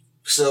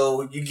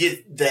 So you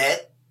get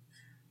that,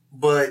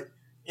 but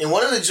in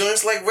one of the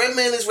joints, like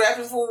Redman is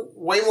rapping for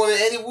way more than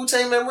any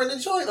Wu-Tang member in the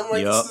joint. I'm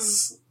like, This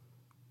is.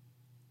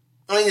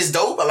 I mean, it's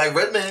dope. I like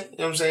Redman. You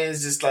know what I'm saying?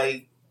 It's just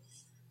like,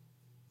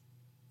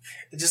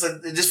 it just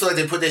feel like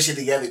they put that shit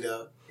together,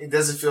 though. It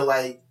doesn't feel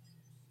like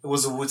it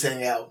was a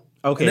Wu-Tang album.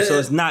 Okay, so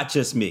it's not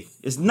just me.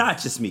 It's not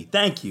just me.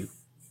 Thank you.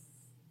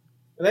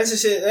 And that's the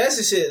shit. It's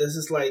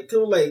just like,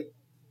 people like.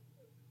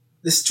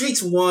 The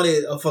streets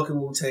wanted a fucking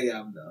Wu-Tang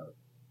album, dog.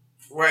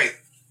 Right.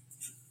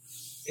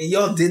 And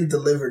y'all didn't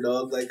deliver,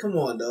 dog. Like, come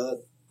on,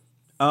 dog.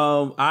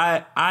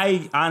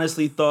 I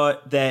honestly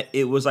thought that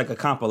it was like a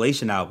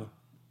compilation album.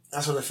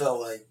 That's what it felt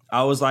like.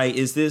 I was like,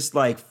 is this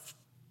like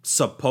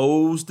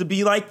supposed to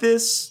be like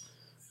this?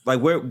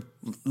 Like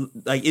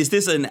like is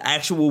this an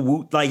actual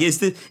Wu? Like is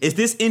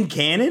this in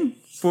canon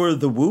for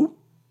the Wu?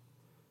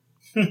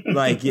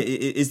 Like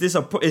is this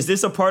a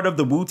part of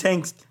the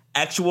Wu-Tang's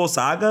actual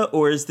saga,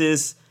 or is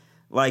this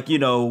like, you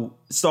know,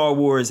 Star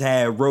Wars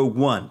had Rogue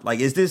One? Like,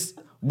 is this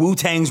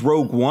Wu-Tang's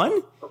Rogue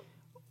One?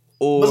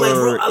 Or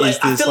is this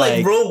I feel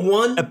like Rogue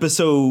One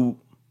episode?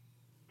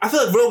 I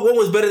feel like Rogue One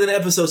was better than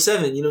Episode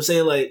 7. You know what I'm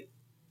saying? Like,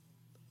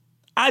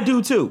 I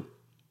do too.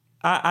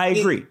 I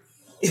agree.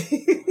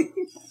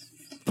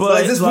 But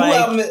like this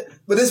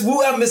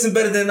Wu album isn't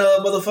better than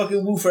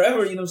motherfucking Wu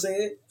Forever. You know what I'm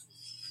saying?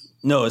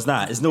 No, it's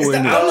not. It's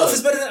nowhere near. I don't know if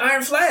it's better than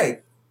Iron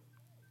Flag.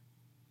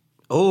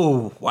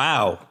 Oh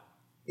wow.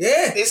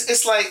 Yeah,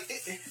 it's like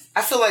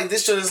I feel like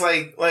this joint is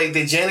like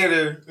the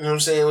janitor, you know what I'm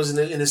saying, was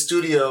in the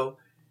studio,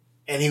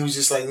 and he was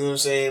just like, you know what I'm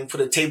saying,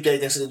 put a tape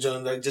deck next to the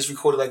joint, like just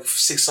recorded like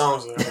 6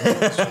 songs. You know what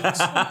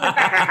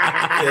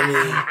I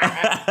mean?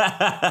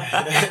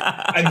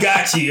 I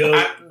got you,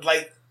 yo.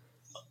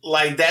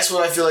 like that's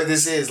what I feel like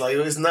this is. Like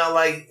it's not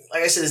like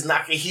I said, it's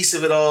not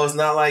cohesive at all. It's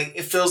not like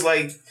it feels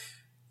like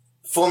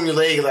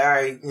formulaic. Like all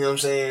right, you know what I'm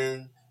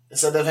saying.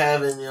 Instead of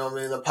having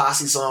a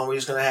posse song, we're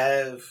just gonna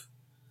have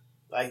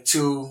like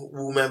 2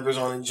 Wu members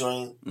on a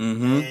joint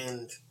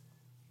and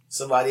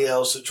somebody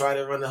else to try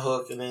to run the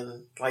hook, and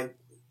then like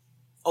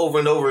over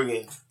and over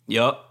again.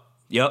 Yup.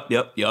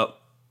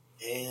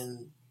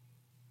 And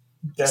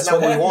that's not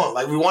what we want.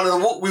 Like we wanted a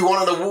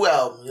Wu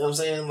album. You know what I'm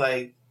saying?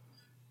 Like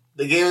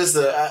they gave us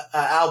the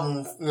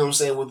album. You know what I'm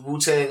saying, with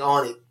Wu-Tang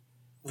on it.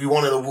 We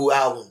wanted a Wu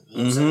album. You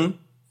know what I'm saying?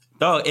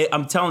 No,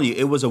 I'm telling you,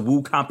 it was a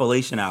Wu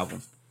compilation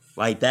album.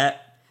 Like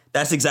that.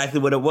 That's exactly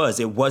what it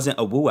was. It wasn't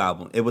a Wu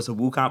album. It was a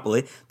Wu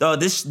compilation. Though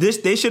this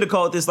they should have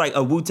called this like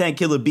a Wu-Tang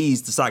Killer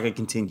Bees. The saga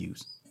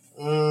continues.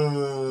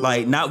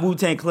 Like not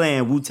Wu-Tang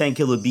Clan, Wu-Tang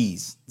Killer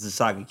Bees. The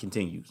saga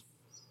continues.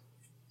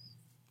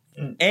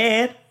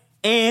 And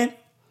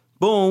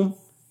boom,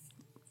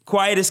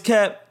 quiet as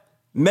kept.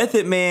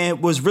 Method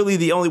Man was really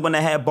the only one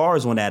that had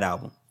bars on that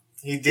album.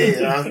 He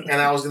did, and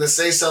I was gonna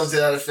say something to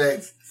that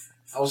effect.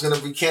 I was gonna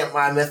recant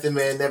my Method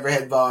Man never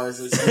had bars.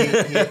 He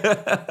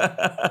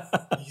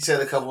said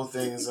a couple of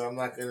things, so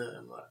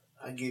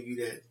I give you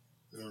that.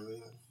 You know what I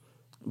mean?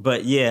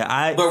 But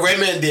yeah, But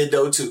Redman did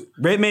though too.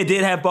 Redman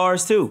did have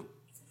bars too.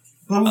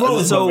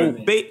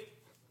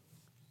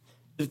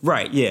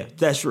 Right, yeah,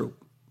 that's true.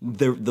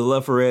 The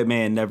love for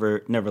Redman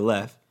never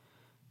left.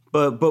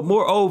 But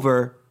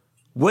moreover,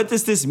 what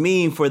does this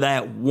mean for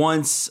that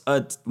once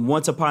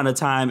upon a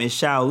time in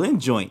Shaolin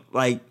joint?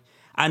 Like,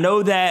 I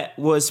know that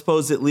was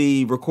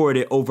supposedly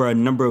recorded over a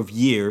number of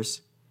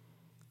years,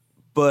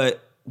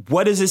 but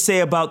what does it say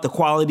about the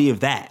quality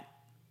of that?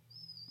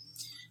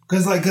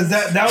 Because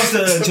that was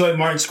the joint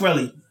Martin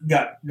Shkreli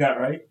got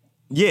right.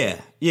 Yeah.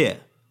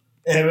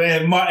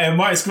 And Martin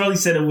Shkreli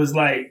said it was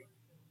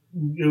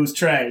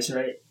trash,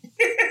 right?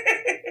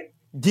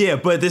 Yeah,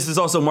 but this is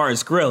also Martin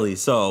Shkreli,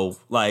 so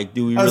like,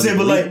 do we? I was saying,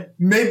 but like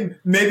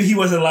maybe he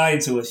wasn't lying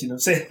to us. You know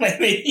what I'm saying? Like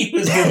maybe he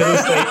was giving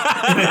us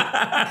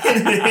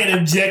like an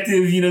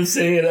objective, you know what I'm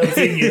saying,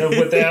 opinion of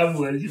what the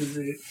album was. You know what I'm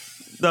saying?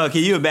 No,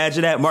 can you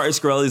imagine that? Martin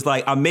Shkreli's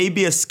like, I may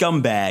be a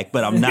scumbag,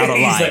 but I'm not a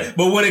liar. Like,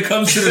 but when it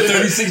comes to the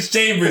 36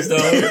 chambers, though,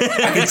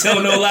 I can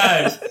tell no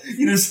lies.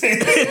 You know what I'm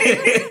saying?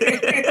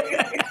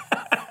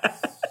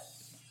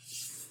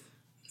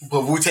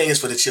 But Wu-Tang is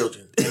for the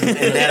children, and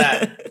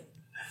that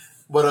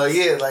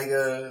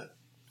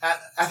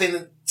I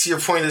think to your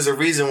point, there's a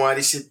reason why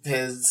this shit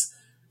has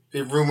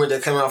been rumored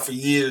to come out for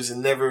years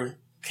and never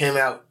came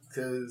out,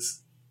 because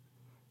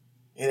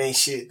it ain't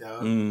shit,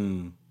 dog.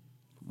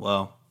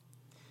 Well.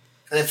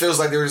 And it feels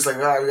like they were just like,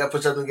 all right, we got to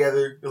put something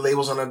together. The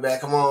label's on our back.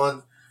 Come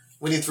on.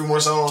 We need 3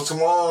 more songs. Come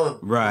on.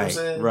 Right, you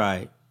know what I'm saying?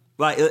 right.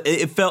 Like,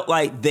 it felt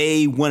like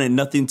they wanted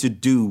nothing to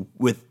do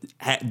with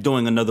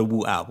doing another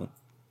Wu album.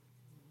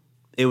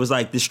 It was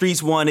like the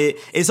streets wanted.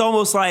 It's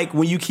almost like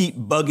when you keep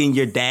bugging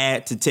your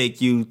dad to take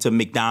you to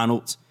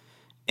McDonald's,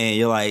 and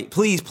you're like,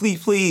 please.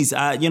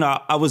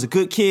 I was a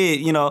good kid.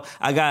 You know,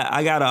 I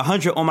got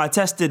 100 on my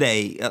test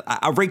today.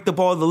 I raked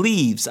up all the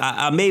leaves.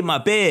 I made my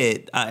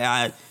bed.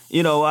 I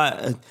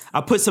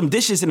put some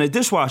dishes in the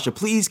dishwasher.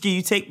 Please, can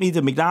you take me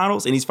to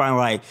McDonald's? And he's finally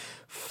like,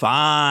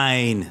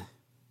 fine,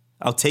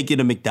 I'll take you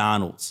to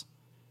McDonald's.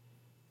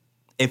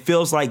 It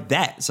feels like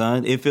that,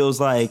 son. It feels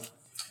like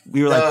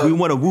we were like, we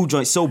want a Wu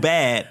joint so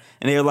bad.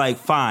 And they're like,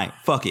 fine,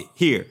 fuck it.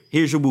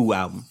 Here's your Wu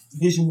album.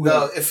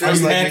 It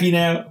feels happy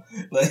now?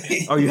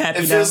 Are you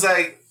happy now?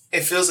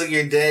 It feels like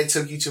your dad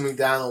took you to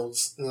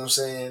McDonald's, you know what I'm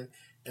saying?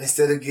 And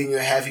instead of getting you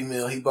a Happy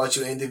Meal, he bought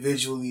you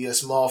individually a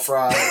small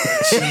fry, a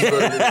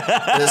cheeseburger,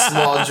 and a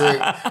small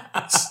drink,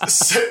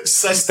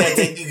 such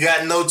that you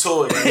got no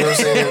toy. You know what I'm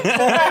saying?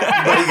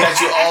 But he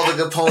got you all the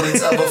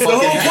components of a fucking. The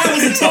whole point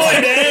was a toy,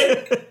 man.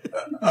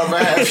 Of a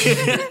Happy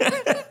Meal.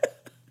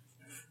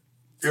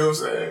 You know what I'm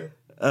saying?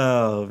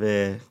 Oh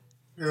man!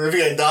 If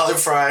you got a dollar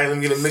fry, let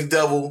me get a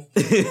McDouble,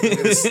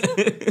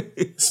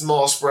 get a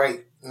small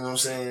Sprite. You know what I'm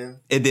saying?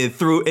 And then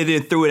threw it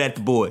at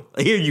the boy.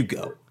 Like, here you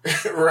go.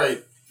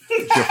 Right.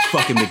 Your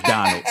fucking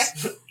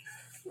McDonald's.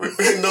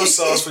 No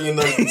sauce for your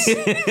nuggets.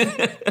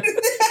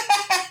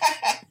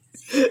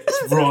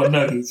 Raw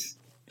nuggets.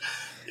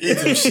 Eat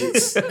them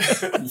shits.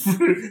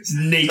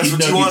 Naked That's what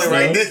nuggets, you wanted,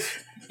 right?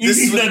 This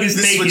is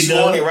what you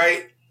wanted,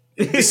 right?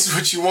 This is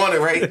what you wanted,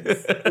 right?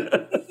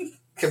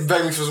 Can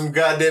beg me for some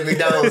goddamn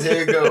McDonald's. Here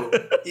you go.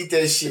 Eat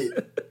that shit.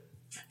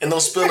 And don't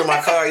spill in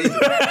my car either.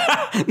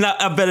 Now,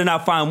 I better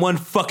not find one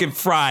fucking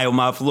fry on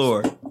my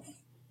floor.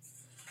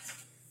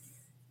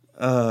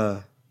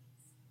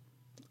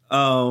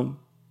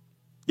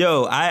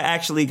 Yo, I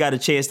actually got a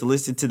chance to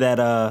listen to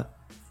that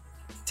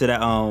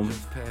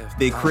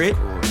Big Crit.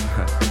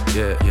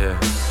 Yeah.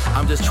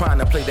 I'm just trying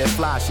to play that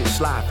fly shit,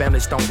 slide,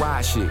 families don't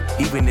ride shit.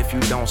 Even if you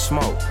don't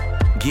smoke,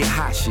 get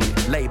hot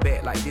shit, lay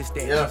back like this,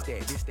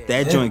 that.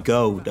 That joint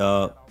go,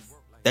 dog.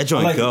 That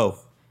joint go.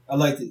 I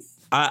liked it.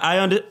 I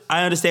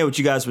understand what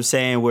you guys were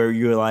saying, where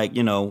you're like,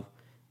 you know,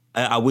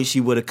 I wish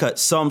he would have cut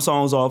some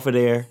songs off of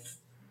there.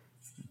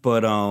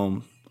 But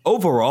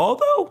overall,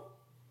 though,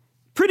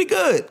 pretty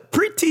good.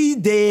 Pretty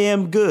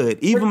damn good.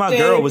 Even my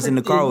girl was in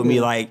the car with me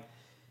like,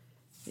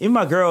 even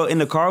my girl in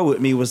the car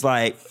with me was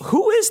like,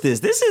 who is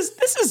this? This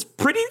is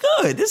pretty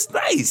good. This is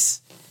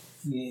nice.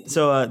 Yeah.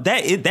 So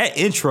that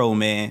intro,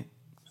 man,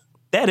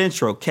 that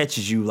intro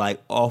catches you like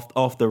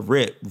off the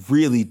rip.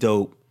 Really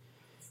dope.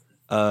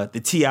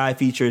 The T.I.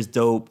 feature is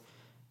dope.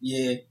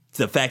 Yeah.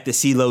 The fact that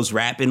CeeLo's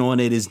rapping on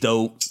it is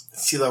dope.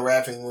 CeeLo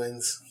rapping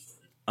wins.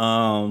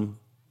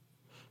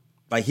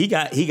 Like he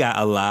got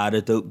a lot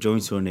of dope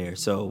joints on there.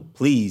 So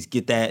please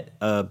get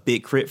that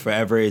Big Crit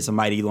Forever is a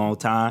Mighty Long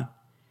Time.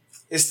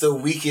 It's the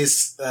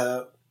weakest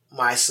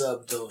my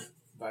sub though,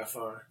 by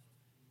far.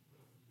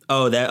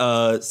 Oh, that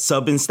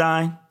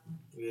Subenstein?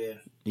 Yeah.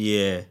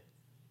 Yeah.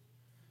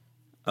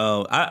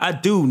 Oh, I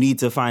do need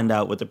to find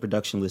out what the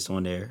production list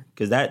on there,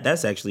 because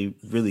that's actually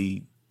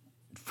really,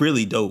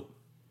 really dope.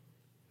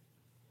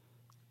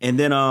 And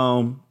then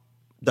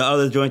the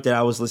other joint that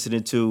I was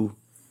listening to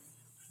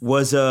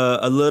was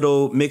a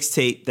little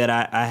mixtape that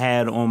I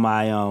had on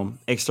my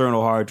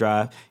external hard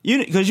drive.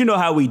 Because you know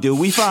how we do.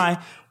 We find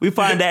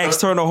that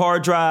external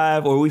hard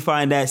drive, or we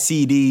find that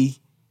CD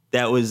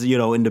that was,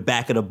 in the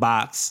back of the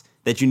box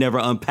that you never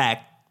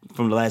unpacked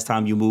from the last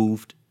time you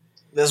moved.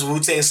 That's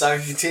Wu-Tang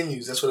Saga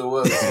Continues. That's what it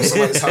was. It was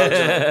somebody's hard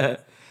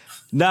drive.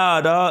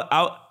 Nah,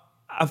 dog.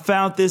 I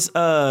found this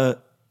J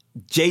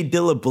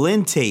Dilla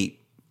blend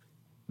tape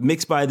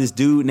mixed by this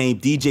dude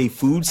named DJ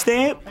Food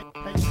Stamp.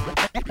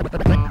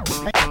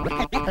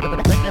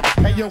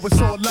 Hey yo,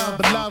 it's all love,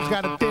 but love's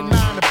got a thin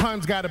line, the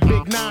pun's got a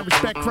big nine.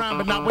 Respect crime,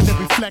 but not when they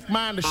reflect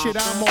mine. The shit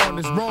I'm on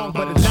is wrong,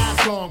 but it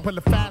lasts long. Pull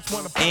the fast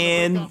one.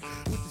 And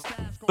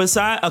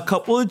beside a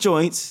couple of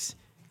joints,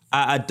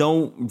 I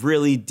don't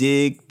really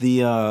dig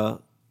the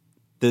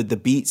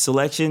beat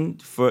selection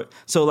for.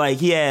 So like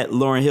he had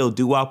Lauryn Hill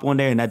doo-wop on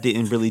there, and I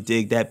didn't really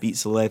dig that beat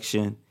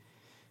selection.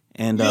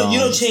 And you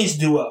don't change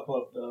doo-wop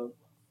up though.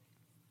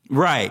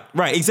 Right,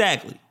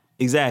 exactly.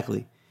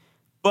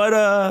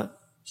 But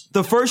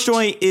the first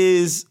joint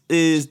is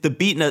the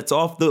beat nuts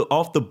off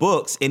the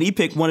books, and he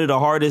picked one of the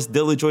hardest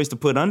Dilla joints to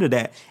put under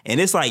that, and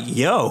it's like,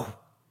 yo,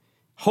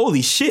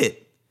 holy shit.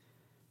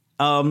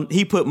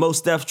 He put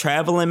Mos Def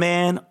Traveling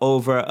Man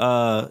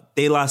over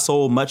De La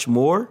Soul Much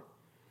More.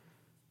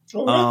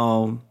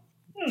 Oh,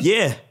 really?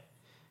 Yeah.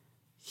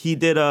 He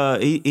did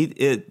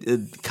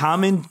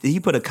he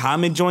put a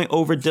Common joint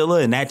over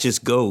Dilla, and that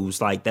just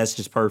goes like, that's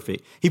just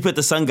perfect. He put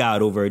the Sun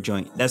God over a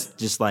joint. That's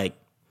just like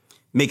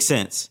makes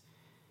sense.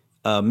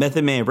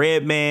 Method Man,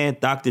 Redman,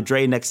 Dr.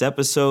 Dre Next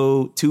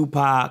Episode,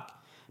 Tupac,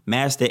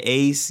 Master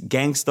Ace,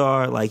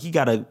 Gangstar. Like he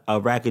got a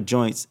rack of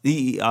joints.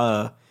 He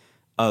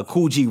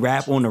Cool G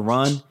Rap on the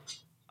Run.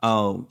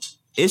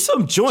 It's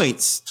some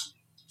joints,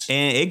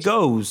 and it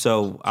goes.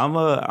 So I'm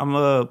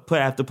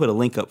have to put a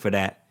link up for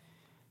that,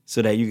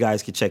 so that you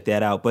guys can check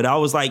that out. But I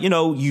was like,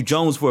 you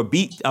Jones for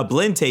a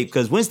blend tape,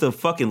 because when's the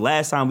fucking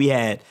last time we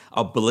had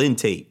a blend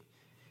tape?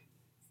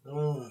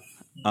 And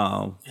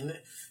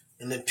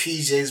the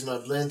PJs my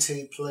blend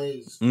tape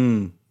plays.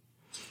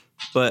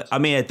 But I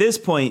mean, at this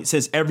point,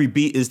 since every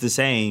beat is the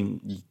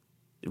same,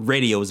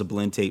 radio is a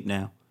blend tape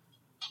now.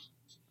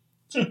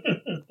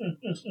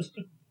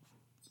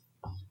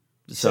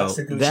 So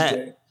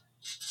that,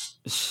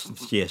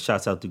 yeah,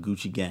 shouts out to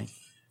Gucci Gang.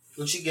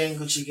 Gucci Gang,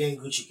 Gucci Gang,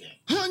 Gucci Gang.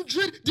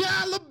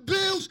 $100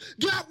 bills,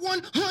 got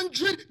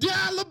 $100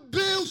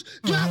 bills,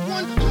 got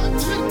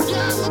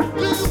 $100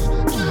 bills,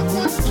 got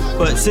 $100.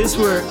 But since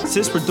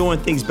we're doing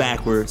things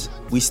backwards,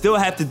 we still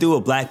have to do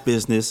a Black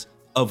Business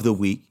of the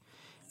Week.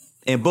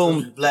 And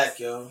boom, Black,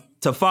 yo.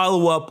 To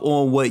follow up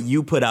on what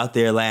you put out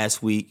there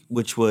last week,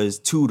 which was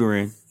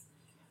tutoring.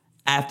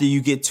 After you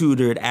get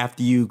tutored,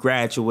 after you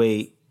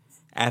graduate,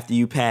 after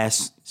you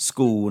pass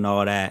school and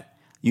all that,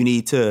 you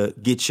need to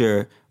get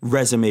your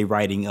resume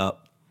writing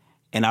up.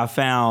 And I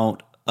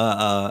found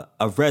a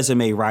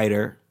resume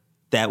writer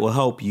that will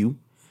help you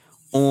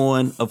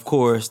on, of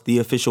course, the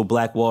official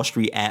Black Wall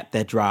Street app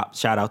that dropped.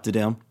 Shout out to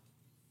them.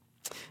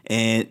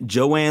 And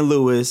Joanne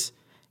Lewis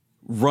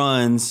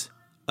runs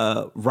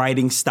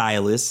Writing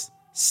Stylist.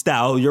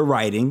 Style your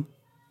writing.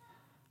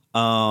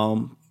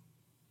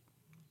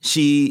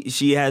 She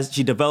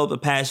developed a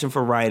passion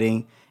for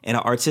writing, and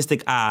an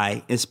artistic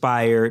eye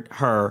inspired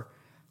her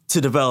to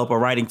develop a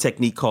writing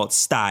technique called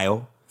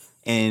style.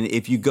 And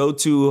if you go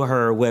to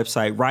her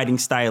website,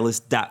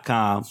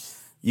 writingstylist.com,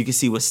 you can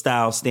see what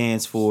style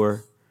stands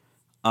for.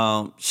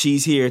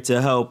 She's here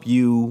to help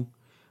you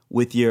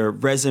with your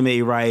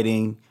resume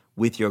writing,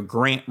 with your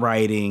grant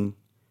writing.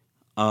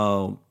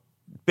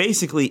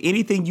 Basically,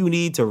 anything you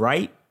need to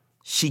write,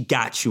 she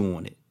got you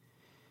on it.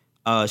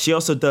 She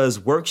also does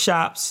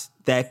workshops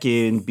that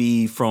can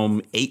be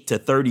from 8 to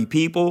 30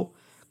 people,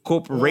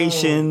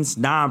 corporations,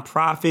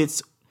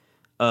 nonprofits,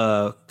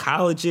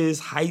 colleges,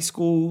 high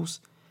schools.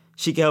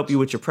 She can help you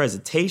with your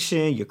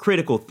presentation, your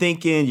critical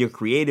thinking, your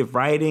creative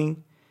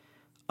writing.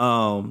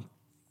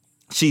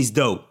 She's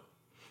dope.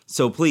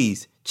 So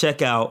please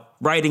check out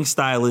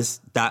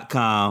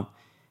writingstylist.com.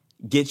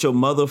 Get your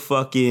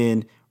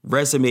motherfucking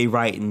resume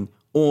writing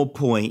on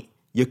point,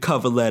 your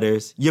cover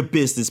letters, your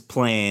business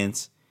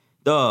plans.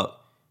 Dog,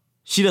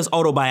 she does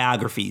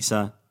autobiographies,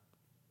 son.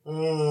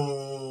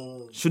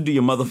 She'll do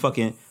your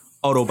motherfucking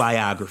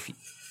autobiography.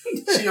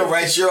 She gonna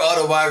write your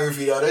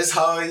autobiography, though. That's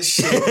hard as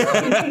shit,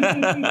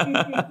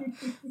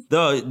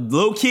 Dog,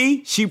 low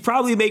key, she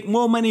probably make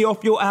more money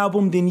off your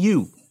album than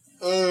you.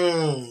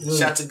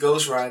 Shout to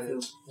Ghostwriter. You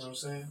know what I'm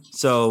saying?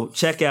 So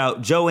check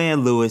out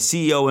Joanne Lewis,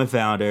 CEO and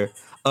founder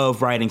of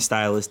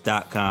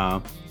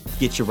WritingStylist.com.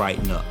 Get your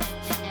writing up.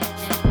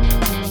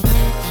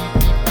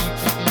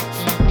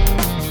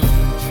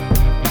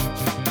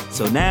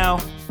 So now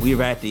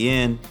we're at the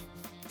end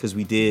because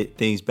we did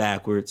things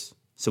backwards.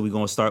 So we're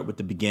going to start with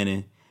the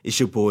beginning. It's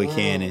your boy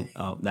Cannon.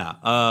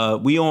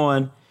 We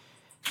on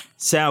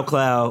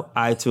SoundCloud,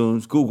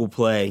 iTunes, Google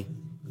Play,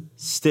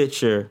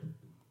 Stitcher,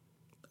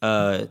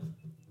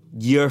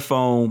 your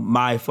phone,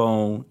 my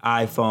phone,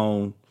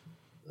 iPhone.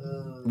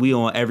 We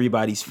on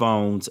everybody's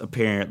phones,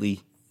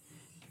 apparently.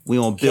 We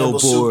on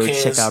Billboard.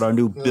 Check out our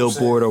new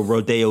Billboard or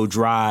Rodeo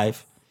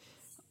Drive.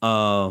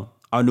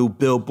 Our new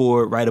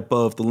billboard right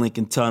above the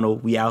Lincoln Tunnel.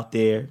 We out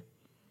there.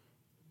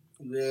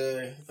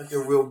 Yeah,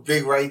 looking real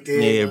big right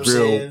there. Yeah,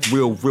 you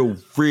know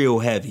real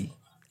heavy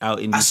out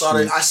in the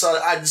streets. I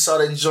just saw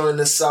that joint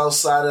the south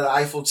side of the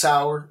Eiffel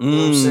Tower. You know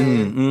what I'm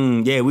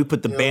saying? Yeah, we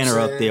put the banner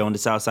up there on the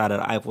south side of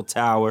the Eiffel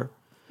Tower.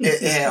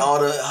 It had all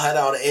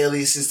the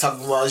aliases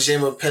talking about Je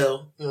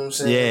m'appelle. You know what I'm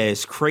saying? Yeah,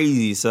 it's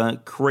crazy, son.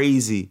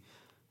 Crazy.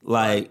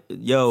 Like,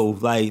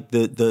 like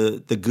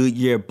the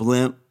Goodyear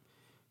blimp.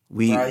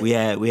 We had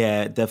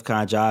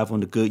DefCon Jive on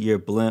the Goodyear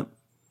blimp.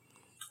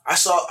 I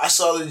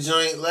saw the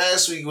joint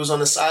last week. It was on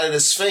the side of the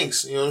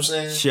Sphinx. You know what I'm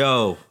saying?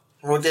 Show.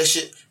 Wrote that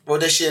shit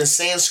in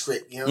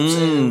Sanskrit. You know what I'm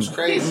saying? It was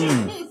crazy.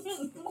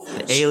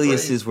 The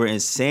aliases were in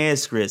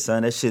Sanskrit,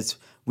 son. That shit's...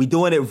 We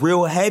doing it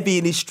real heavy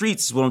in these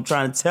streets is what I'm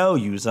trying to tell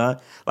you, son.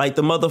 Like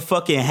the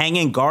motherfucking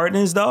Hanging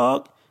Gardens,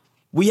 dog.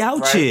 We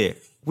out here.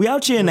 We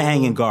out here in the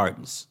Hanging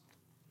Gardens.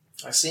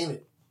 I seen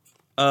it.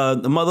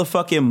 The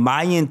motherfucking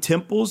Mayan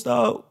temples,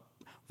 dog.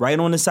 Right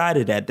on the side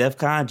of that,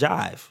 DefCon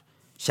Jive.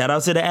 Shout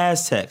out to the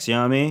Aztecs, you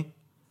know what I mean?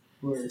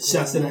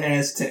 Shouts to the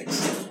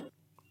Aztecs.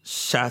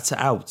 Shouts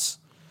outs.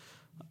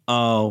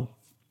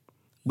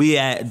 We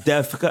at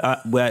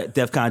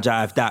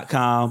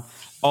DefConJive.com.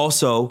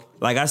 Also,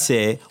 like I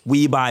said,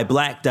 we buy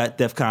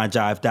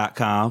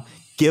black.defconjive.com.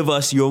 Give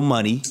us your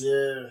money.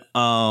 Yeah.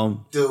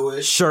 Do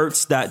it.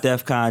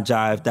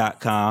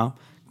 Shirts.defconjive.com.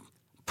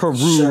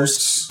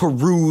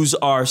 Peruse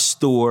our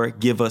store.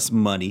 Give us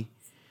money.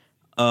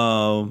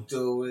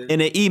 Do it.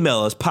 And then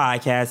email us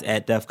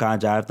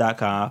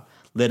podcast@defconjive.com.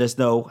 Let us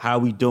know how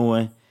we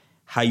doing,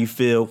 how you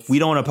feel. We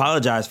don't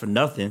apologize for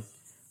nothing.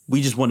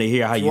 We just want to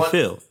hear how you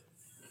feel.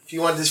 If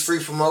you want this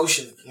free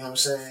promotion, you know what I'm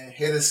saying,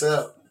 hit us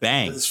up.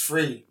 Bang. It's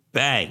free.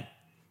 Bang.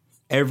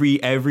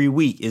 Every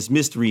week is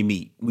mystery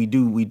meat. We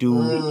do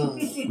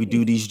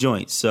these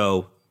joints.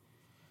 So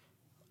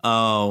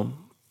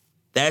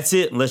that's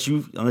it. Unless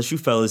you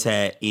fellas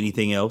had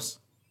anything else.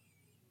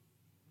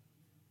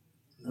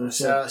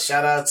 Shout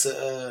out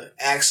to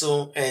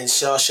Axel and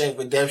Shawshank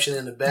Redemption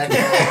in the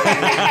background.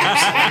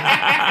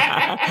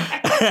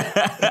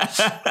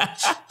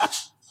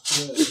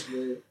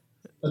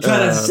 I'm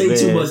trying not to say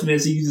too much, man,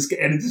 so you just can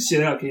edit this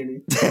shit out, can't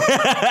you?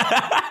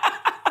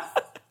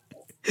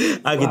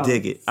 I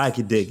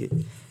can dig it.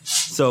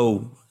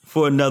 So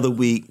for another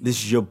week, this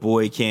is your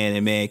boy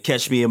Cannon, man.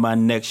 Catch me in my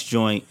next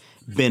joint.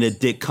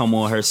 Benedict come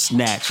on her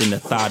snatch in the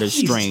Thought is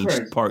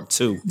Strange Part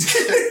 2.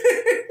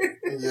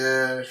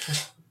 Yeah.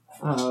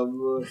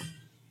 Bro.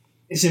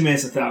 It's your man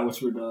Sathar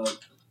Whisper, dog.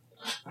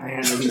 I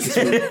had no this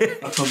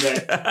week. I'll come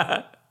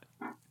back.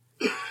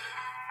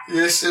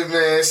 Yeah, shit,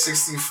 man.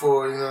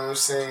 64, you know what I'm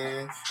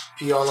saying?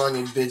 Pee all on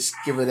your bitch.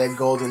 Give her that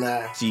golden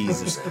eye.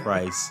 Jesus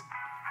Christ.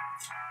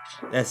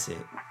 That's it.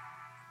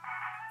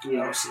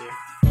 Yeah, I'll see you.